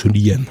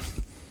funktionieren.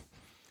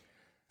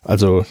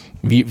 Also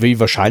wie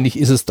wahrscheinlich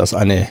ist es, dass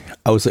eine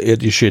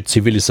außerirdische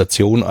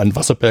Zivilisation einen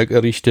Wasserberg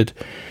errichtet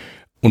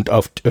und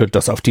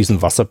dass auf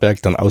diesen Wasserberg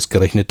dann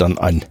ausgerechnet dann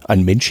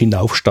ein Mensch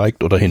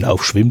hinaufsteigt oder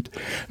hinaufschwimmt,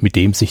 mit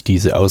dem sich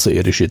diese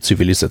außerirdische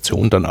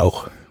Zivilisation dann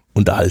auch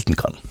unterhalten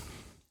kann.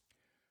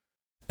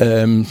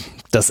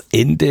 Das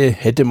Ende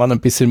hätte man ein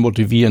bisschen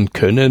motivieren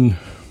können.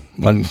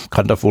 Man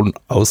kann davon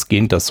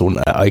ausgehen, dass so ein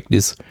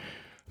Ereignis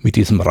mit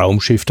diesem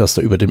Raumschiff, das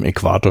da über dem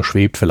Äquator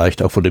schwebt,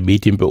 vielleicht auch von den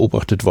Medien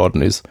beobachtet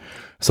worden ist,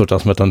 so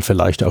dass man dann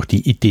vielleicht auch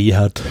die Idee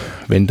hat,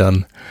 wenn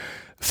dann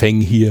Feng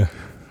hier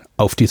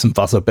auf diesem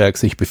Wasserberg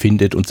sich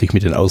befindet und sich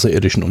mit den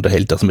Außerirdischen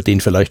unterhält, dass man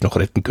den vielleicht noch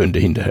retten könnte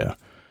hinterher.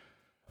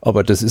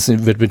 Aber das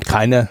wird mit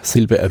keiner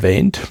Silbe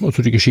erwähnt.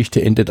 Also die Geschichte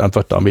endet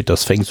einfach damit,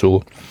 dass Feng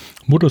so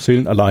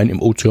Mutterseelen allein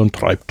im Ozean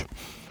treibt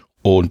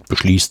und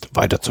beschließt,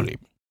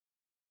 weiterzuleben.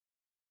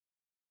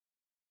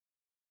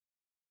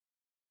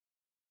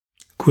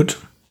 Gut.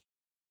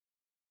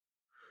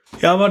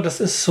 Ja, aber das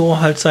ist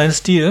so halt sein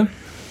Stil.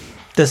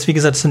 Das, wie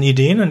gesagt, sind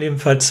Ideen, in dem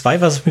Fall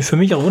 2, was es für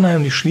mich auch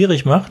unheimlich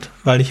schwierig macht,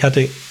 weil ich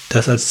hatte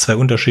das als 2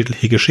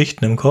 unterschiedliche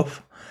Geschichten im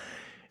Kopf,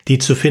 die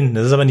zu finden.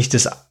 Das ist aber nicht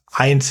das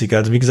Einzige.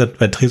 Also wie gesagt,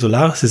 bei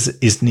Trisolaris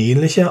ist eine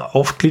ähnliche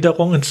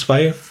Aufgliederung in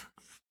 2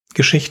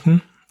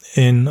 Geschichten.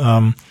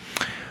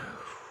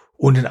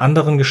 Und in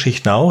anderen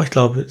Geschichten auch. Ich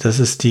glaube, das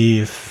ist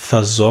die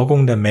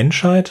Versorgung der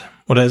Menschheit.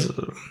 Oder ist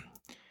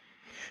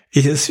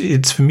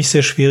jetzt für mich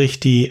sehr schwierig,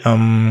 die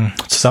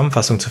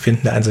Zusammenfassung zu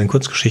finden der einzelnen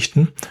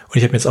Kurzgeschichten. Und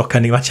ich habe mir jetzt auch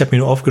keine gemacht. Ich habe mir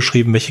nur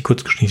aufgeschrieben, welche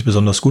Kurzgeschichten ich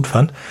besonders gut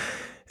fand.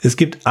 Es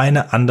gibt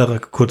eine andere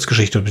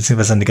Kurzgeschichte,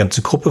 beziehungsweise eine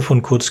ganze Gruppe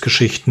von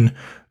Kurzgeschichten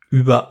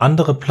über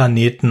andere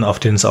Planeten,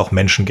 auf denen es auch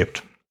Menschen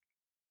gibt.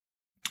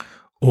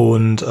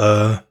 Und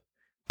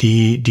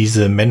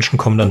diese Menschen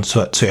kommen dann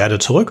zur Erde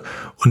zurück.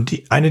 Und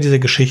eine dieser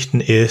Geschichten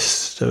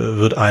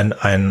wird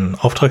ein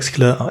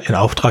Auftragskiller in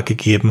Auftrag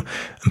gegeben,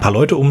 ein paar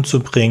Leute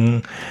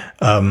umzubringen.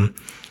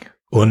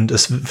 Und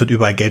es wird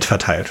überall Geld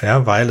verteilt,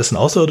 ja, weil es sind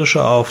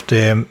Außerirdische auf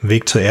dem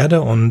Weg zur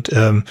Erde und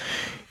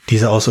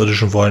diese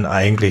Außerirdischen wollen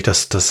eigentlich,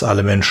 dass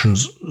alle Menschen,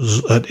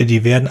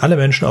 die werden alle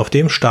Menschen auf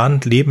dem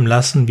Stand leben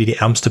lassen wie die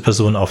ärmste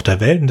Person auf der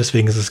Welt. Und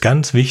deswegen ist es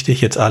ganz wichtig,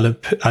 jetzt alle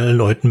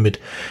Leuten mit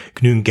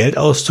genügend Geld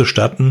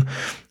auszustatten,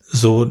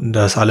 so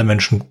dass alle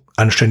Menschen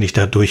anständig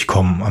da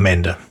durchkommen am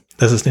Ende.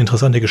 Das ist eine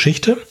interessante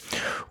Geschichte.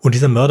 Und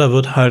dieser Mörder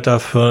wird halt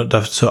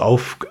dazu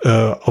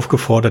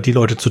aufgefordert, die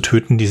Leute zu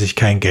töten, die sich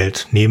kein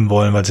Geld nehmen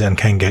wollen, weil sie an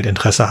kein Geld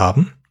Interesse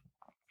haben.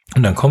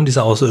 Und dann kommen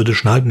diese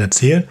Außerirdischen halt und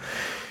erzählen,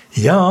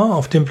 ja,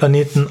 auf dem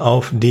Planeten,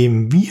 auf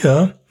dem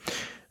wir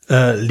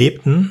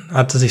lebten,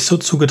 hat es sich so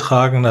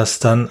zugetragen, dass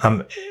dann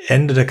am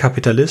Ende der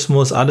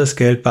Kapitalismus alles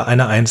Geld bei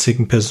einer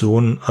einzigen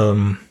Person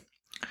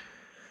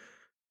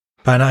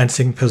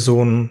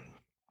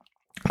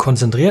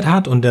konzentriert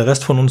hat und der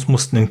Rest von uns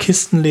mussten in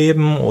Kisten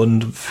leben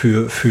und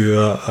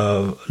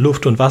für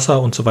Luft und Wasser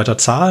und so weiter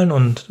zahlen,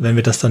 und wenn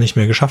wir das dann nicht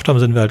mehr geschafft haben,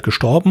 sind wir halt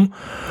gestorben.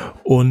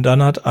 Und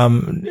dann hat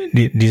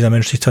dieser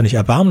Mensch sich zwar nicht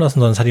erbarmen lassen,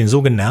 sondern es hat ihn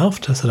so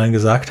genervt, dass er dann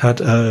gesagt hat,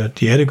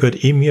 die Erde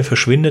gehört mir,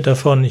 verschwindet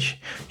davon,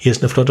 hier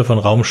ist eine Flotte von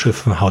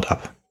Raumschiffen, haut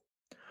ab.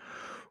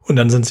 Und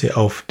dann sind sie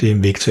auf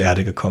dem Weg zur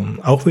Erde gekommen.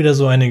 Auch wieder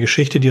so eine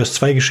Geschichte, die aus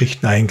 2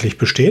 Geschichten eigentlich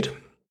besteht.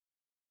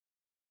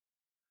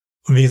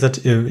 Und wie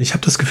gesagt, ich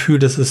habe das Gefühl,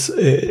 das ist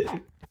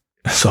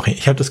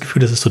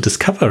so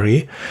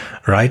Discovery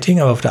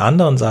Writing, aber auf der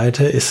anderen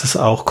Seite ist es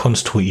auch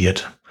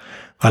konstruiert,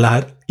 weil er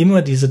halt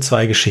immer diese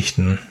 2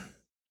 Geschichten,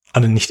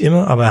 also nicht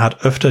immer, aber er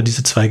hat öfter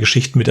diese 2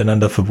 Geschichten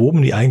miteinander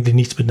verwoben, die eigentlich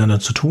nichts miteinander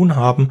zu tun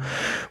haben,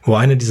 wo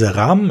eine dieser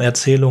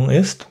Rahmenerzählungen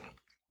ist,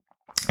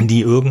 die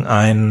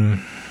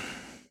irgendein,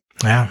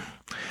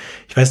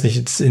 ich weiß nicht,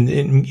 jetzt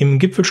im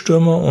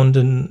Gipfelstürmer und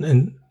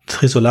in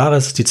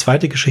Trisolaris ist die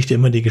zweite Geschichte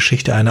immer die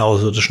Geschichte einer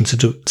außerirdischen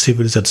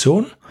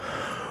Zivilisation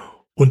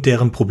und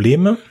deren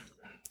Probleme,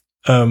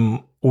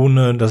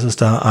 ohne dass es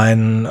da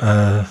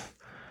eine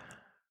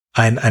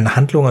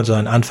Handlung, also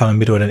ein Anfang, ein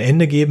Mitte oder ein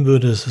Ende geben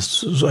würde. Es ist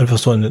so einfach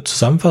so eine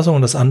Zusammenfassung,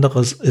 und das andere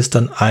ist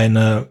dann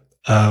eine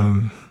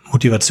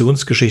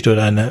Motivationsgeschichte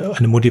oder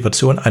eine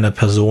Motivation einer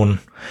Person,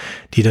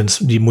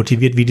 die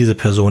motiviert, wie diese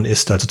Person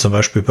ist. Also zum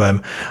Beispiel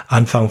beim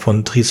Anfang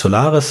von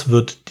Trisolaris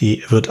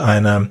wird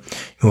eine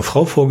junge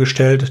Frau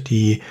vorgestellt,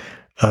 die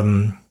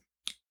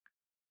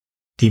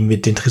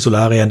mit den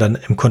Trisolariern dann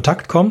im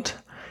Kontakt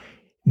kommt,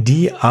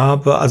 die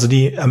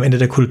am Ende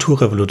der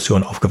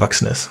Kulturrevolution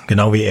aufgewachsen ist,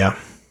 genau wie er.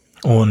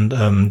 Und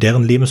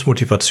deren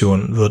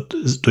Lebensmotivation wird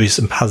durch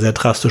ein paar sehr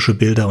drastische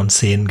Bilder und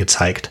Szenen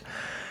gezeigt.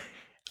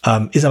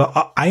 Ist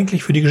aber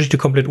eigentlich für die Geschichte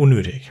komplett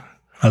unnötig.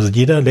 Also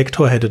jeder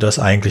Lektor hätte das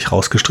eigentlich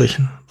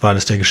rausgestrichen, weil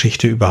es der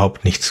Geschichte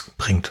überhaupt nichts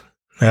bringt.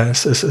 Ja,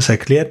 es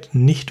erklärt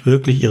nicht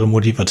wirklich ihre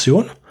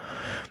Motivation,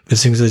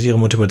 beziehungsweise ihre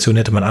Motivation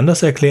hätte man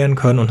anders erklären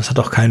können, und es hat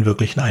auch keinen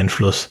wirklichen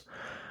Einfluss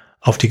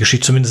auf die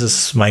Geschichte. Zumindest ist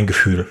es mein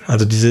Gefühl.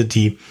 Also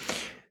die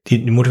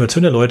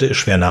Motivation der Leute ist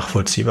schwer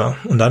nachvollziehbar.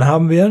 Und dann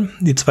haben wir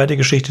die zweite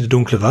Geschichte, der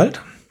dunkle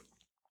Wald,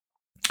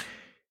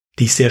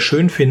 die ich sehr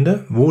schön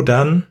finde, wo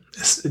dann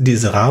es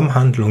diese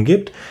Rahmenhandlung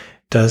gibt,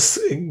 dass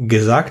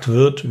gesagt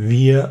wird,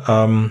 wir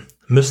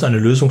müssen eine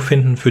Lösung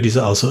finden für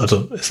diese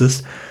also es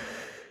ist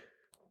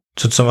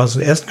sozusagen in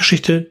der ersten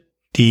Geschichte,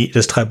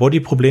 das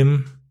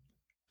 3-Body-Problem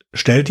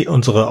stellt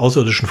unsere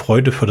außerirdischen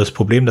Freunde für das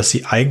Problem, dass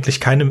sie eigentlich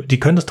die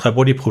können das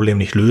 3-Body-Problem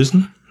nicht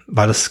lösen,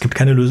 weil es gibt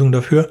keine Lösung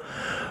dafür.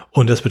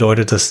 Und das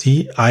bedeutet, dass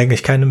sie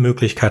eigentlich keine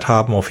Möglichkeit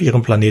haben, auf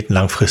ihrem Planeten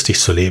langfristig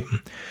zu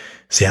leben.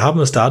 Sie haben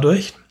es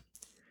dadurch,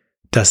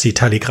 dass sie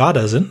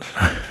Tardigrader sind,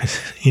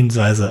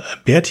 beziehungsweise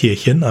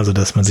Bärtierchen, also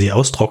dass man sie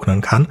austrocknen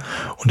kann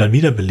und dann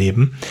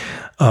wiederbeleben,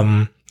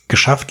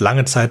 geschafft,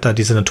 lange Zeit da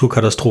diese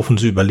Naturkatastrophen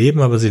zu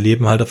überleben, aber sie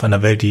leben halt auf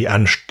einer Welt, die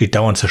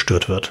dauernd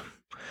zerstört wird.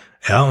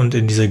 Ja, und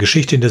in dieser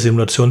Geschichte, in der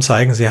Simulation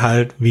zeigen sie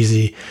halt, wie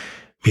sie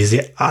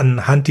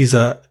anhand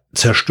dieser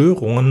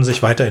Zerstörungen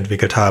sich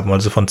weiterentwickelt haben,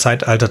 also von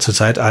Zeitalter zu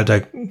Zeitalter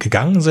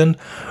gegangen sind,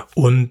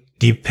 und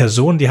die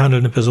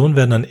handelnde Person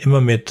werden dann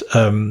immer mit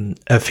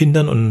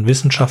Erfindern und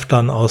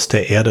Wissenschaftlern aus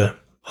der Erde,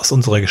 aus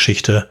unserer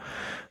Geschichte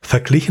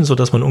verglichen, so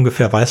dass man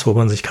ungefähr weiß, wo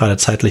man sich gerade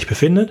zeitlich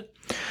befindet.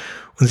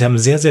 Und sie haben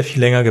sehr, sehr viel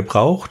länger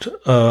gebraucht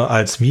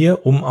als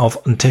wir, um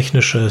auf einen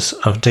technischen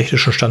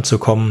Stand zu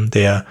kommen,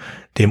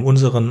 den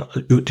unseren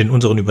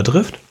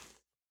übertrifft.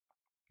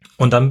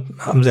 Und dann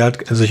haben sie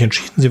halt sich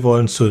entschieden, sie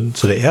wollen zu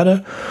der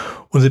Erde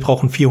Und sie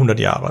brauchen 400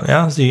 Jahre.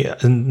 Ja, sie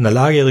sind in der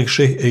Lage,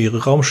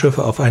 ihre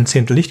Raumschiffe auf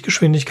 1/10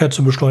 Lichtgeschwindigkeit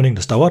zu beschleunigen.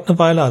 Das dauert eine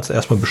Weile. Also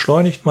erstmal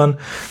beschleunigt man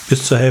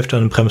bis zur Hälfte,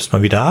 dann bremst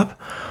man wieder ab.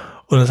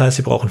 Und das heißt,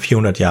 sie brauchen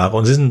 400 Jahre.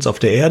 Und sie sind jetzt auf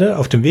der Erde,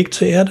 auf dem Weg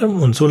zur Erde.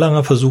 Und so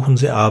lange versuchen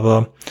sie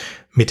aber,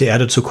 mit der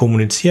Erde zu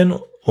kommunizieren.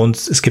 Und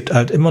es gibt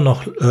halt immer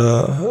noch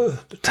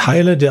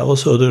Teile der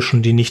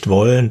Außerirdischen, die nicht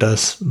wollen,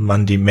 dass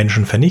man die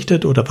Menschen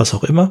vernichtet oder was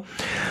auch immer.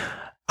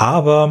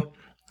 Aber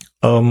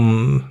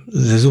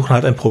sie suchen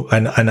halt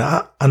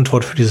eine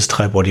Antwort für dieses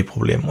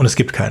Drei-Body-Problem. Und es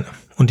gibt keine.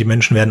 Und die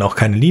Menschen werden auch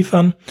keine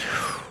liefern.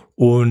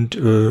 Und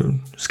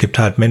es gibt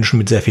halt Menschen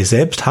mit sehr viel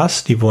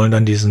Selbsthass, die wollen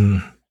dann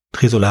diesen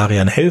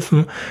Trisolariern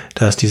helfen,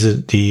 dass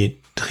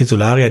die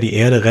Trisolarier die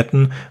Erde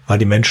retten, weil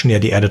die Menschen ja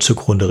die Erde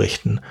zugrunde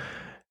richten.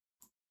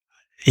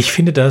 Ich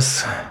finde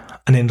das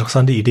eine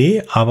interessante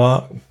Idee,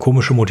 aber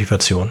komische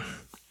Motivation.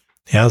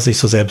 Ja, sich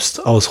so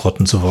selbst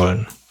ausrotten zu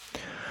wollen.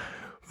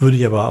 Würde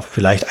ich aber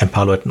vielleicht ein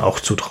paar Leuten auch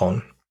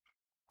zutrauen.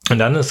 Und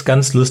dann ist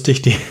ganz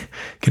lustig,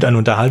 gibt eine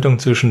Unterhaltung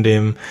zwischen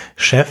dem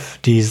Chef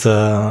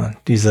dieser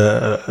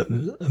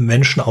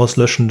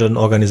menschenauslöschenden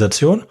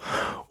Organisation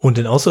und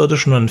den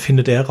Außerirdischen. Und dann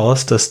findet er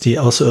heraus, dass die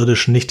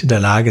Außerirdischen nicht in der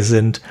Lage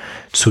sind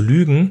zu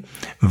lügen,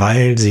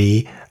 weil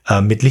sie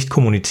mit Licht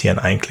kommunizieren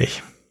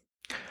eigentlich.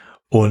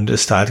 Und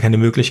es da halt keine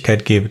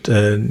Möglichkeit gibt,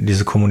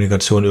 diese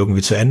Kommunikation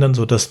irgendwie zu ändern,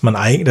 so dass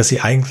sie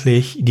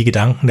eigentlich die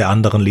Gedanken der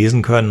anderen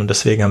lesen können und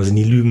deswegen haben sie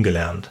nie lügen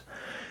gelernt.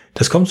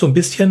 Das kommt so ein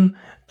bisschen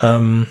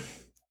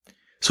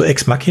so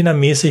Ex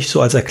Machina-mäßig,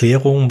 so als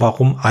Erklärung,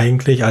 warum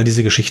eigentlich all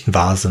diese Geschichten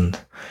wahr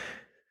sind.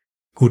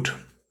 Gut.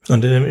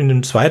 Und in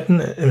dem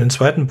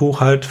zweiten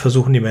Buch halt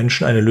versuchen die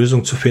Menschen eine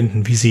Lösung zu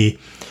finden, wie sie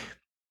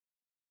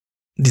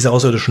diese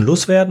Außerirdischen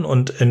loswerden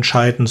und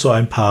entscheiden so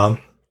ein paar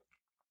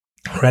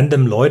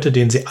random Leute,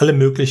 denen sie alle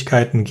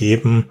Möglichkeiten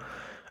geben.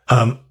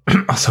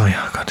 Achso,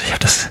 ja Gott, ich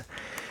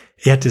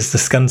hatte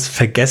das ganz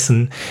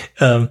vergessen,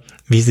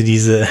 wie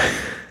sie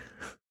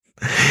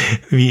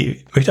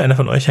möchte einer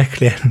von euch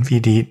erklären, wie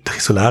die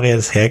Trisolarier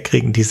das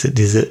herkriegen,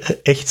 diese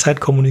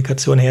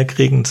Echtzeitkommunikation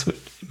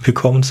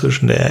bekommen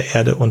zwischen der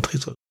Erde und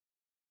Trisolarier?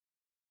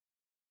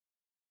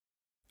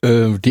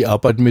 Die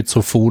arbeiten mit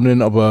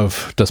Sophonen, aber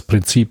das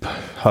Prinzip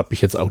habe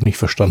ich jetzt auch nicht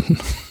verstanden.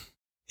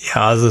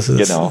 Ja, also es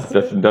ist... Genau,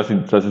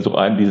 das ist so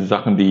eine dieser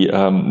Sachen, die,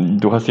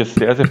 du hast jetzt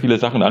sehr, sehr viele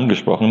Sachen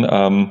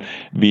angesprochen,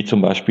 wie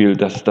zum Beispiel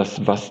das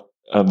was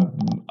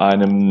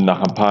einem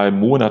nach ein paar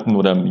Monaten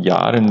oder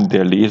Jahren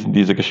der Lesen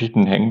dieser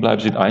Geschichten hängen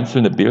bleibt, sind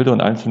einzelne Bilder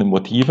und einzelne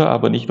Motive,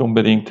 aber nicht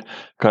unbedingt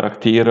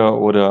Charaktere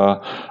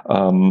oder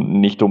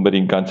nicht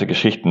unbedingt ganze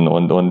Geschichten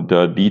und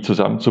die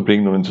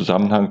zusammenzubringen und in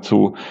Zusammenhang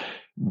zu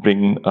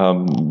bringen,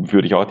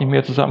 würde ich auch nicht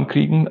mehr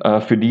zusammenkriegen.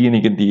 Für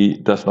diejenigen,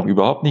 die das noch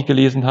überhaupt nicht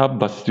gelesen haben,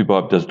 was ist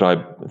überhaupt das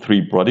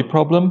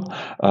Three-Body-Problem?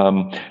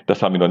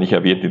 Das haben wir noch nicht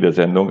erwähnt in der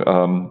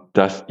Sendung.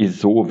 Das ist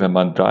so, wenn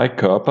man 3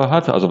 Körper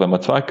hat, also wenn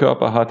man 2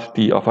 Körper hat,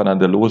 die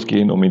aufeinander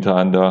losgehen und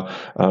miteinander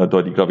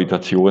durch die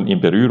Gravitation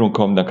in Berührung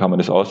kommen, dann kann man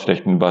das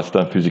ausrechnen, was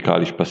dann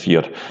physikalisch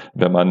passiert.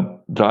 Wenn man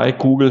 3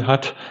 Kugeln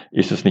hat,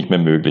 ist es nicht mehr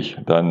möglich.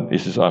 Dann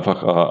ist es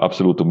einfach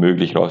absolut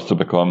unmöglich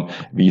rauszubekommen,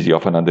 wie sie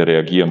aufeinander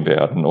reagieren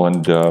werden.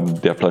 Und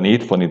der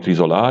Planet von den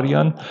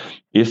Trisolariern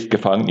ist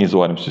gefangen in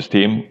so einem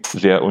System,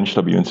 sehr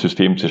unstabilen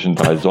System zwischen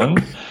 3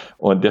 Sonnen.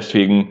 Und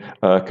deswegen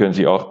können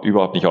sie auch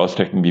überhaupt nicht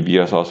ausrechnen, wie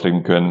wir es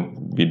ausrechnen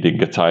können, wie den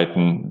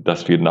Gezeiten,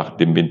 dass wir nach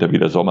dem Winter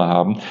wieder Sommer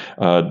haben.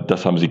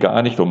 Das haben sie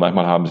gar nicht. Und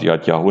manchmal haben sie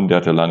halt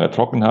jahrhundertelange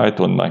Trockenheit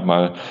und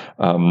manchmal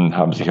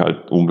haben sie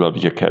halt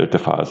unglaubliche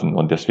Kältephasen.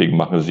 Und deswegen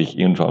machen sie sich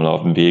irgendwann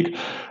auf den Weg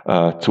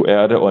zur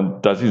Erde.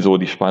 Und das sind so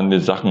die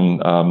spannenden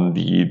Sachen,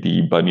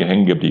 die bei mir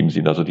hängen geblieben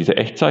sind. Also diese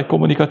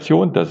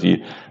Echtzeitkommunikation,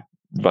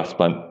 was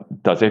man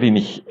tatsächlich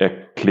nicht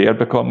erklärt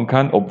bekommen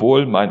kann,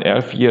 obwohl mein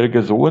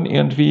 11-jähriger Sohn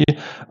irgendwie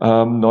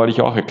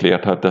neulich auch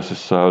erklärt hat, dass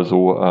es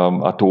so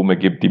Atome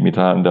gibt, die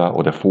miteinander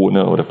oder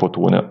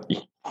Photone,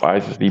 ich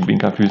weiß es nicht, bin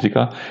kein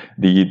Physiker,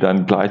 die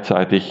dann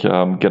gleichzeitig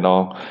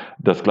genau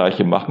das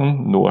Gleiche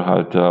machen, nur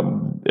halt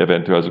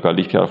eventuell sogar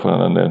Lichtjahre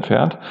voneinander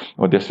entfernt.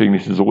 Und deswegen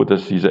ist es so,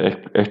 dass diese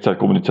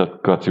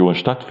Echtzeitkommunikation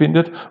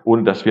stattfindet,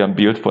 ohne dass wir ein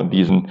Bild von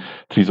diesen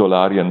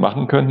Trisolarien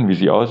machen könnten, wie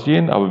sie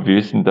aussehen, aber wir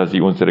wissen, dass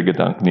sie unsere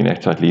Gedanken in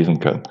Echtzeit lesen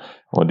können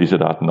und diese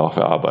Daten auch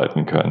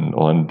verarbeiten können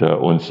und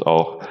uns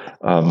auch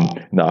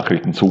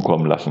Nachrichten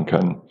zukommen lassen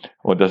können.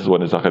 Und das ist so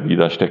eine Sache, die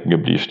da stecken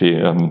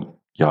geblieben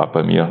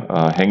bei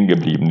mir hängen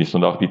geblieben ist.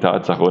 Und auch die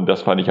Tatsache, und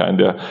das fand ich eine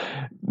der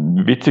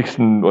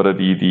witzigsten oder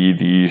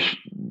die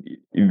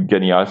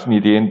genialsten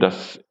Ideen,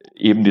 dass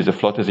eben diese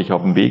Flotte sich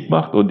auf den Weg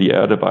macht und die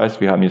Erde weiß,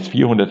 wir haben jetzt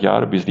 400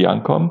 Jahre, bis die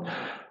ankommen.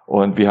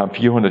 Und wir haben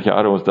 400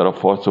 Jahre, uns darauf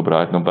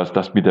vorzubereiten und was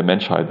das mit der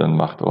Menschheit dann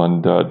macht.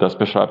 Und das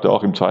beschreibt er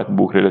auch im zweiten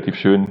Buch relativ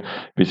schön,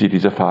 wie sie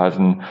diese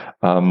Phasen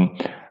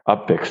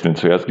abwechselnd.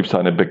 Zuerst gibt es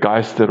eine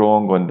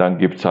Begeisterung und dann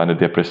gibt es eine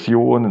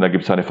Depression und dann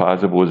gibt es eine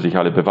Phase, wo sich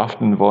alle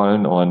bewaffnen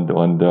wollen und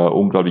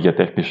unglaubliche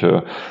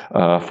technische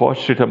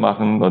Fortschritte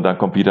machen und dann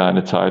kommt wieder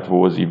eine Zeit,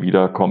 wo sie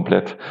wieder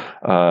komplett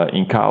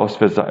in Chaos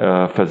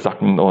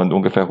versacken und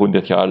ungefähr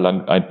 100 Jahre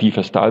lang ein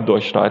tiefes Tal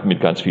durchschreiten mit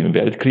ganz vielen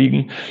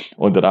Weltkriegen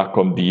und danach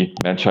kommt die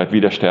Menschheit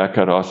wieder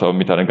stärker raus, aber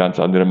mit einer ganz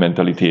anderen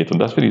Mentalität. Und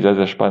das finde ich sehr,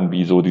 sehr spannend,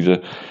 wie so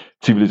diese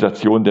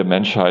Zivilisation der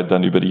Menschheit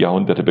dann über die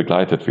Jahrhunderte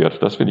begleitet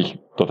wird. Das finde ich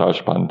total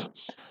spannend.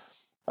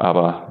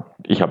 Aber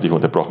ich habe dich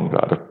unterbrochen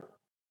gerade.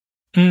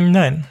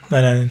 Nein.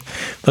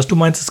 Was du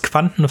meinst, ist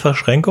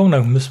Quantenverschränkung.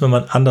 Da müssen wir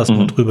mal anders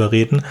mal drüber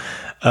reden.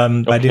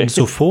 Bei den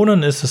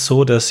Sophonen ist es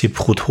so, dass die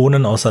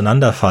Protonen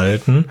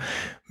auseinanderfalten,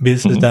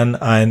 bis es dann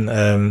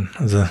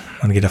also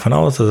man geht davon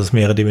aus, dass es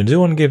mehrere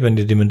Dimensionen gibt. Wenn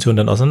die Dimensionen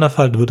dann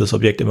auseinanderfalten, wird das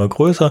Objekt immer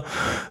größer,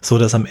 so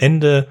dass am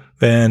Ende,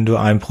 wenn du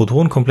ein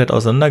Proton komplett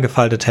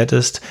auseinandergefaltet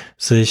hättest,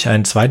 sich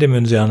ein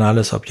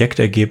zweidimensionales Objekt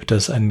ergibt,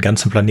 das einen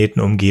ganzen Planeten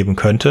umgeben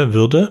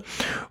würde.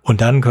 Und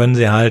dann können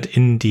sie halt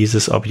in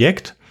dieses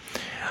Objekt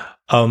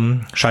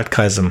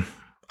Schaltkreise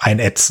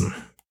einätzen.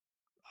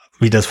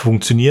 Wie das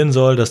funktionieren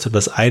soll, dass du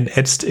das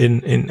einätzt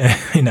in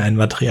ein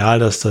Material,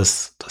 das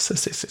ist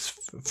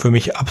für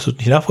mich absolut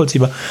nicht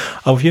nachvollziehbar.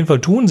 Aber auf jeden Fall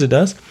tun sie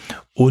das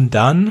und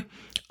dann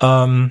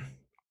falten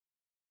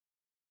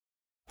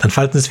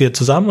sie es wieder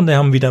zusammen und dann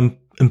haben wieder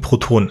ein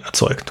Proton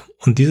erzeugt.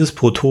 Und dieses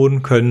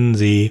Proton können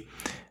sie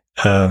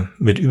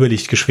mit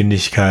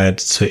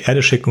Überlichtgeschwindigkeit zur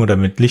Erde schicken oder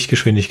mit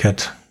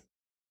Lichtgeschwindigkeit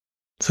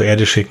zur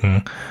Erde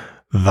schicken,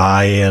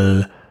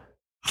 weil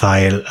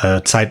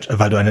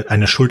du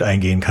eine Schuld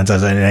eingehen kannst,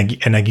 also eine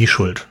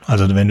Energieschuld.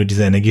 Also wenn du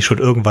diese Energieschuld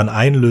irgendwann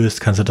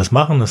einlöst, kannst du das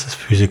machen. Das ist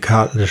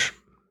physikalisch,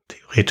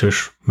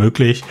 theoretisch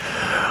möglich.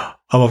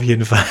 Aber auf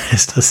jeden Fall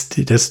ist das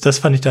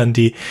fand ich dann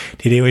die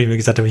Idee, wo ich mir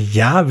gesagt habe,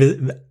 ja,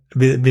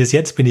 bis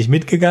jetzt bin ich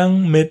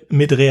mitgegangen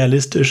mit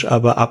realistisch,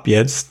 aber ab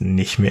jetzt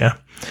nicht mehr.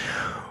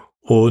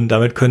 Und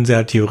damit können sie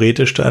halt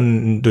theoretisch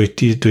dann durch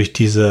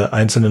diese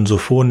einzelnen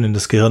Sophonen in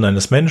das Gehirn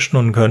eines Menschen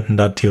und könnten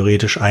da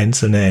theoretisch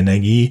einzelne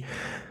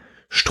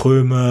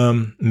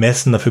Energieströme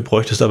messen. Dafür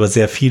bräuchtest du aber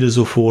sehr viele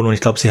Sophonen und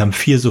ich glaube, sie haben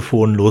 4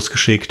 Sophonen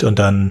losgeschickt und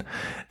dann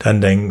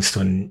denkst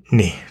du,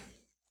 nee,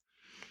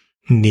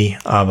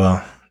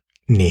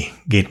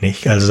 geht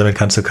nicht. Also damit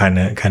kannst du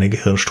keine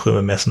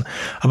Gehirnströme messen.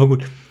 Aber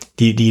gut,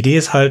 die Idee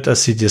ist halt,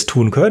 dass sie das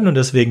tun können und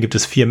deswegen gibt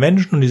es 4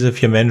 Menschen und diese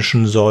 4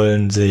 Menschen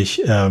sollen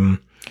sich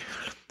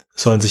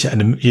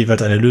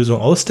jeweils eine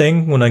Lösung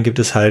ausdenken und dann gibt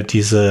es halt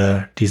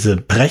diese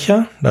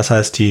Brecher, das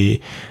heißt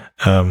die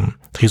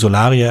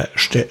Trisolarier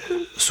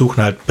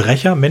suchen halt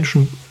Brecher,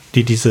 Menschen,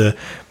 die diese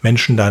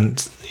Menschen dann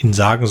ihnen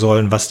sagen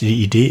sollen, was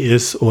die Idee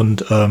ist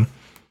und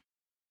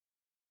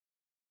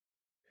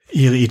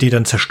ihre Idee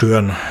dann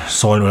zerstören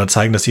sollen oder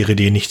zeigen, dass ihre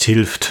Idee nicht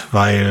hilft,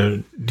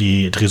 weil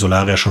die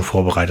Trisolarier schon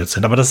vorbereitet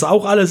sind. Aber das ist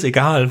auch alles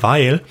egal,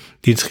 weil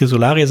die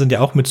Trisolarier sind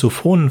ja auch mit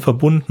Sophonen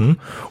verbunden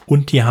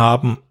und die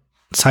haben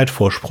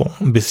Zeitvorsprung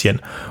ein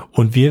bisschen.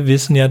 Und wir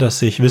wissen ja, dass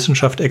sich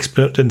Wissenschaft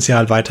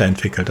exponentiell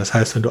weiterentwickelt. Das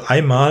heißt, wenn du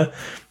einmal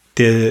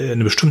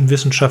einen bestimmten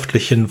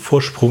wissenschaftlichen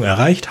Vorsprung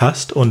erreicht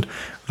hast und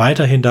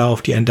weiterhin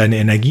darauf deine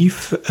Energie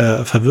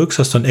verwirkst,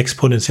 hast du einen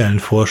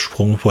exponentiellen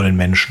Vorsprung vor den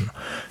Menschen.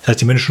 Das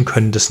heißt, die Menschen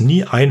können das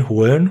nie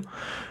einholen,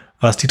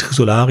 was die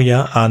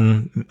Trisolarier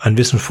an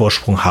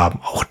Wissensvorsprung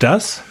haben. Auch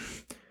das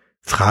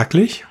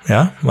fraglich,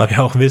 ja, weil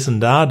wir auch wissen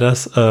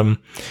dass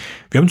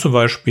wir haben zum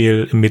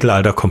Beispiel im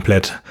Mittelalter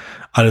komplett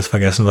alles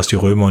vergessen, was die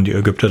Römer und die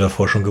Ägypter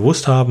davor schon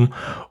gewusst haben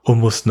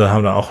und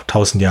haben dann auch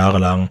 1000 Jahre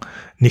lang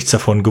nichts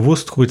davon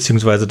gewusst,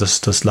 beziehungsweise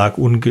das lag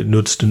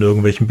ungenutzt in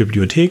irgendwelchen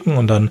Bibliotheken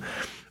und dann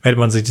hätte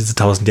man sich diese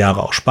 1000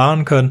 Jahre auch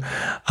sparen können.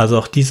 Also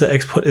auch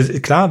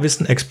klar,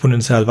 Wissen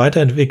exponentiell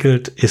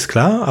weiterentwickelt, ist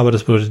klar, aber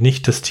das bedeutet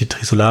nicht, dass die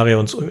Trisolarier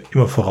uns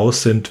immer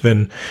voraus sind,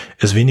 wenn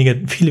es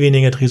viel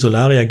weniger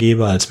Trisolarier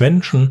gäbe als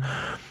Menschen,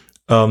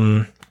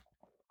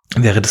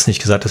 wäre das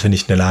nicht gesagt, dass wir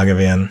nicht in der Lage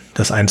wären,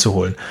 das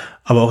einzuholen.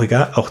 Aber auch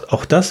egal,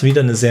 auch das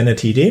wieder eine sehr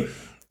nette Idee.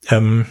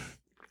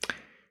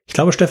 Ich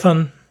glaube,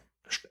 Stefan,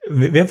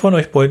 wer von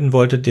euch beiden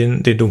wollte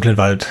den dunklen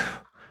Wald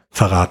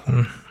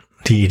verraten?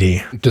 Die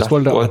Idee. Das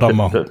wollte Adam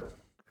machen.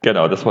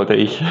 Genau, das wollte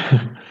ich.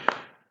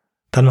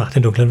 Dann mach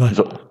den dunklen Wald.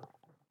 So.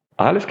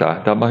 Alles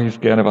klar, da mache ich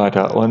es gerne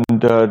weiter. Und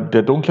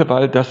der dunkle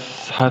Wald,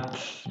 das hat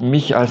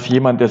mich als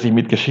jemand, der sich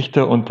mit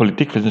Geschichte und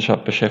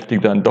Politikwissenschaft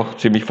beschäftigt, dann doch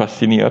ziemlich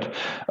fasziniert,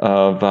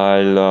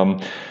 weil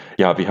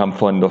wir haben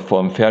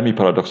vom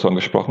Fermi-Paradoxon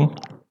gesprochen.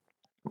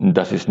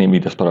 Das ist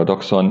nämlich das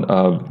Paradoxon,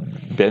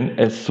 wenn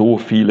es so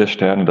viele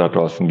Sterne da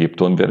draußen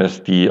gibt und wenn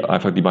es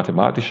einfach die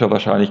mathematische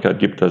Wahrscheinlichkeit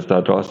gibt, dass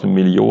da draußen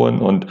Millionen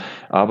und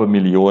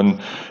Abermillionen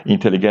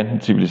intelligenten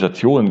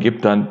Zivilisationen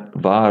gibt, dann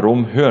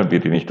warum hören wir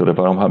die nicht oder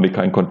warum haben wir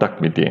keinen Kontakt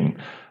mit denen?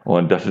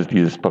 Und das ist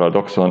dieses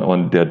Paradoxon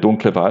und der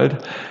dunkle Wald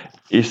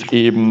ist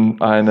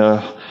eben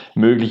eine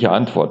mögliche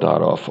Antwort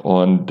darauf.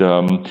 Und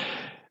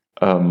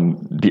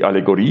die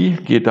Allegorie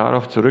geht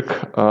darauf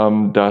zurück,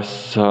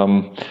 dass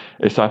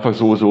es einfach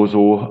so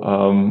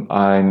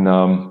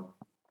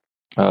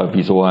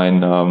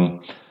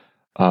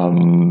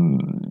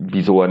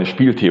wie so eine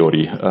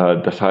Spieltheorie.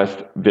 Das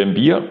heißt, wenn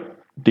wir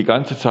die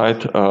ganze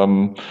Zeit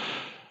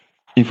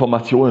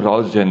Informationen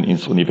raussenden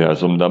ins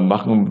Universum, dann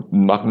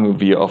machen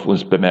wir auf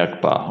uns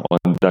bemerkbar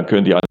und dann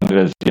können die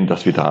anderen sehen,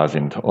 dass wir da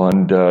sind.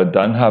 Und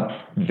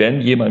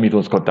wenn jemand mit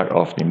uns Kontakt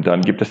aufnimmt,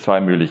 dann gibt es zwei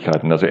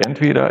Möglichkeiten. Also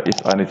entweder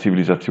ist eine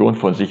Zivilisation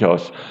von sich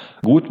aus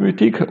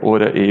gutmütig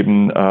oder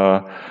eben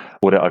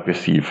oder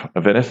aggressiv.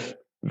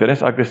 Wenn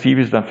es aggressiv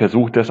ist, dann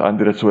versucht es,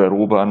 andere zu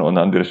erobern und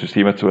andere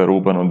Systeme zu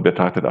erobern und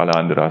betrachtet alle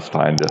anderen als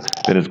Feinde.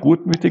 Wenn es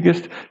gutmütig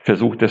ist,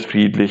 versucht es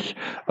friedlich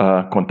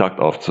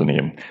Kontakt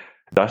aufzunehmen.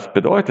 Das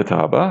bedeutet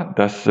aber,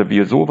 dass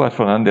wir so weit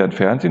voneinander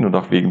entfernt sind und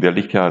auch wegen der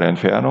Lichtjahre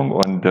Entfernung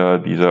und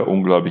dieser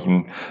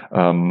unglaublichen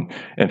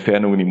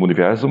Entfernungen im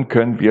Universum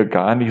können wir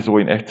gar nicht so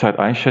in Echtzeit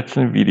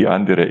einschätzen, wie die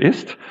andere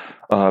ist,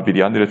 wie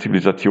die andere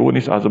Zivilisation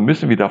ist. Also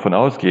müssen wir davon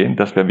ausgehen,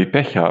 dass wenn wir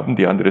Pech haben,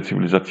 die andere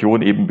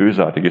Zivilisation eben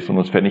bösartig ist und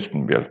uns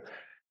vernichten will.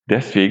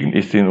 Deswegen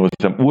ist es in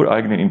unserem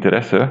ureigenen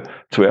Interesse,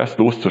 zuerst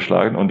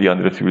loszuschlagen und die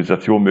andere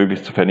Zivilisation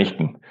möglichst zu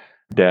vernichten.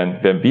 Denn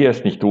wenn wir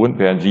es nicht tun,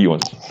 werden sie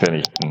uns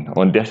vernichten.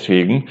 Und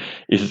deswegen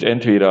ist es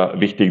entweder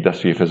wichtig,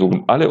 dass wir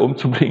versuchen, alle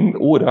umzubringen,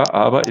 oder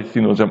aber ist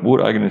in unserem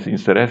ureigenen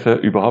Interesse,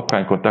 überhaupt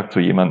keinen Kontakt zu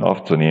jemandem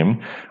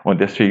aufzunehmen.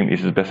 Und deswegen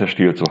ist es besser,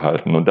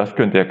 stillzuhalten. Und das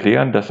könnte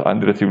erklären, dass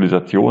andere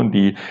Zivilisationen,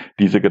 die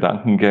diese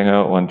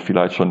Gedankengänge und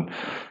vielleicht schon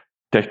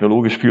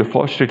technologisch viel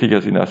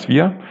fortschrittlicher sind als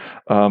wir,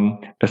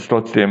 es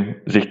trotzdem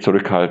sich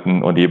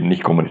zurückhalten und eben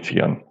nicht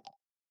kommunizieren.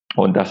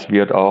 Und das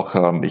wird auch,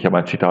 ich habe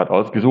ein Zitat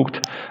ausgesucht,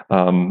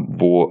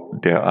 wo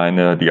die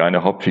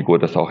eine Hauptfigur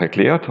das auch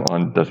erklärt,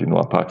 und das sind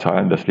nur ein paar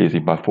Zeilen, das lese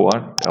ich mal vor,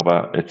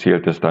 aber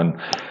erzählt es dann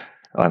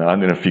einer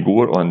anderen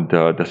Figur, und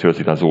das hört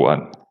sich dann so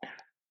an.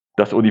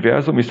 Das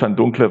Universum ist ein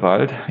dunkler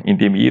Wald, in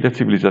dem jede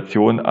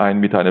Zivilisation ein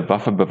mit einer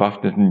Waffe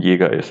bewaffneten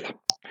Jäger ist.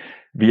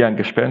 Wie ein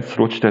Gespenst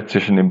rutscht er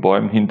zwischen den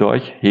Bäumen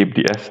hindurch, hebt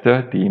die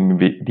Äste, die ihm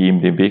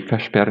den Weg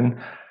versperren,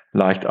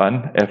 leicht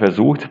an. Er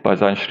versucht, bei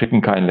seinen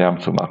Schritten keinen Lärm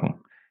zu machen.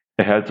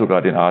 Er hält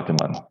sogar den Atem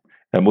an.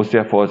 Er muss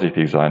sehr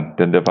vorsichtig sein,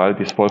 denn der Wald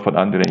ist voll von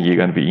anderen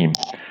Jägern wie ihm.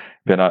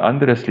 Wenn ein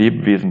anderes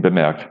Lebewesen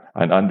bemerkt,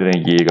 einen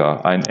anderen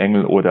Jäger, einen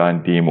Engel oder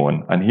einen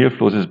Dämon, ein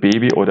hilfloses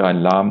Baby oder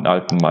einen lahmen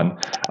alten Mann,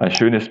 ein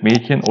schönes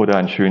Mädchen oder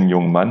einen schönen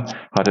jungen Mann,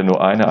 hat er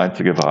nur eine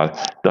einzige Wahl,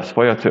 das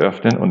Feuer zu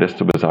öffnen und es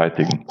zu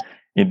beseitigen.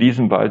 In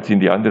diesem Wald sind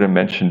die anderen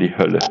Menschen die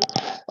Hölle,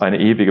 eine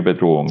ewige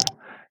Bedrohung.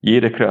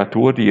 Jede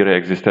Kreatur, die ihre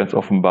Existenz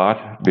offenbart,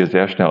 wird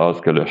sehr schnell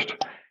ausgelöscht.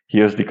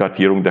 Hier ist die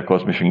Kartierung der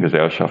kosmischen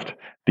Gesellschaft.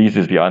 Dies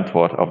ist die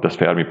Antwort auf das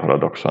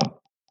Fermi-Paradoxon.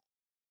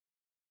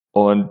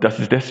 Und das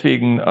ist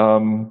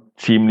deswegen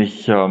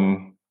ziemlich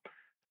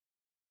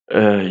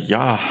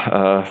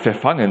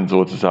verfangen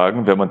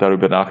sozusagen, wenn man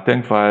darüber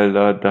nachdenkt,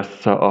 weil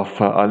das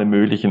auf alle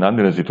möglichen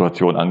anderen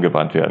Situationen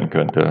angewandt werden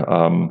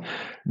könnte,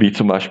 wie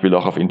zum Beispiel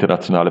auch auf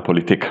internationale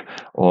Politik.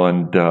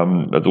 Und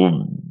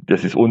also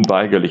das ist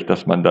unweigerlich,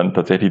 dass man dann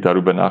tatsächlich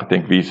darüber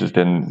nachdenkt, wie ist es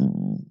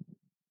denn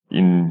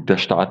in der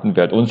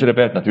Staatenwelt, unsere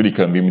Welt. Natürlich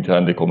können wir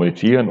miteinander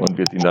kommunizieren und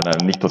wir sind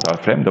dann nicht total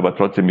fremd, aber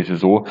trotzdem ist es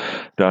so,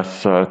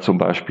 dass zum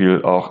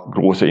Beispiel auch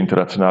große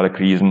internationale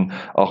Krisen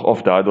auch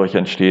oft dadurch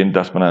entstehen,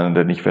 dass man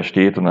einander nicht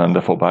versteht und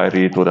einander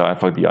vorbeiredet oder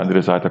einfach die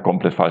andere Seite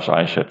komplett falsch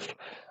einschätzt.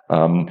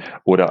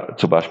 Oder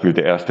zum Beispiel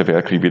der Erste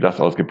Weltkrieg, wie das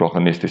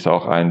ausgebrochen ist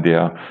auch ein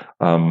der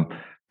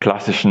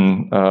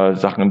klassischen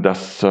Sachen,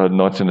 dass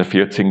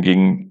 1914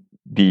 ging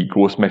die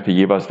Großmächte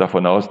jeweils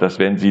davon aus, dass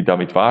wenn sie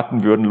damit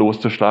warten würden,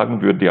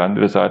 loszuschlagen, würde die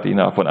andere Seite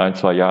innerhalb von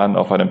 1-2 Jahren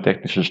auf einem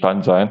technischen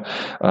Stand sein,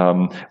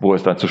 wo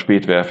es dann zu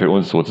spät wäre für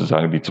uns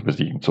sozusagen, die zu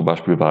besiegen. Zum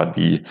Beispiel war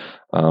die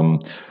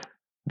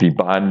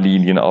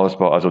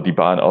Bahnlinienausbau, also die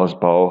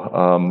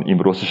Bahnausbau im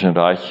Russischen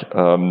Reich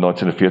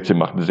 1914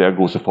 machten sehr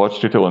große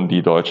Fortschritte, und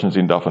die Deutschen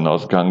sind davon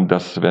ausgegangen,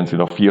 dass wenn sie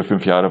noch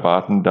 4-5 Jahre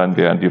warten, dann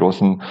wären die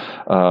Russen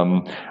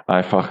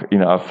einfach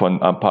innerhalb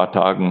von ein paar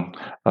Tagen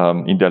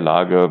in der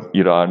Lage,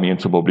 ihre Armeen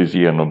zu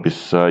mobilisieren, und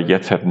bis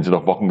jetzt hätten sie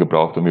noch Wochen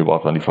gebraucht, um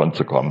überhaupt an die Front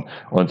zu kommen.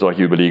 Und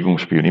solche Überlegungen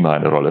spielen immer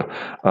eine Rolle.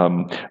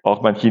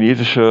 Auch mein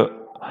chinesischer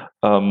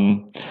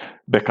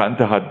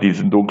Bekannter hat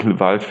diesen dunklen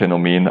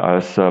Waldphänomen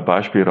als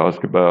Beispiel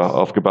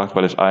aufgebracht,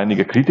 weil es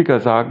einige Kritiker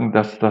sagen,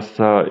 dass das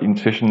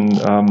inzwischen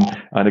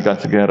eine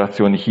ganze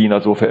Generation in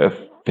China so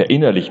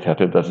verinnerlicht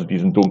hätte, dass es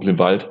diesen dunklen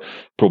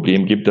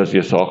Waldproblem gibt, dass sie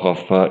es auch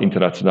auf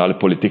internationale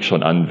Politik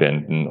schon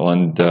anwenden.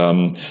 Und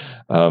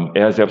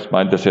er selbst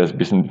meint, dass er es ein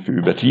bisschen für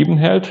übertrieben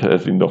hält.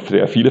 Es sind noch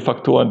sehr viele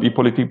Faktoren, die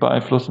Politik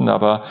beeinflussen,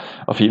 aber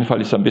auf jeden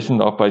Fall ist ein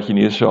bisschen auch bei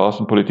chinesischer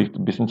Außenpolitik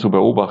ein bisschen zu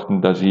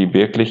beobachten, dass sie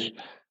wirklich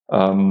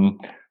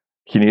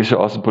chinesische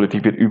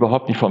Außenpolitik wird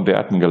überhaupt nicht von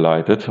Werten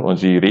geleitet, und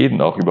sie reden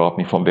auch überhaupt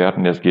nicht von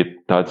Werten. Es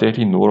geht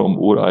tatsächlich nur um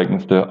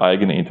ureigenste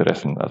eigene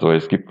Interessen. Also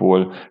es gibt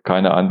wohl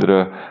keine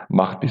andere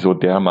Macht, die so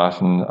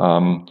dermaßen,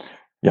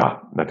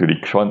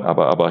 natürlich schon,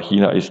 aber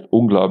China ist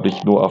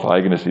unglaublich nur auf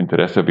eigenes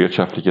Interesse,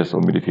 wirtschaftliches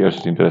und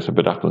militärisches Interesse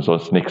bedacht und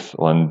sonst nichts.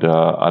 Und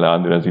alle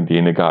anderen sind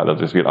denen egal.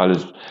 Also es wird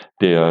alles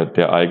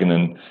der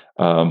eigenen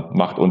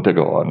Macht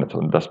untergeordnet.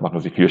 Und das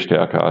machen sie viel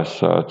stärker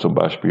als zum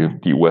Beispiel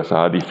die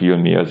USA, die viel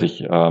mehr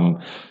sich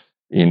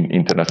in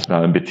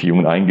internationalen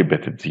Beziehungen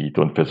eingebettet sieht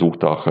und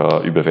versucht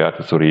auch über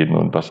Werte zu reden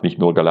und was nicht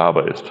nur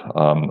Gelaber ist.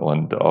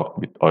 Und auch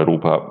mit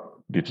Europa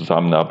die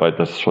Zusammenarbeit,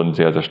 das schon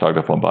sehr, sehr stark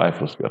davon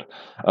beeinflusst wird.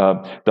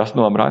 Das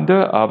nur am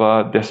Rande,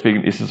 aber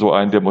deswegen ist es so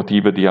ein der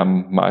Motive, die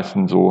am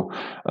meisten so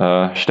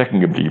stecken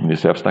geblieben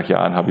ist. Selbst nach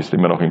Jahren habe ich es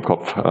immer noch im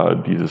Kopf,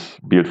 dieses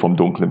Bild vom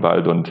dunklen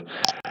Wald, und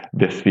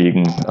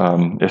deswegen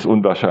es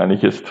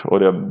unwahrscheinlich ist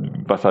oder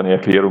was eine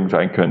Erklärung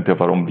sein könnte,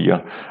 warum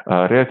wir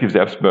relativ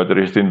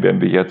selbstmörderisch sind, wenn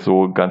wir jetzt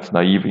so ganz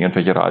naiv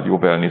irgendwelche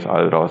Radiowellen ins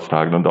All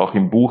raustragen. Und auch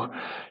im Buch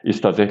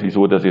ist tatsächlich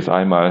so, dass wir es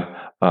einmal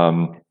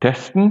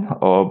testen,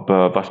 ob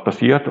was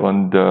passiert,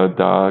 und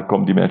da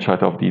kommt die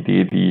Menschheit auf die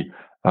Idee,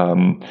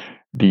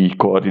 die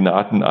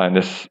Koordinaten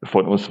eines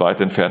von uns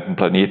weit entfernten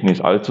Planeten ins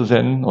All zu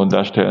senden, und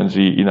dann stellen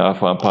sie innerhalb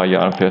von ein paar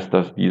Jahren fest,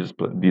 dass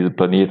dieser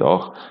Planet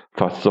auch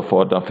fast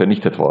sofort dann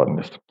vernichtet worden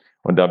ist.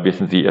 Und da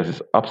wissen sie, es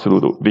ist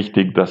absolut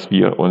wichtig, dass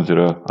wir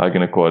unsere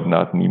eigenen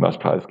Koordinaten niemals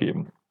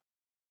preisgeben.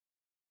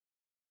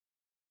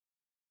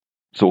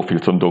 So viel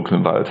zum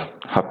dunklen Wald.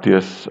 Habt ihr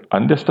es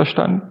anders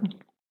verstanden?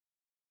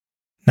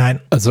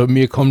 Nein. Also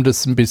mir kommt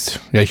es ein bisschen,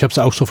 ja, ich habe es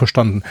auch so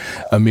verstanden,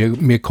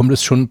 mir kommt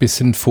es schon ein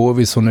bisschen vor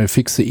wie so eine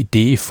fixe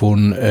Idee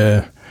von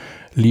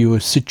Liu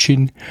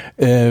Cixin.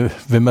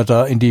 Wenn man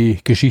da in die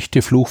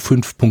Geschichte Fluch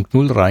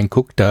 5.0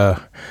 reinguckt, da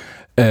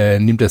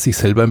nimmt er sich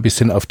selber ein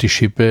bisschen auf die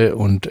Schippe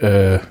und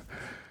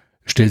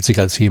stellt sich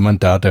als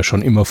jemand dar, der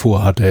schon immer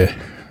vorhatte,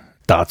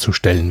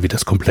 darzustellen, wie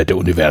das komplette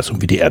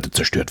Universum, wie die Erde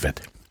zerstört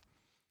wird.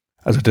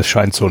 Also das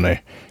scheint so eine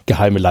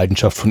geheime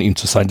Leidenschaft von ihm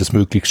zu sein, das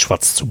möglichst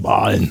schwarz zu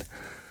malen.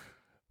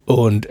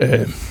 Und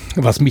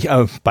was mich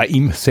bei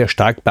ihm sehr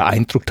stark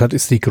beeindruckt hat,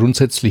 ist die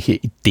grundsätzliche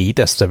Idee,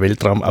 dass der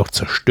Weltraum auch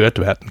zerstört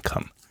werden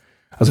kann.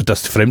 Also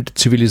dass fremde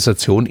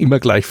Zivilisationen immer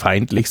gleich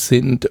feindlich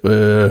sind,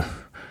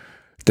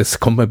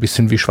 das kommt mir ein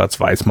bisschen wie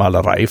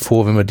Schwarz-Weiß-Malerei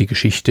vor, wenn man die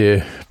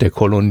Geschichte der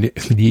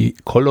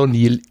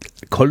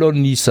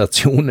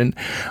Kolonisationen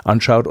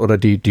anschaut oder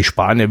die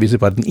Spanier, wie sie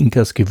bei den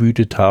Inkas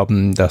gewütet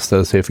haben, dass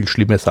da sehr viel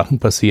schlimme Sachen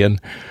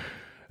passieren,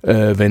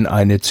 wenn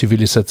eine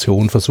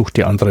Zivilisation versucht,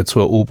 die andere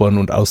zu erobern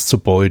und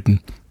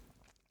auszubeuten.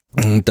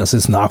 Das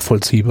ist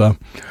nachvollziehbar.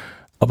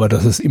 Aber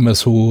dass es immer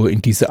so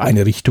in diese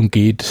eine Richtung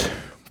geht,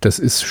 das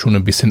ist schon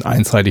ein bisschen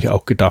einseitig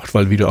auch gedacht,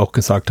 weil, wie du auch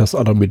gesagt hast,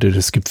 Adam,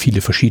 es gibt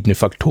viele verschiedene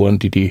Faktoren,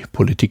 die die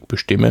Politik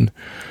bestimmen.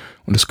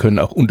 Und es können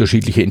auch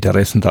unterschiedliche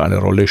Interessen da eine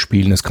Rolle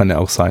spielen. Es kann ja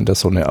auch sein,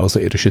 dass so eine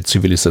außerirdische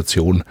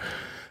Zivilisation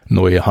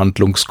neue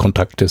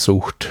Handlungskontakte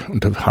sucht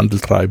und Handel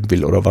treiben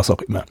will oder was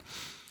auch immer.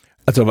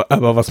 Also,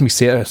 aber was mich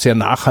sehr, sehr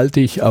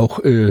nachhaltig auch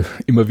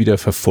immer wieder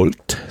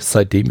verfolgt,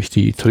 seitdem ich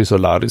die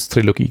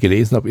Trisolaris-Trilogie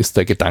gelesen habe, ist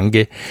der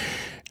Gedanke,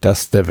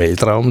 dass der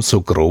Weltraum,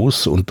 so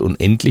groß und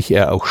unendlich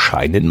er auch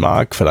scheinen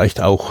mag, vielleicht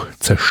auch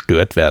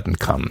zerstört werden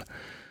kann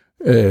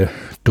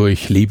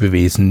durch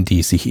Lebewesen,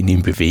 die sich in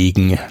ihm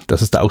bewegen,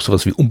 dass es da auch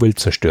sowas wie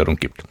Umweltzerstörung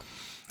gibt.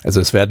 Also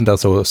es werden da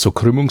so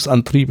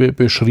Krümmungsantriebe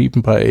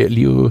beschrieben bei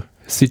Liu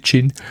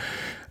Cixin.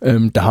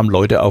 Da haben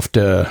Leute auf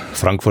der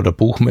Frankfurter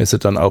Buchmesse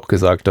dann auch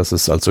gesagt, dass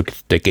es also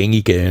der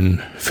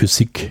gängigen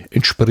Physik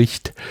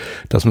entspricht,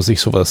 dass man sich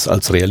sowas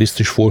als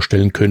realistisch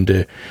vorstellen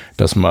könnte,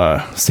 dass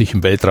man sich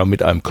im Weltraum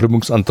mit einem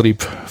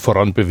Krümmungsantrieb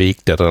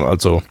voranbewegt, der dann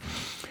also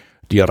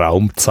die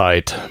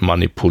Raumzeit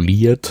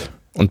manipuliert.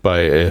 Und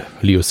bei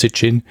Liu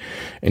Cixin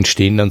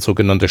entstehen dann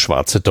sogenannte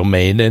schwarze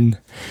Domänen.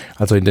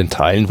 Also in den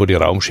Teilen, wo die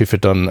Raumschiffe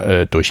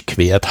dann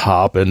durchquert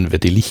haben,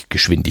 wird die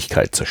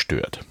Lichtgeschwindigkeit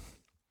zerstört.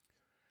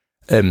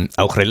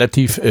 Auch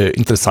relativ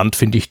interessant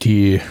finde ich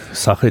die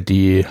Sache,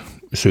 die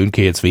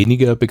Schönke jetzt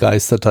weniger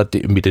begeistert hat,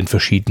 mit den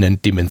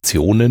verschiedenen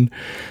Dimensionen,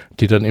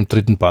 die dann im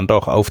dritten Band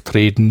auch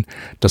auftreten.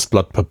 Das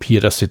Blatt Papier,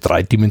 das die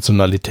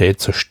Dreidimensionalität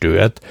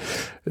zerstört.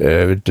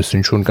 Das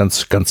sind schon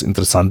ganz, ganz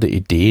interessante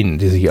Ideen,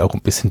 die sich auch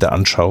ein bisschen der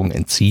Anschauung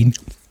entziehen.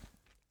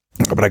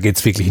 Aber da geht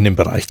es wirklich in den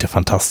Bereich der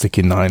Fantastik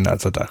hinein.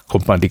 Also da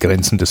kommt man an die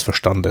Grenzen des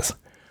Verstandes.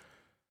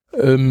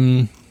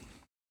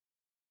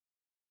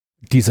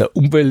 Dieser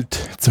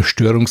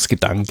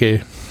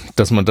Umweltzerstörungsgedanke,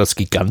 dass man das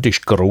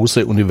gigantisch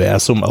große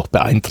Universum auch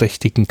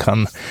beeinträchtigen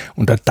kann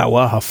und da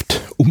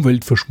dauerhaft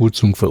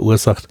Umweltverschmutzung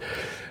verursacht,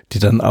 die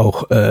dann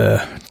auch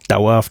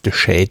dauerhafte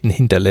Schäden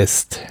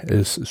hinterlässt,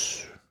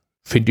 ist,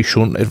 finde ich,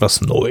 schon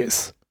etwas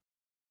Neues.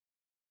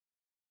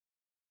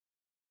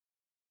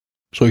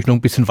 Soll ich noch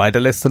ein bisschen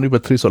weiterlästern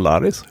über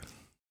Trisolaris?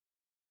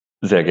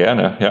 Sehr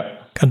gerne, ja.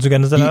 Kannst du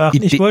gerne sagen.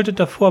 Ich wollte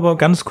davor aber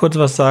ganz kurz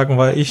was sagen,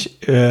 weil ich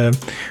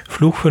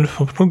Fluch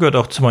 5.0 gehört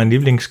auch zu meinen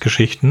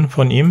Lieblingsgeschichten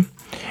von ihm.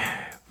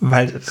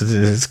 Weil, das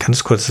ist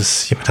ganz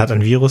kurz, jemand hat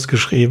ein Virus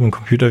geschrieben, ein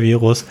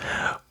Computervirus,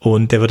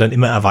 und der wird dann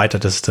immer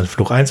erweitert. Das ist dann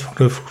Fluch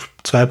 1.0, Fluch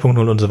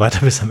 2.0 und so weiter,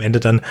 bis am Ende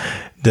dann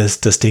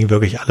das Ding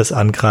wirklich alles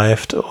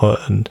angreift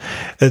und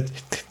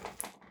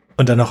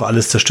dann auch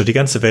alles zerstört. Die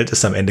ganze Welt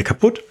ist am Ende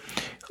kaputt.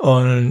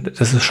 Und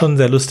das ist schon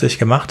sehr lustig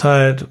gemacht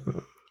halt,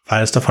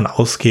 weil es davon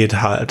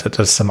ausgeht halt,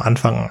 dass am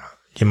Anfang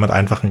jemand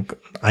einfach einen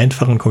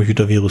einfachen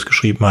Computervirus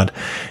geschrieben hat,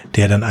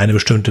 der dann eine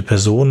bestimmte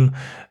Person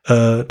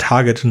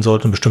targeten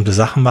sollte und bestimmte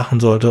Sachen machen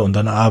sollte und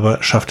dann aber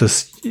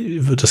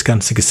wird das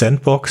Ganze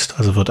gesandboxed,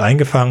 also wird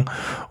eingefangen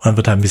und dann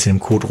wird da ein bisschen im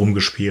Code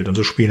rumgespielt und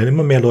so spielen dann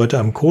immer mehr Leute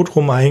am Code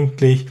rum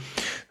eigentlich,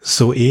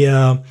 so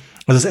eher,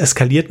 also es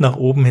eskaliert nach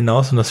oben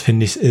hinaus und das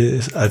finde ich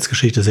ist als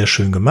Geschichte sehr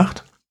schön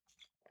gemacht.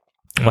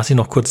 Was ich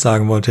noch kurz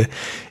sagen wollte,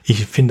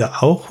 ich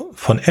finde auch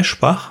von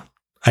Eschbach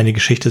eine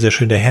Geschichte sehr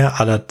schön, der Herr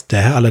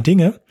aller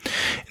Dinge,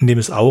 in dem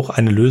es auch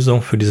eine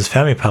Lösung für dieses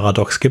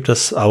Fermi-Paradox gibt,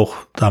 das auch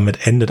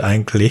damit endet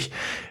eigentlich,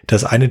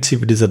 dass eine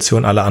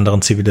Zivilisation alle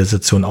anderen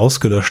Zivilisationen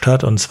ausgelöscht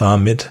hat, und zwar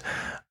mit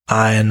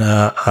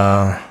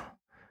einer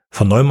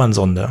von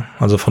Neumann-Sonde.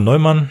 Also von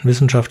Neumann,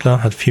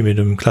 Wissenschaftler, hat viel mit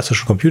dem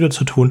klassischen Computer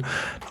zu tun,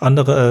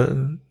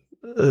 andere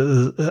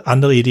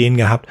Ideen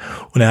gehabt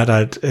und er hat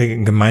halt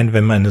gemeint,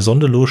 wenn man eine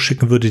Sonde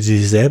losschicken würde, die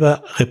sich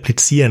selber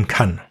replizieren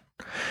kann,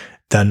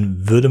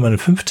 dann würde man in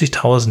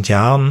 50.000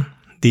 Jahren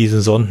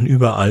diese Sonden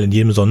überall in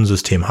jedem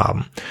Sonnensystem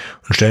haben.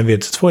 Und stellen wir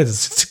jetzt vor, das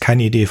ist jetzt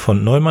keine Idee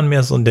von Neumann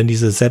mehr, sondern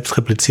diese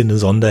selbstreplizierende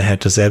Sonde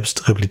hätte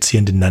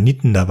selbstreplizierende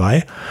Naniten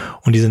dabei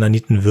und diese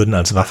Naniten würden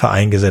als Waffe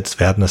eingesetzt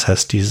werden. Das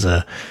heißt, sie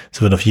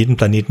würden auf jeden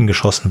Planeten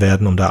geschossen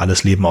werden, um da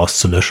alles Leben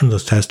auszulöschen.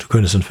 Das heißt, du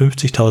könntest in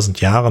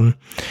 50.000 Jahren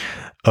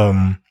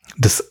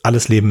das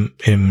alles Leben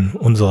in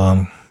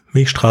unserer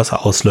Milchstraße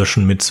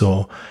auslöschen mit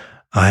so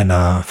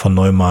einer von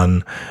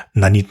Neumann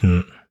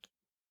Naniten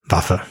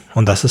Waffe.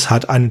 Und das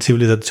hat eine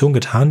Zivilisation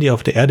getan, die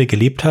auf der Erde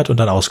gelebt hat und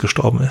dann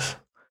ausgestorben ist.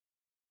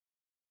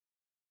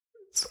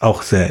 Ist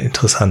auch sehr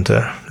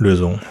interessante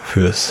Lösung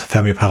fürs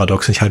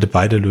Fermi-Paradox. Ich halte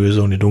beide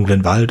Lösungen, den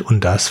dunklen Wald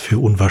und das, für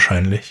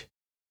unwahrscheinlich.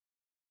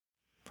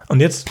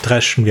 Und jetzt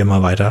dreschen wir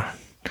mal weiter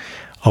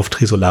auf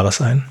Trisolaris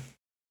ein.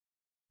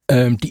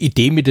 Die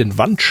Idee mit den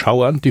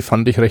Wandschauern, die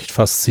fand ich recht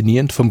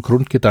faszinierend vom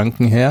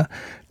Grundgedanken her.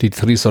 Die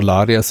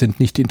Trisolarier sind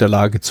nicht in der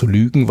Lage zu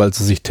lügen, weil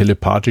sie sich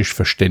telepathisch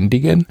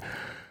verständigen.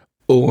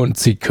 Und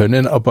sie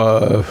können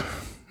aber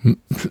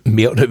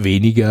mehr oder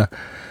weniger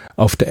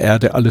auf der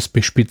Erde alles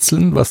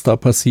bespitzeln, was da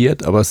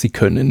passiert, aber sie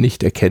können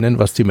nicht erkennen,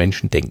 was die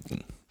Menschen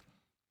denken.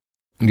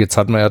 Und jetzt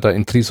hat man ja da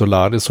in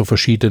Trisolaris so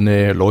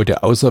verschiedene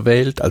Leute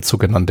auserwählt, als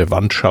sogenannte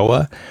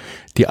Wandschauer,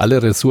 die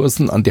alle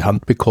Ressourcen an die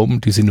Hand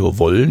bekommen, die sie nur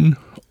wollen,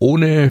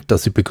 ohne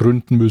dass sie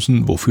begründen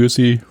müssen, wofür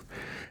sie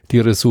die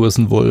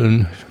Ressourcen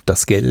wollen,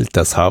 das Geld,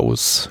 das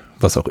Haus,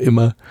 was auch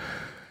immer.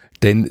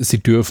 Denn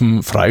sie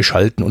dürfen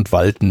freischalten und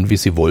walten, wie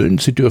sie wollen.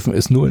 Sie dürfen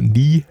es nur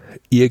nie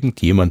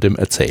irgendjemandem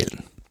erzählen.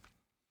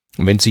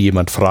 Und wenn sie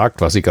jemand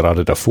fragt, was sie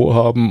gerade davor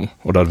haben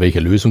oder an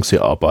welcher Lösung sie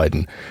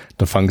arbeiten,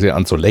 dann fangen sie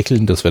an zu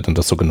lächeln. Das wird dann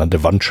das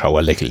sogenannte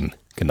Wandschauerlächeln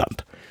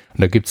genannt.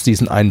 Und da gibt es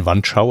diesen einen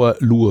Wandschauer,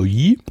 Liu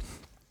Yi,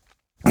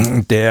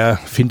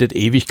 der findet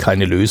ewig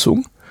keine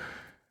Lösung.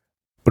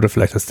 Oder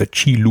vielleicht ist der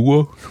Chi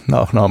Luo,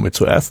 Nachname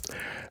zuerst.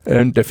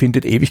 Der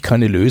findet ewig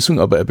keine Lösung,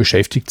 aber er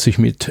beschäftigt sich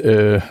mit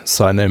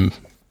seinem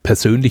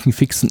persönlichen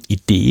fixen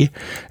Idee.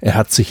 Er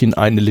hat sich in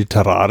eine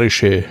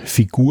literarische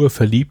Figur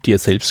verliebt, die er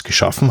selbst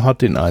geschaffen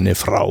hat, in eine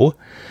Frau,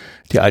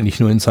 die eigentlich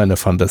nur in seiner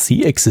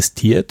Fantasie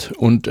existiert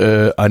und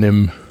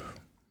einem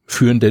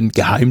führenden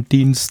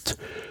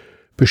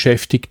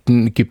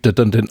Geheimdienstbeschäftigten gibt er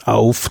dann den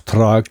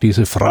Auftrag,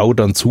 diese Frau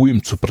dann zu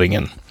ihm zu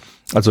bringen.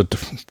 Also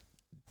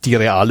die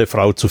reale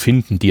Frau zu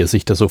finden, die er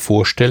sich da so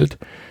vorstellt.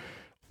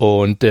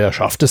 Und er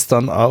schafft es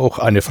dann auch,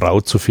 eine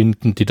Frau zu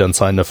finden, die dann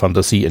seiner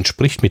Fantasie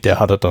entspricht. Mit der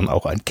hat er dann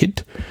auch ein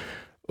Kind,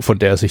 von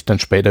der er sich dann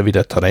später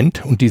wieder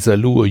trennt. Und dieser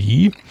Liu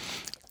Yi,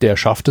 der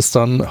schafft es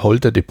dann,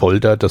 holter die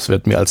Polter, das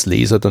wird mir als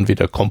Leser dann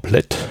wieder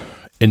komplett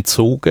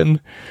entzogen.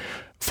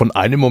 Von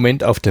einem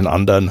Moment auf den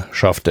anderen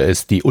schafft er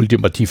es, die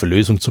ultimative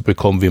Lösung zu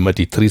bekommen, wie man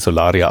die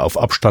Trisolarier auf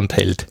Abstand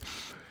hält.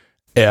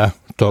 Er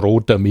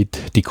droht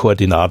damit, die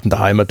Koordinaten der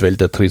Heimatwelt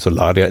der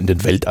Trisolarier in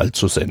das Weltall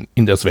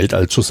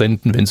zu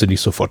senden, wenn sie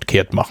nicht sofort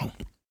kehrt machen.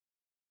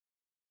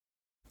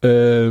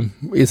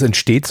 Es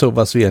entsteht so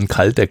was wie ein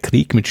kalter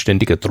Krieg mit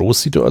ständiger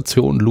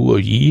Drohsituation. Liu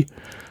Yi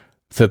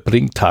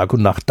verbringt Tag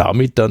und Nacht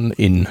damit, dann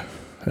in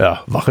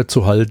Wache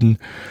zu halten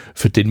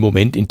für den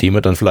Moment, in dem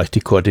er dann vielleicht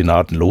die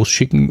Koordinaten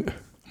losschicken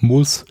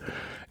muss.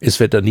 Es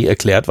wird dann nie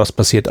erklärt, was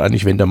passiert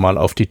eigentlich, wenn der mal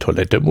auf die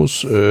Toilette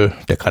muss.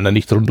 Der kann ja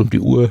nicht rund um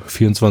die Uhr,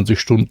 24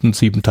 Stunden,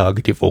 7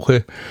 Tage die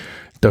Woche,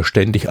 da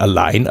ständig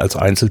allein als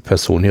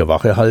Einzelperson hier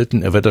Wache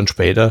halten. Er wird dann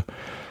später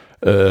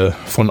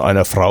von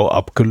einer Frau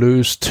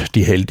abgelöst,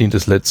 die Heldin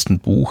des letzten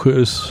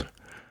Buches.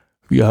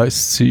 Wie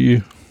heißt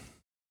sie?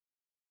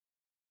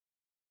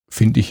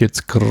 Finde ich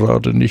jetzt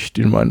gerade nicht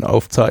in meinen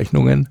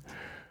Aufzeichnungen.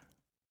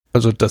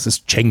 Also das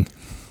ist Cheng.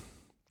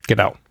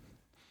 Genau.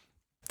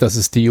 Das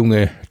ist die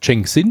junge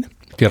Cheng Xin.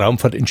 Die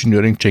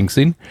Raumfahrtingenieurin Cheng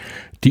Xin,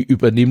 die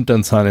übernimmt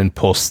dann seinen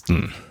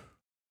Posten.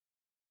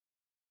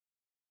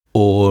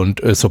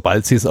 Und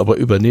sobald sie es aber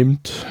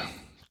übernimmt,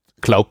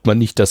 glaubt man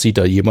nicht, dass sie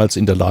da jemals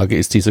in der Lage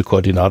ist, diese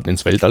Koordinaten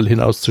ins Weltall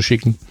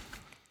hinauszuschicken.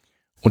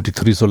 Und die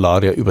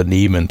Trisolarier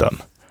übernehmen dann.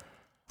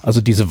 Also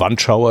diese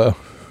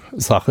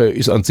Wandschauer-Sache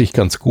ist an sich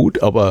ganz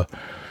gut, aber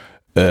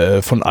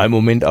von einem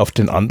Moment auf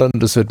den anderen,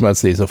 das wird mir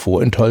als Leser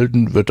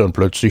vorenthalten, wird dann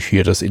plötzlich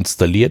hier das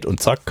installiert und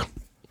zack,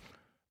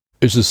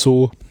 ist es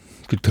so,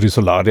 die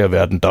Trisolarier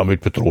werden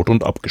damit bedroht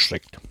und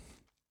abgeschreckt.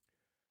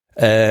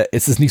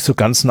 Es ist nicht so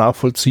ganz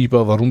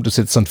nachvollziehbar, warum das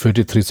jetzt dann für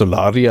die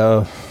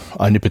Trisolarier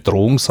eine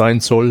Bedrohung sein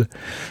soll,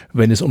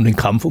 wenn es um den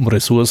Kampf um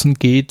Ressourcen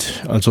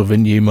geht. Also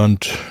wenn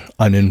jemand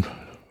einen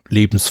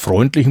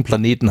lebensfreundlichen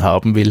Planeten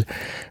haben will,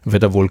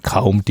 wird er wohl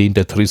kaum den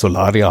der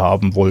Trisolarier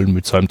haben wollen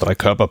mit seinem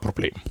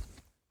Dreikörperproblem.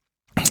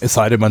 Es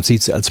sei denn, man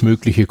sieht sie als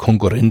mögliche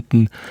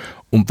Konkurrenten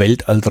um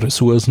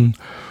Weltallressourcen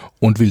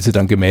und will sie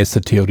dann gemäß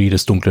der Theorie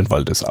des dunklen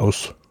Waldes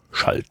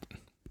ausschalten.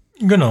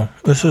 Genau,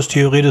 es ist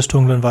Theorie des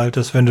dunklen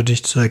Waldes. Wenn du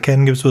dich zu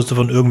erkennen gibst, wirst du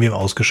von irgendwem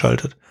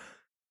ausgeschaltet.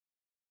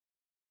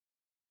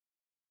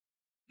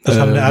 Das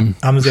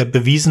haben sie ja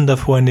bewiesen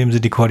davor, indem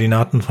sie die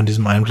Koordinaten von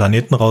diesem einen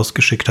Planeten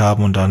rausgeschickt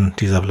haben und dann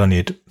dieser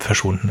Planet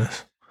verschwunden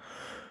ist.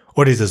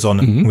 Oder diese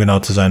Sonne, um genau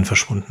zu sein,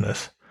 verschwunden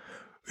ist.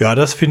 Ja,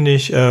 das finde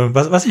ich,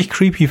 was ich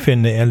creepy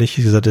finde, ehrlich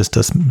gesagt, ist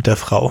das mit der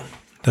Frau.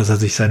 Dass er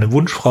sich seine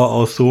Wunschfrau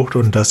aussucht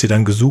und dass sie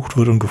dann gesucht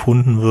wird und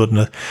gefunden wird,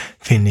 das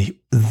finde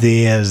ich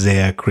sehr,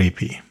 sehr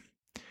creepy.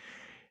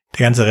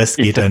 Der ganze Rest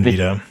geht dann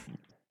wieder.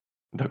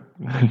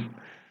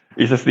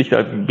 Ist es nicht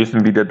ein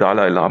bisschen wie der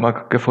Dalai Lama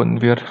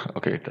gefunden wird?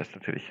 Okay, das ist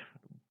natürlich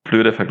ein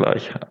blöder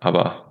Vergleich,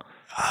 aber...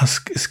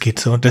 Es geht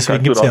so.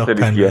 Deswegen gibt es ja auch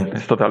keinen...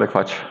 Ist totaler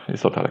Quatsch.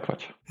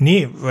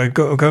 Nee,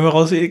 können wir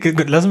raus...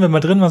 Lassen wir mal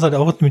drin, was hat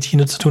auch mit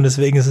China zu tun.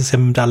 Deswegen ist es ja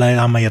mit dem Dalai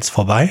Lama jetzt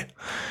vorbei.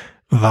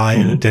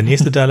 Weil der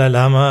nächste Dalai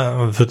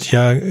Lama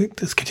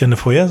es gibt ja eine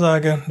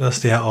Vorhersage,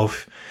 dass der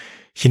auf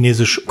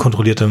chinesisch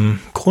kontrolliertem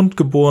Grund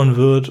geboren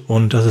wird.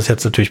 Und das ist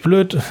jetzt natürlich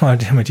blöd, weil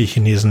damit die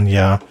Chinesen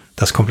ja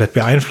das komplett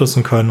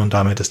beeinflussen können. Und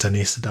damit ist der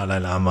nächste Dalai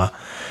Lama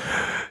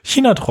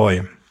China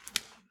treu.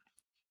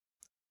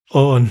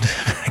 Und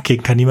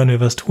dagegen kann niemand mehr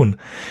was tun.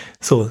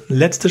 So,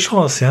 letzte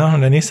Chance, ja.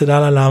 Und der nächste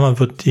Dalai Lama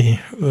wird die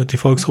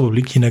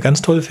Volksrepublik China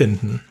ganz toll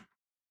finden.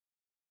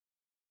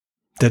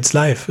 That's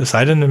life. Es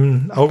sei denn,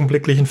 im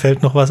Augenblicklichen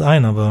fällt noch was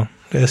ein, aber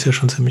der ist ja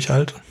schon ziemlich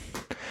alt.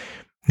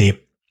 Nee.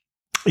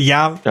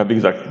 Ja. Ja, wie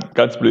gesagt,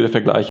 ganz blöder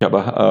Vergleich,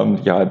 aber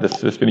das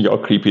finde ich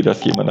auch creepy,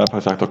 dass jemand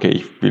einfach sagt, okay,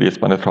 ich will jetzt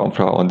meine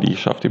Traumfrau und die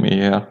schafft die mir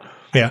hierher.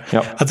 Ja,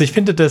 also ich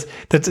finde, dass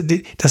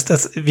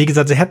wie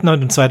gesagt, sie hätten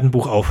im zweiten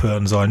Buch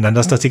aufhören sollen. Dann,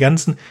 dass die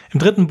ganzen,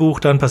 im dritten Buch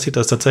dann passiert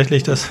das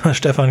tatsächlich, dass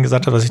Stefan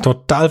gesagt hat, was ich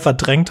total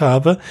verdrängt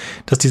habe,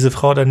 dass diese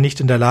Frau dann nicht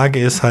in der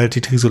Lage ist, halt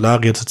die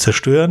Trisolarier zu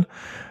zerstören.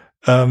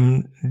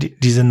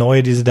 Diese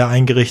neue, die sie da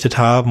eingerichtet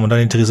haben und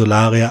dann die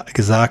Trisolarier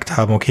gesagt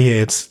haben, okay,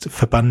 jetzt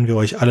verbannen wir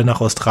euch alle nach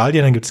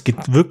Australien, dann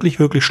geht wirklich,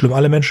 wirklich schlimm.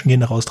 Alle Menschen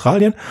gehen nach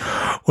Australien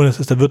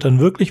und da wird dann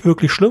wirklich,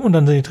 wirklich schlimm und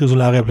dann sind die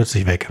Trisolarier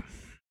plötzlich weg.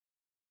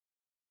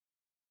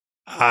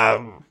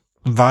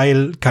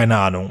 Weil, keine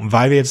Ahnung,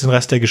 weil wir jetzt den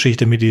Rest der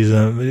Geschichte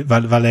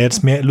weil er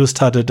jetzt mehr Lust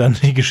hatte, dann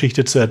die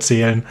Geschichte zu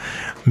erzählen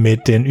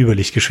mit den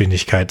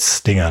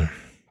Überlichtgeschwindigkeitsdingern.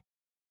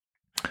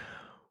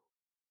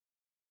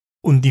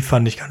 Und die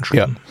fand ich ganz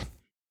schlimm. Ja.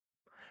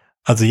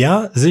 Also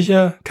ja,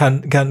 sicher,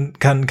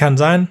 kann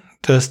sein,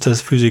 dass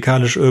das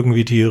physikalisch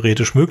irgendwie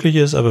theoretisch möglich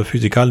ist, aber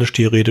physikalisch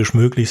theoretisch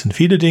möglich sind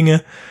viele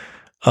Dinge.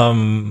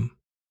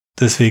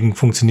 Deswegen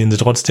funktionieren sie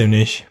trotzdem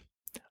nicht.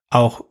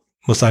 Auch,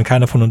 muss sagen,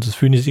 keiner von uns ist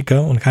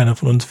Physiker und keiner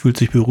von uns fühlt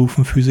sich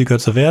berufen, Physiker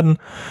zu werden.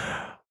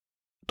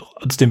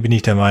 Trotzdem bin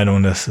ich der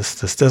Meinung, das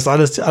ist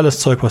alles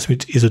Zeug, was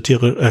mit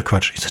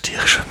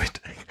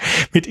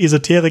mit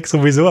Esoterik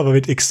sowieso, aber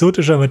mit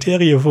exotischer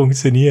Materie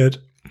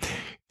funktioniert.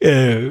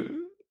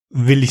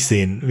 Will ich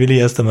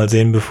erst einmal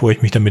sehen, bevor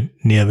ich mich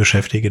damit näher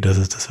beschäftige, dass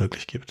es das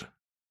wirklich gibt.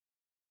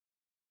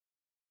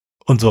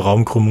 Und so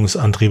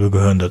Raumkrümmungsantriebe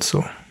gehören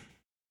dazu.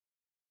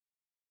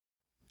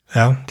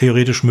 Ja,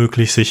 theoretisch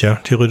möglich, sicher.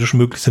 Theoretisch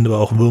möglich sind aber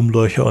auch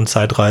Wurmlöcher und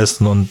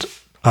Zeitreisen und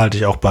halte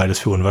ich auch beides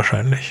für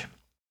unwahrscheinlich.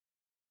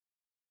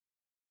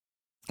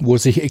 Wo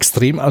es sich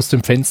extrem aus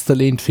dem Fenster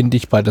lehnt, finde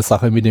ich bei der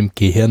Sache mit dem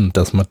Gehirn,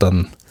 dass man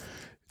dann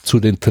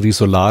zu den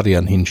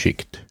Trisolariern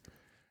hinschickt.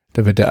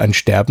 Da wird ja ein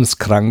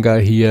Sterbenskranker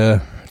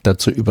hier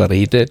dazu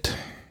überredet,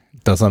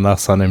 dass er nach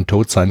seinem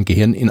Tod sein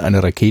Gehirn in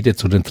eine Rakete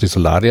zu den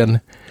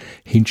Trisolariern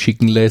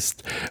hinschicken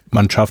lässt.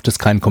 Man schafft es,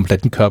 keinen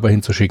kompletten Körper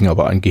hinzuschicken,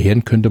 aber ein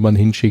Gehirn könnte man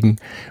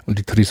hinschicken und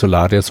die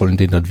Trisolarier sollen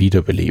den dann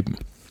wiederbeleben.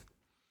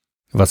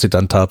 Was sie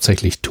dann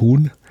tatsächlich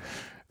tun,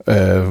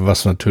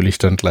 was natürlich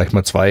dann gleich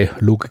mal zwei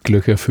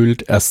Logiklöcher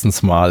füllt.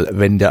 Erstens mal,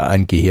 wenn der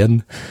ein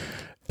Gehirn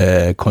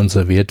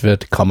konserviert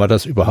wird, kann man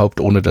das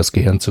überhaupt, ohne das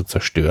Gehirn zu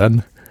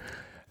zerstören?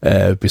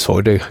 Bis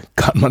heute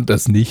kann man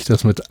das nicht,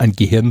 dass man ein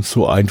Gehirn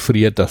so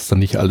einfriert, dass dann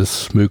nicht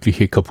alles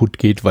Mögliche kaputt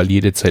geht, weil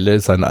jede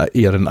Zelle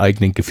ihren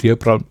eigenen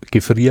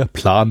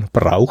Gefrierplan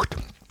braucht,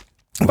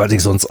 weil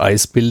sich sonst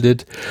Eis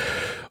bildet.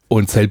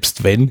 Und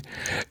selbst wenn,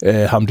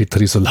 haben die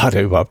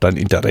Trisolarier überhaupt ein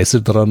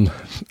Interesse daran,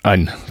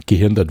 ein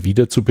Gehirn dann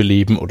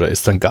wiederzubeleben oder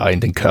es dann gar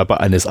in den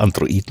Körper eines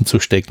Androiden zu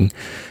stecken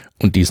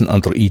und diesen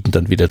Androiden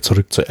dann wieder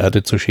zurück zur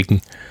Erde zu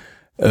schicken,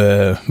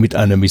 mit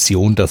einer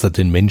Mission, dass er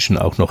den Menschen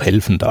auch noch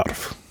helfen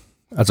darf.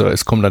 Also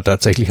es kommt dann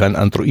tatsächlich ein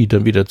Android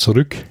dann wieder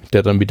zurück,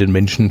 der dann mit den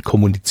Menschen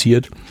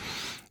kommuniziert,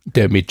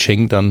 der mit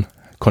Cheng dann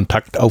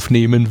Kontakt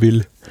aufnehmen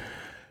will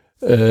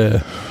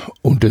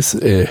und es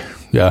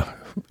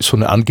so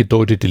eine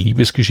angedeutete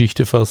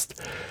Liebesgeschichte fast.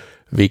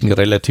 Wegen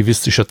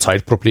relativistischer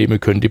Zeitprobleme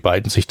können die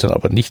beiden sich dann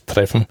aber nicht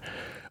treffen.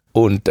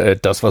 Und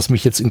das, was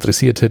mich jetzt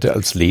interessiert hätte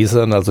als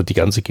Leser, also die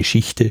ganze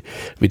Geschichte,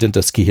 wie denn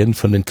das Gehirn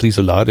von den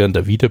Trisolariern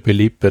da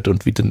wiederbelebt wird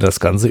und wie denn das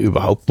Ganze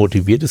überhaupt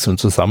motiviert ist und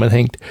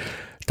zusammenhängt,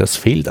 das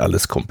fehlt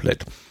alles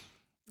komplett.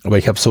 Aber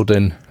ich habe so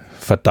den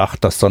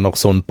Verdacht, dass da noch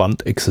so ein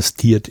Band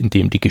existiert, in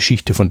dem die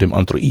Geschichte von dem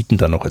Androiden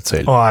dann noch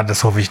erzählt. Oh,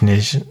 das hoffe ich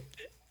nicht.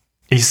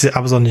 Ich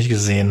habe es auch nicht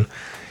gesehen.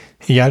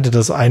 Ich halte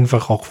das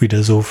einfach auch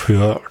wieder so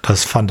für,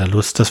 das fand er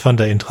Lust, das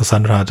fand er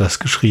interessant und hat das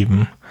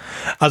geschrieben.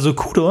 Also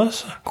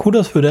Kudos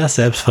für das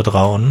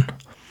Selbstvertrauen,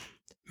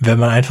 wenn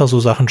man einfach so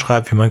Sachen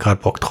schreibt, wie man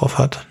gerade Bock drauf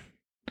hat.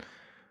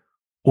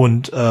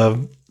 Und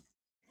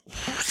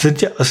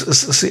sind ja, es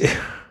ist,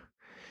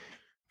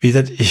 wie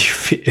gesagt, ich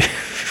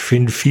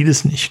finde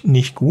vieles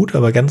nicht gut,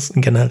 aber ganz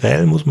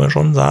generell muss man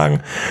schon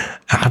sagen,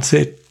 er hat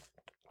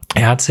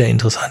sehr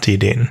interessante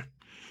Ideen,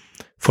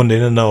 von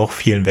denen er auch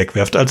vielen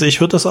wegwerft. Also ich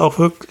würde das auch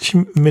wirklich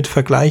mit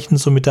vergleichen,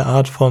 so mit der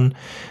Art von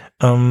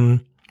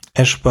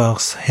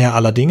Eschbachs Herr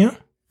aller Dinge,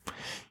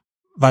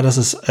 weil das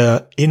ist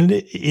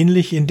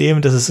ähnlich in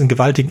dem, dass es einen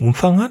gewaltigen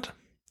Umfang hat,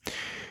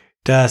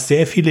 da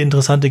sehr viele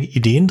interessante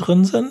Ideen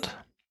drin sind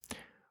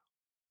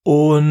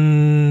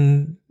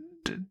und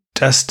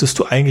dass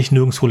du eigentlich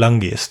nirgendwo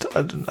lang gehst.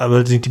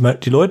 Aber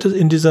die Leute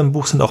in diesem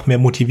Buch sind auch mehr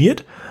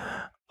motiviert,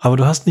 aber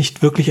du hast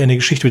nicht wirklich eine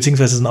Geschichte,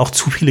 beziehungsweise sind auch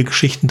zu viele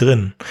Geschichten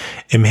drin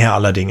im Herren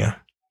aller Dinge.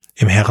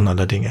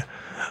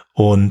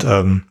 Und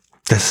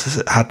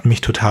das hat mich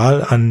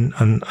total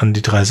an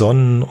die 3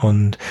 Sonnen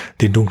und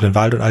den dunklen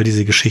Wald und all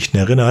diese Geschichten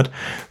erinnert,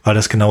 weil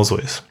das genauso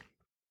ist.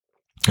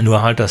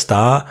 Nur halt, dass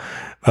da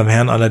beim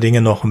Herrn aller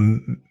Dinge noch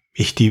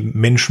ich die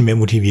Menschen mehr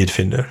motiviert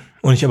finde.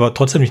 Und ich aber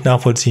trotzdem nicht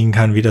nachvollziehen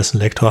kann, wie das ein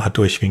Lektor hat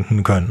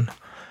durchwinken können.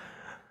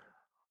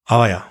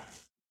 Aber ja.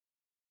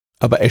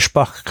 Aber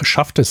Eschbach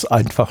schafft es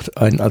einfach,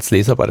 einen als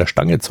Leser bei der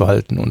Stange zu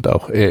halten und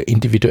auch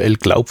individuell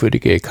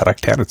glaubwürdige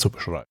Charaktere zu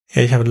beschreiben.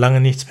 Ja, ich habe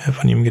lange nichts mehr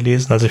von ihm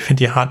gelesen. Also ich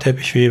finde die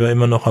Hartteppichweber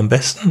immer noch am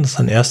besten. Das ist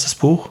sein erstes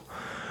Buch.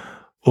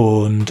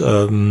 Und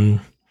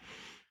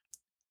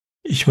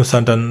ich muss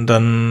sagen,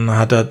 dann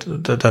hat er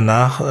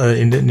danach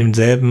in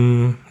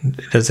derselben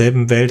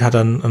Welt hat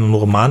er einen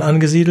Roman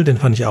angesiedelt, den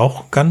fand ich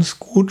auch ganz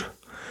gut,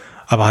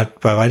 aber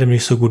halt bei weitem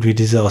nicht so gut wie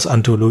diese aus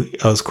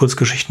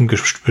Kurzgeschichten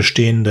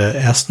bestehende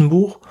ersten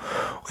Buch.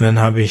 Und dann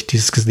habe ich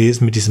dieses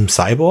gelesen mit diesem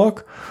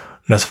Cyborg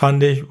und das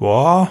fand ich,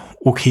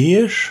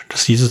 okayisch.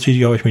 Das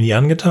Jesus-Video habe ich mir nie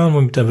angetan,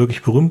 womit er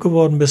wirklich berühmt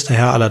geworden bist, der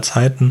Herr aller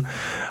Zeiten.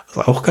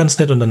 Also auch ganz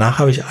nett und danach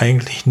habe ich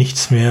eigentlich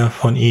nichts mehr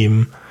von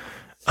ihm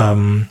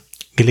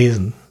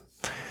gelesen.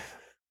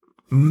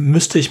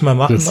 Müsste ich mal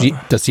machen.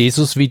 Das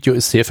Jesus-Video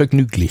ist sehr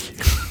vergnüglich.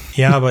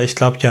 Ja, aber ich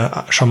glaube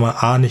ja schon mal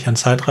A, nicht an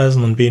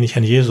Zeitreisen und B, nicht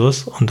an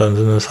Jesus. Und dann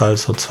sind es halt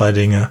so 2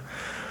 Dinge,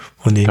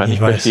 von denen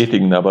ich weiß.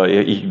 Bestätigen, aber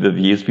das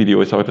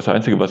Jesus-Video ist auch das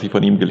Einzige, was ich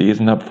von ihm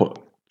gelesen habe. Vor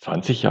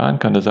 20 Jahren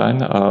kann das sein.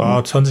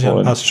 20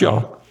 Jahre passt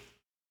schon.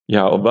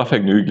 Ja, und war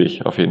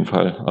vergnüglich, auf jeden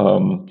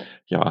Fall.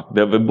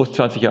 Der muss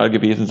 20 Jahre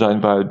gewesen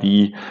sein, weil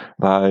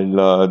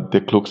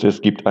der Klux,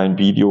 es gibt ein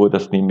Video,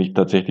 das nämlich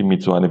tatsächlich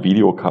mit so einer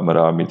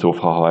Videokamera, mit so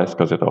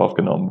VHS-Kassette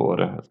aufgenommen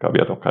wurde. Es gab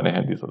ja doch keine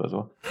Handys oder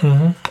so.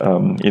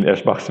 In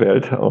Eschbachs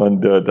Welt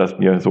und das ist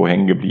mir so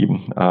hängen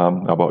geblieben.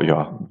 Aber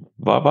ja,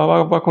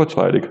 war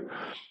kurzweilig.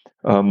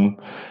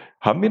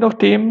 Haben wir noch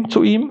Themen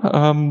zu ihm?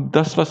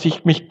 Das, was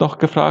ich mich noch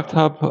gefragt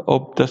habe,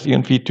 ob das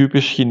irgendwie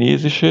typisch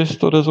chinesisch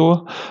ist oder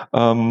so.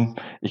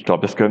 Ich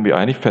glaube, das können wir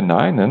eigentlich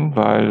verneinen,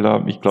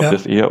 weil ich glaube,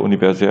 das ist eher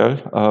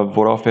universell.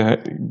 Worauf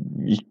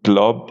ich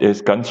glaube, er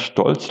ist ganz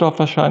stolz darauf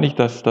wahrscheinlich,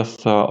 dass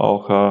das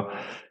auch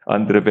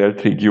andere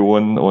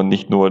Weltregionen und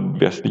nicht nur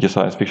westliche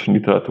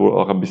Science-Fiction-Literatur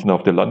auch ein bisschen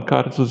auf der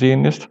Landkarte zu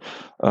sehen ist.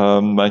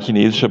 Mein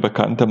chinesischer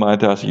Bekannter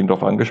meinte, als ich ihn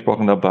darauf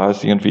angesprochen habe, war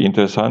es irgendwie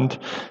interessant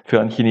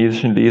für einen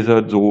chinesischen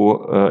Leser,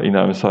 so in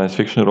einem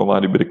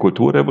Science-Fiction-Roman über die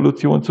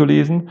Kulturrevolution zu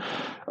lesen,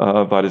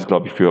 weil es,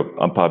 glaube ich, für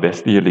ein paar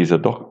westliche Leser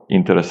doch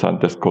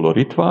interessantes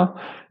Kolorit war.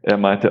 Er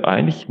meinte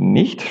eigentlich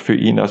nicht, für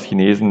ihn als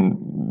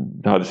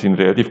Chinesen hat es ihn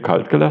relativ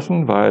kalt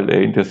gelassen, weil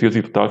er interessiert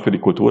sich total für die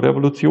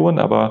Kulturrevolution,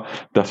 aber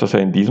das, was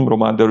er in diesem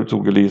Roman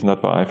dazu gelesen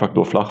hat, war einfach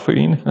nur flach für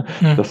ihn.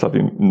 Das hat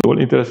ihn null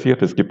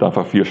interessiert. Es gibt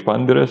einfach viel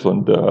Spannenderes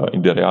und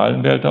in der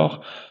realen Welt auch.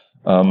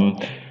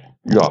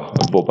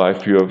 Wobei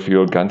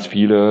für ganz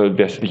viele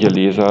westliche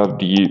Leser,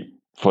 die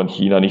von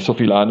China nicht so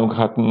viel Ahnung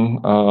hatten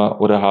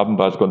oder haben,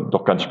 war es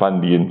doch ganz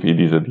spannend, irgendwie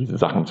diese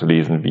Sachen zu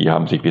lesen. Wie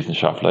haben sich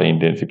Wissenschaftler in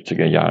den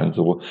 70er Jahren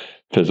so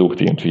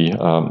versucht, irgendwie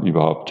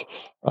überhaupt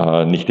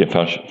nicht den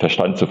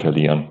Verstand zu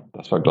verlieren.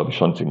 Das war, glaube ich,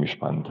 schon ziemlich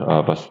spannend,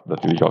 was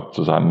natürlich auch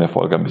zu seinem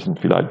Erfolg ein bisschen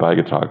vielleicht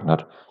beigetragen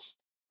hat.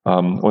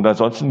 Und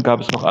ansonsten gab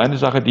es noch eine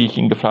Sache, die ich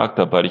ihn gefragt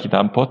habe, weil ich in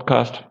einem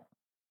Podcast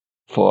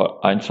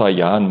vor 1-2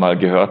 Jahren mal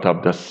gehört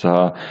habe, dass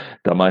da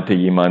meinte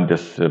jemand,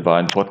 das war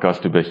ein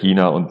Podcast über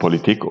China und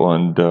Politik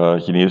und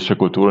chinesische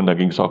Kultur, und da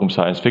ging es auch um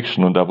Science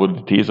Fiction, und da wurde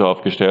die These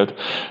aufgestellt,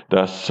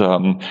 dass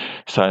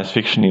Science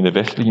Fiction in der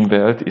westlichen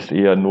Welt ist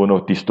eher nur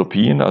noch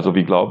Dystopien, also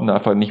wir glauben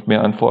einfach nicht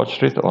mehr an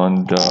Fortschritt,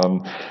 und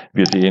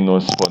wir sehen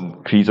uns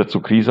von Krise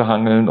zu Krise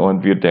hangeln,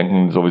 und wir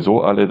denken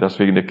sowieso alle, dass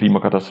wegen der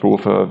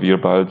Klimakatastrophe wir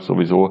bald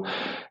sowieso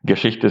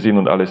Geschichte sind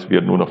und alles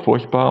wird nur noch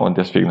furchtbar, und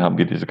deswegen haben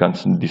wir diese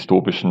ganzen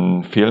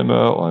dystopischen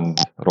Filme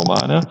und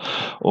Romane,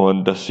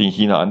 und dass in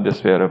China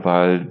anders wäre,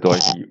 weil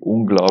durch die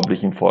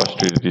unglaublichen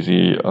Fortschritte, die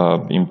sie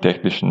im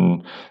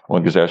technischen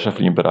und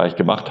gesellschaftlichen Bereich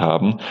gemacht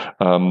haben,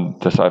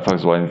 dass einfach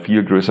so ein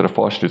viel größerer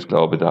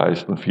Fortschrittsglaube da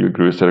ist und viel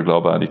größerer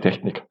Glaube an die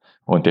Technik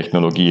und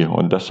Technologie.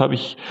 Und das habe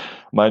ich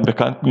meinen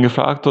Bekannten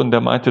gefragt, und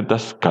der meinte,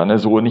 das kann er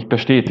so nicht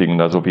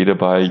bestätigen. Also weder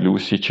bei Liu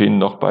Cixin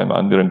noch beim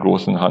anderen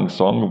großen Hang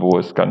Song, wo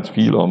es ganz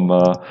viel um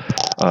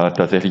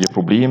tatsächliche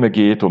Probleme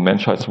geht, um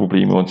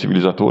Menschheitsprobleme und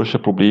zivilisatorische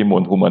Probleme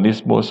und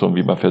Humanismus und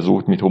wie man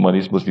versucht, mit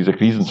Humanismus diese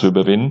Krisen zu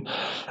überwinden.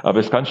 Aber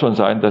es kann schon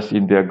sein, dass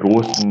in der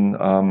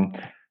großen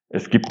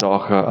es gibt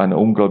auch eine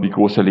unglaublich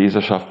große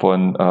Leserschaft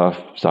von,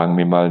 sagen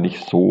wir mal,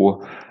 nicht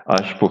so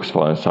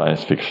anspruchsvollen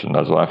Science Fiction.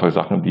 Also einfach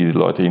Sachen, die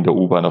Leute in der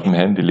U-Bahn auf dem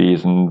Handy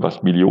lesen,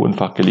 was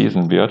millionenfach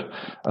gelesen wird,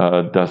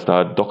 dass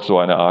da doch so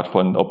eine Art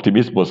von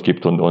Optimismus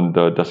gibt, und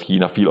dass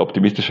China viel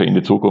optimistischer in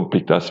die Zukunft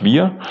blickt als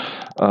wir,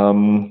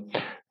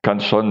 kann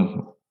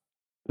schon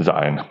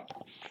sein.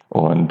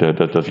 Und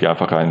dass sie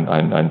einfach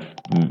ein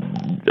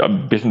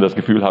bisschen das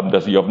Gefühl haben,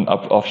 dass sie auf dem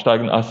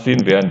aufsteigenden Ast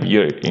sind, während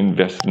wir im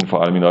Westen,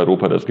 vor allem in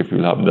Europa, das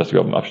Gefühl haben, dass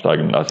wir auf dem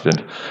absteigenden Ast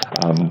sind.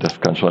 Das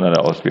kann schon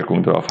eine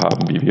Auswirkung darauf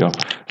haben, wie wir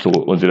so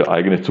unsere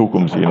eigene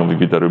Zukunft sehen und wie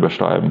wir darüber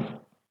schreiben.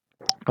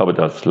 Aber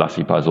das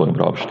lasse ich mal so im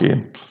Raum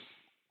stehen.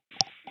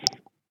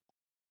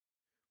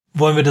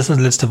 Wollen wir das als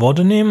letzte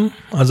Worte nehmen?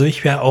 Also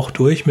ich wäre auch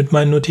durch mit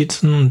meinen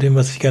Notizen und dem,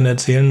 was ich gerne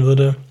erzählen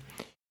würde.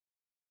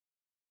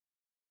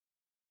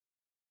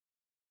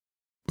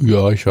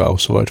 Ja, ich war auch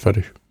soweit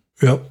fertig.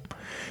 Ja,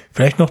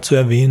 vielleicht noch zu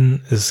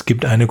erwähnen, es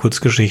gibt eine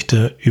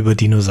Kurzgeschichte über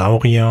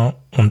Dinosaurier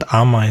und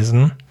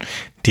Ameisen,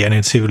 die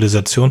eine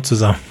Zivilisation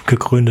zusammen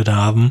gegründet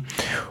haben,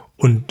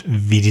 und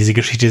wie diese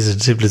Geschichte dieser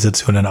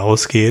Zivilisation dann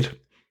ausgeht,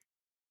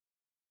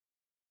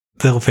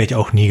 wäre vielleicht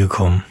auch nie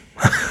gekommen.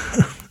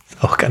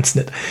 Auch ganz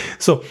nett.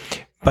 So,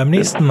 beim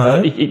nächsten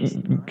Mal.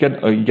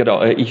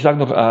 Genau, ich sage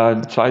noch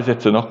 2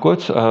 Sätze noch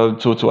kurz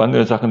zu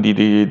anderen Sachen,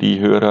 die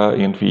Hörer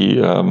irgendwie,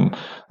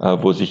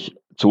 wo sich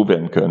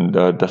zuwenden können.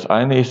 Das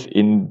eine ist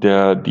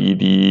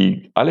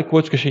alle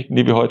Kurzgeschichten,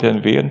 die wir heute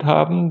erwähnt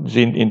haben,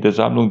 sind in der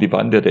Sammlung Die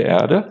Wander der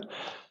Erde.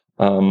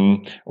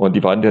 Und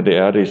Die Wander der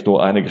Erde ist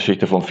nur eine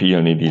Geschichte von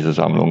vielen in dieser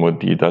Sammlung,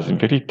 und da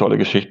sind wirklich tolle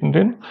Geschichten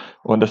drin.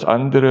 Und das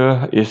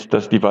andere ist,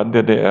 dass Die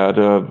Wander der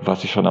Erde,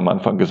 was ich schon am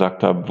Anfang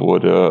gesagt habe,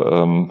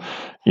 wurde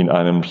in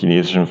einem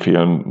chinesischen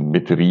Film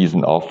mit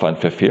Riesenaufwand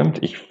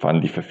verfilmt. Ich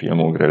fand die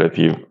Verfilmung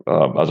relativ,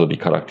 also die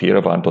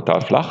Charaktere waren total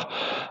flach.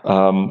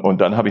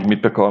 Und dann habe ich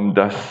mitbekommen,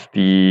 dass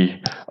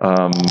die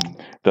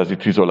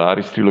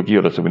Trisolaris-Trilogie,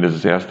 oder zumindest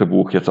das erste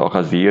Buch, jetzt auch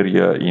als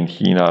Serie in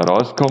China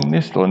rausgekommen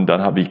ist. Und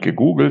dann habe ich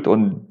gegoogelt,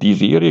 und die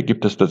Serie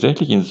gibt es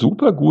tatsächlich in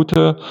super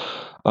gute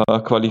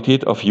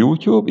Qualität auf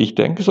YouTube. Ich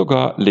denke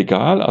sogar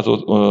legal,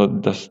 also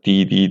dass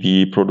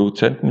die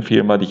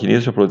Produzentenfirma, die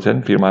chinesische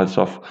Produzentenfirma hat es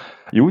auf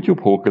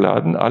YouTube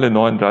hochgeladen, alle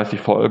 39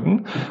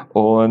 Folgen,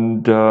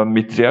 und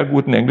mit sehr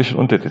guten englischen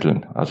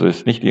Untertiteln. Also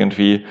ist nicht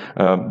irgendwie,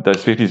 da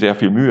ist wirklich sehr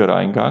viel Mühe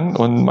reingegangen,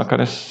 und man kann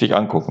es sich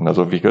angucken.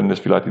 Also wir können es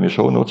vielleicht in die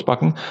Shownotes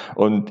packen,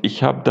 und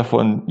ich habe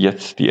davon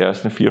jetzt die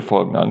ersten 4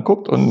 Folgen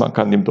angeguckt, und man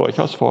kann dem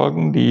durchaus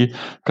folgen. Die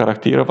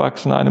Charaktere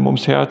wachsen einem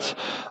ans Herz,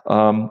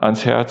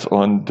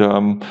 und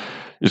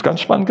ist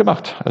ganz spannend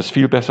gemacht. Es ist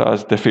viel besser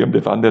als der Film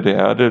Der Wander der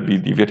Erde,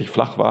 die wirklich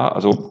flach war.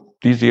 Also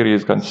die Serie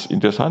ist ganz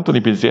interessant, und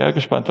ich bin sehr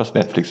gespannt, was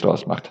Netflix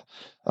daraus macht,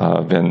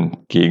 wenn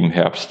gegen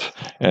Herbst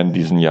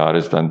diesen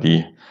Jahres dann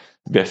die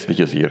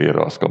westliche Serie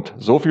rauskommt.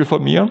 So viel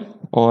von mir,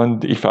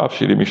 und ich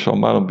verabschiede mich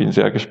schon mal und bin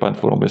sehr gespannt,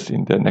 worum es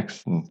in der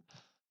nächsten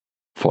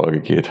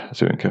Folge geht,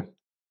 Sönke.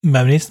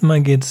 Beim nächsten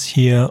Mal geht es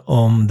hier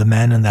um The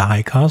Man in the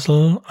High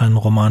Castle, ein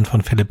Roman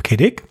von Philip K.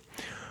 Dick.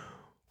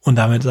 Und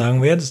damit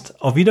sagen wir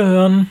jetzt auf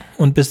Wiederhören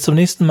und bis zum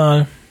nächsten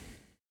Mal.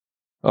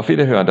 Auf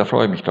Wiederhören, da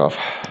freue ich mich drauf.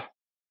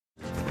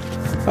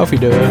 Auf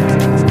Wiederhören.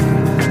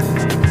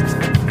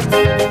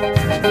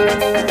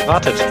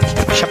 Wartet,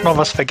 ich habe noch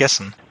was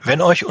vergessen.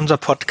 Wenn euch unser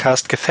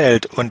Podcast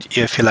gefällt und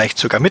ihr vielleicht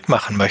sogar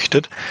mitmachen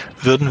möchtet,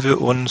 würden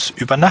wir uns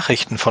über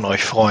Nachrichten von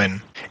euch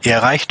freuen. Ihr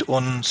erreicht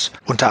uns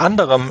unter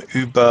anderem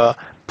über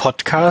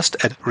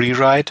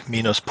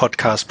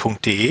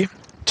podcast@rewrite-podcast.de,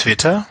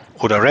 Twitter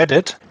oder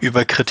Reddit.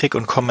 Über Kritik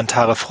und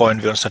Kommentare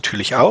freuen wir uns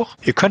natürlich auch.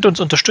 Ihr könnt uns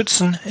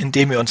unterstützen,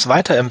 indem ihr uns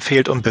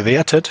weiterempfehlt und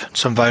bewertet,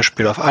 zum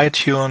Beispiel auf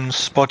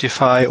iTunes,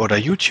 Spotify oder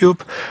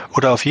YouTube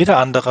oder auf jeder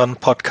anderen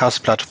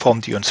Podcast-Plattform,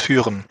 die uns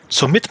führen.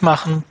 Zum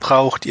Mitmachen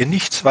braucht ihr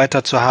nichts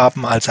weiter zu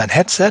haben als ein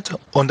Headset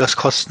und das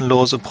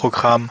kostenlose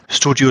Programm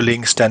Studio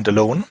Link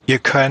Standalone. Ihr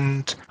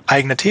könnt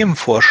eigene Themen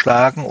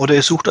vorschlagen oder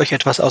ihr sucht euch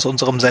etwas aus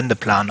unserem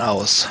Sendeplan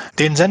aus.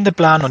 Den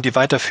Sendeplan und die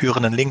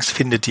weiterführenden Links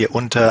findet ihr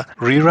unter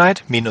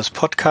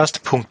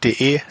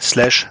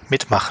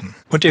rewrite-podcast.de/mitmachen.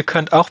 Und ihr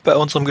könnt auch bei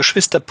unserem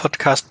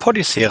Geschwister-Podcast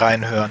Podyssey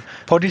reinhören.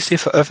 Podyssey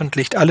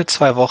veröffentlicht alle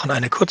 2 Wochen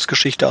eine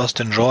Kurzgeschichte aus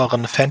den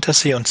Genren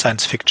Fantasy und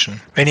Science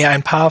Fiction. Wenn ihr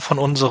ein paar von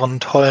unseren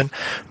tollen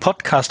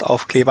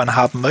Podcast-Aufklebern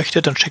haben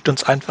möchtet, dann schickt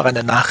uns einfach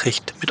eine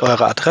Nachricht mit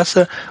eurer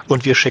Adresse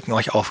und wir schicken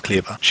euch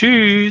Aufkleber.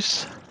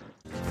 Tschüss!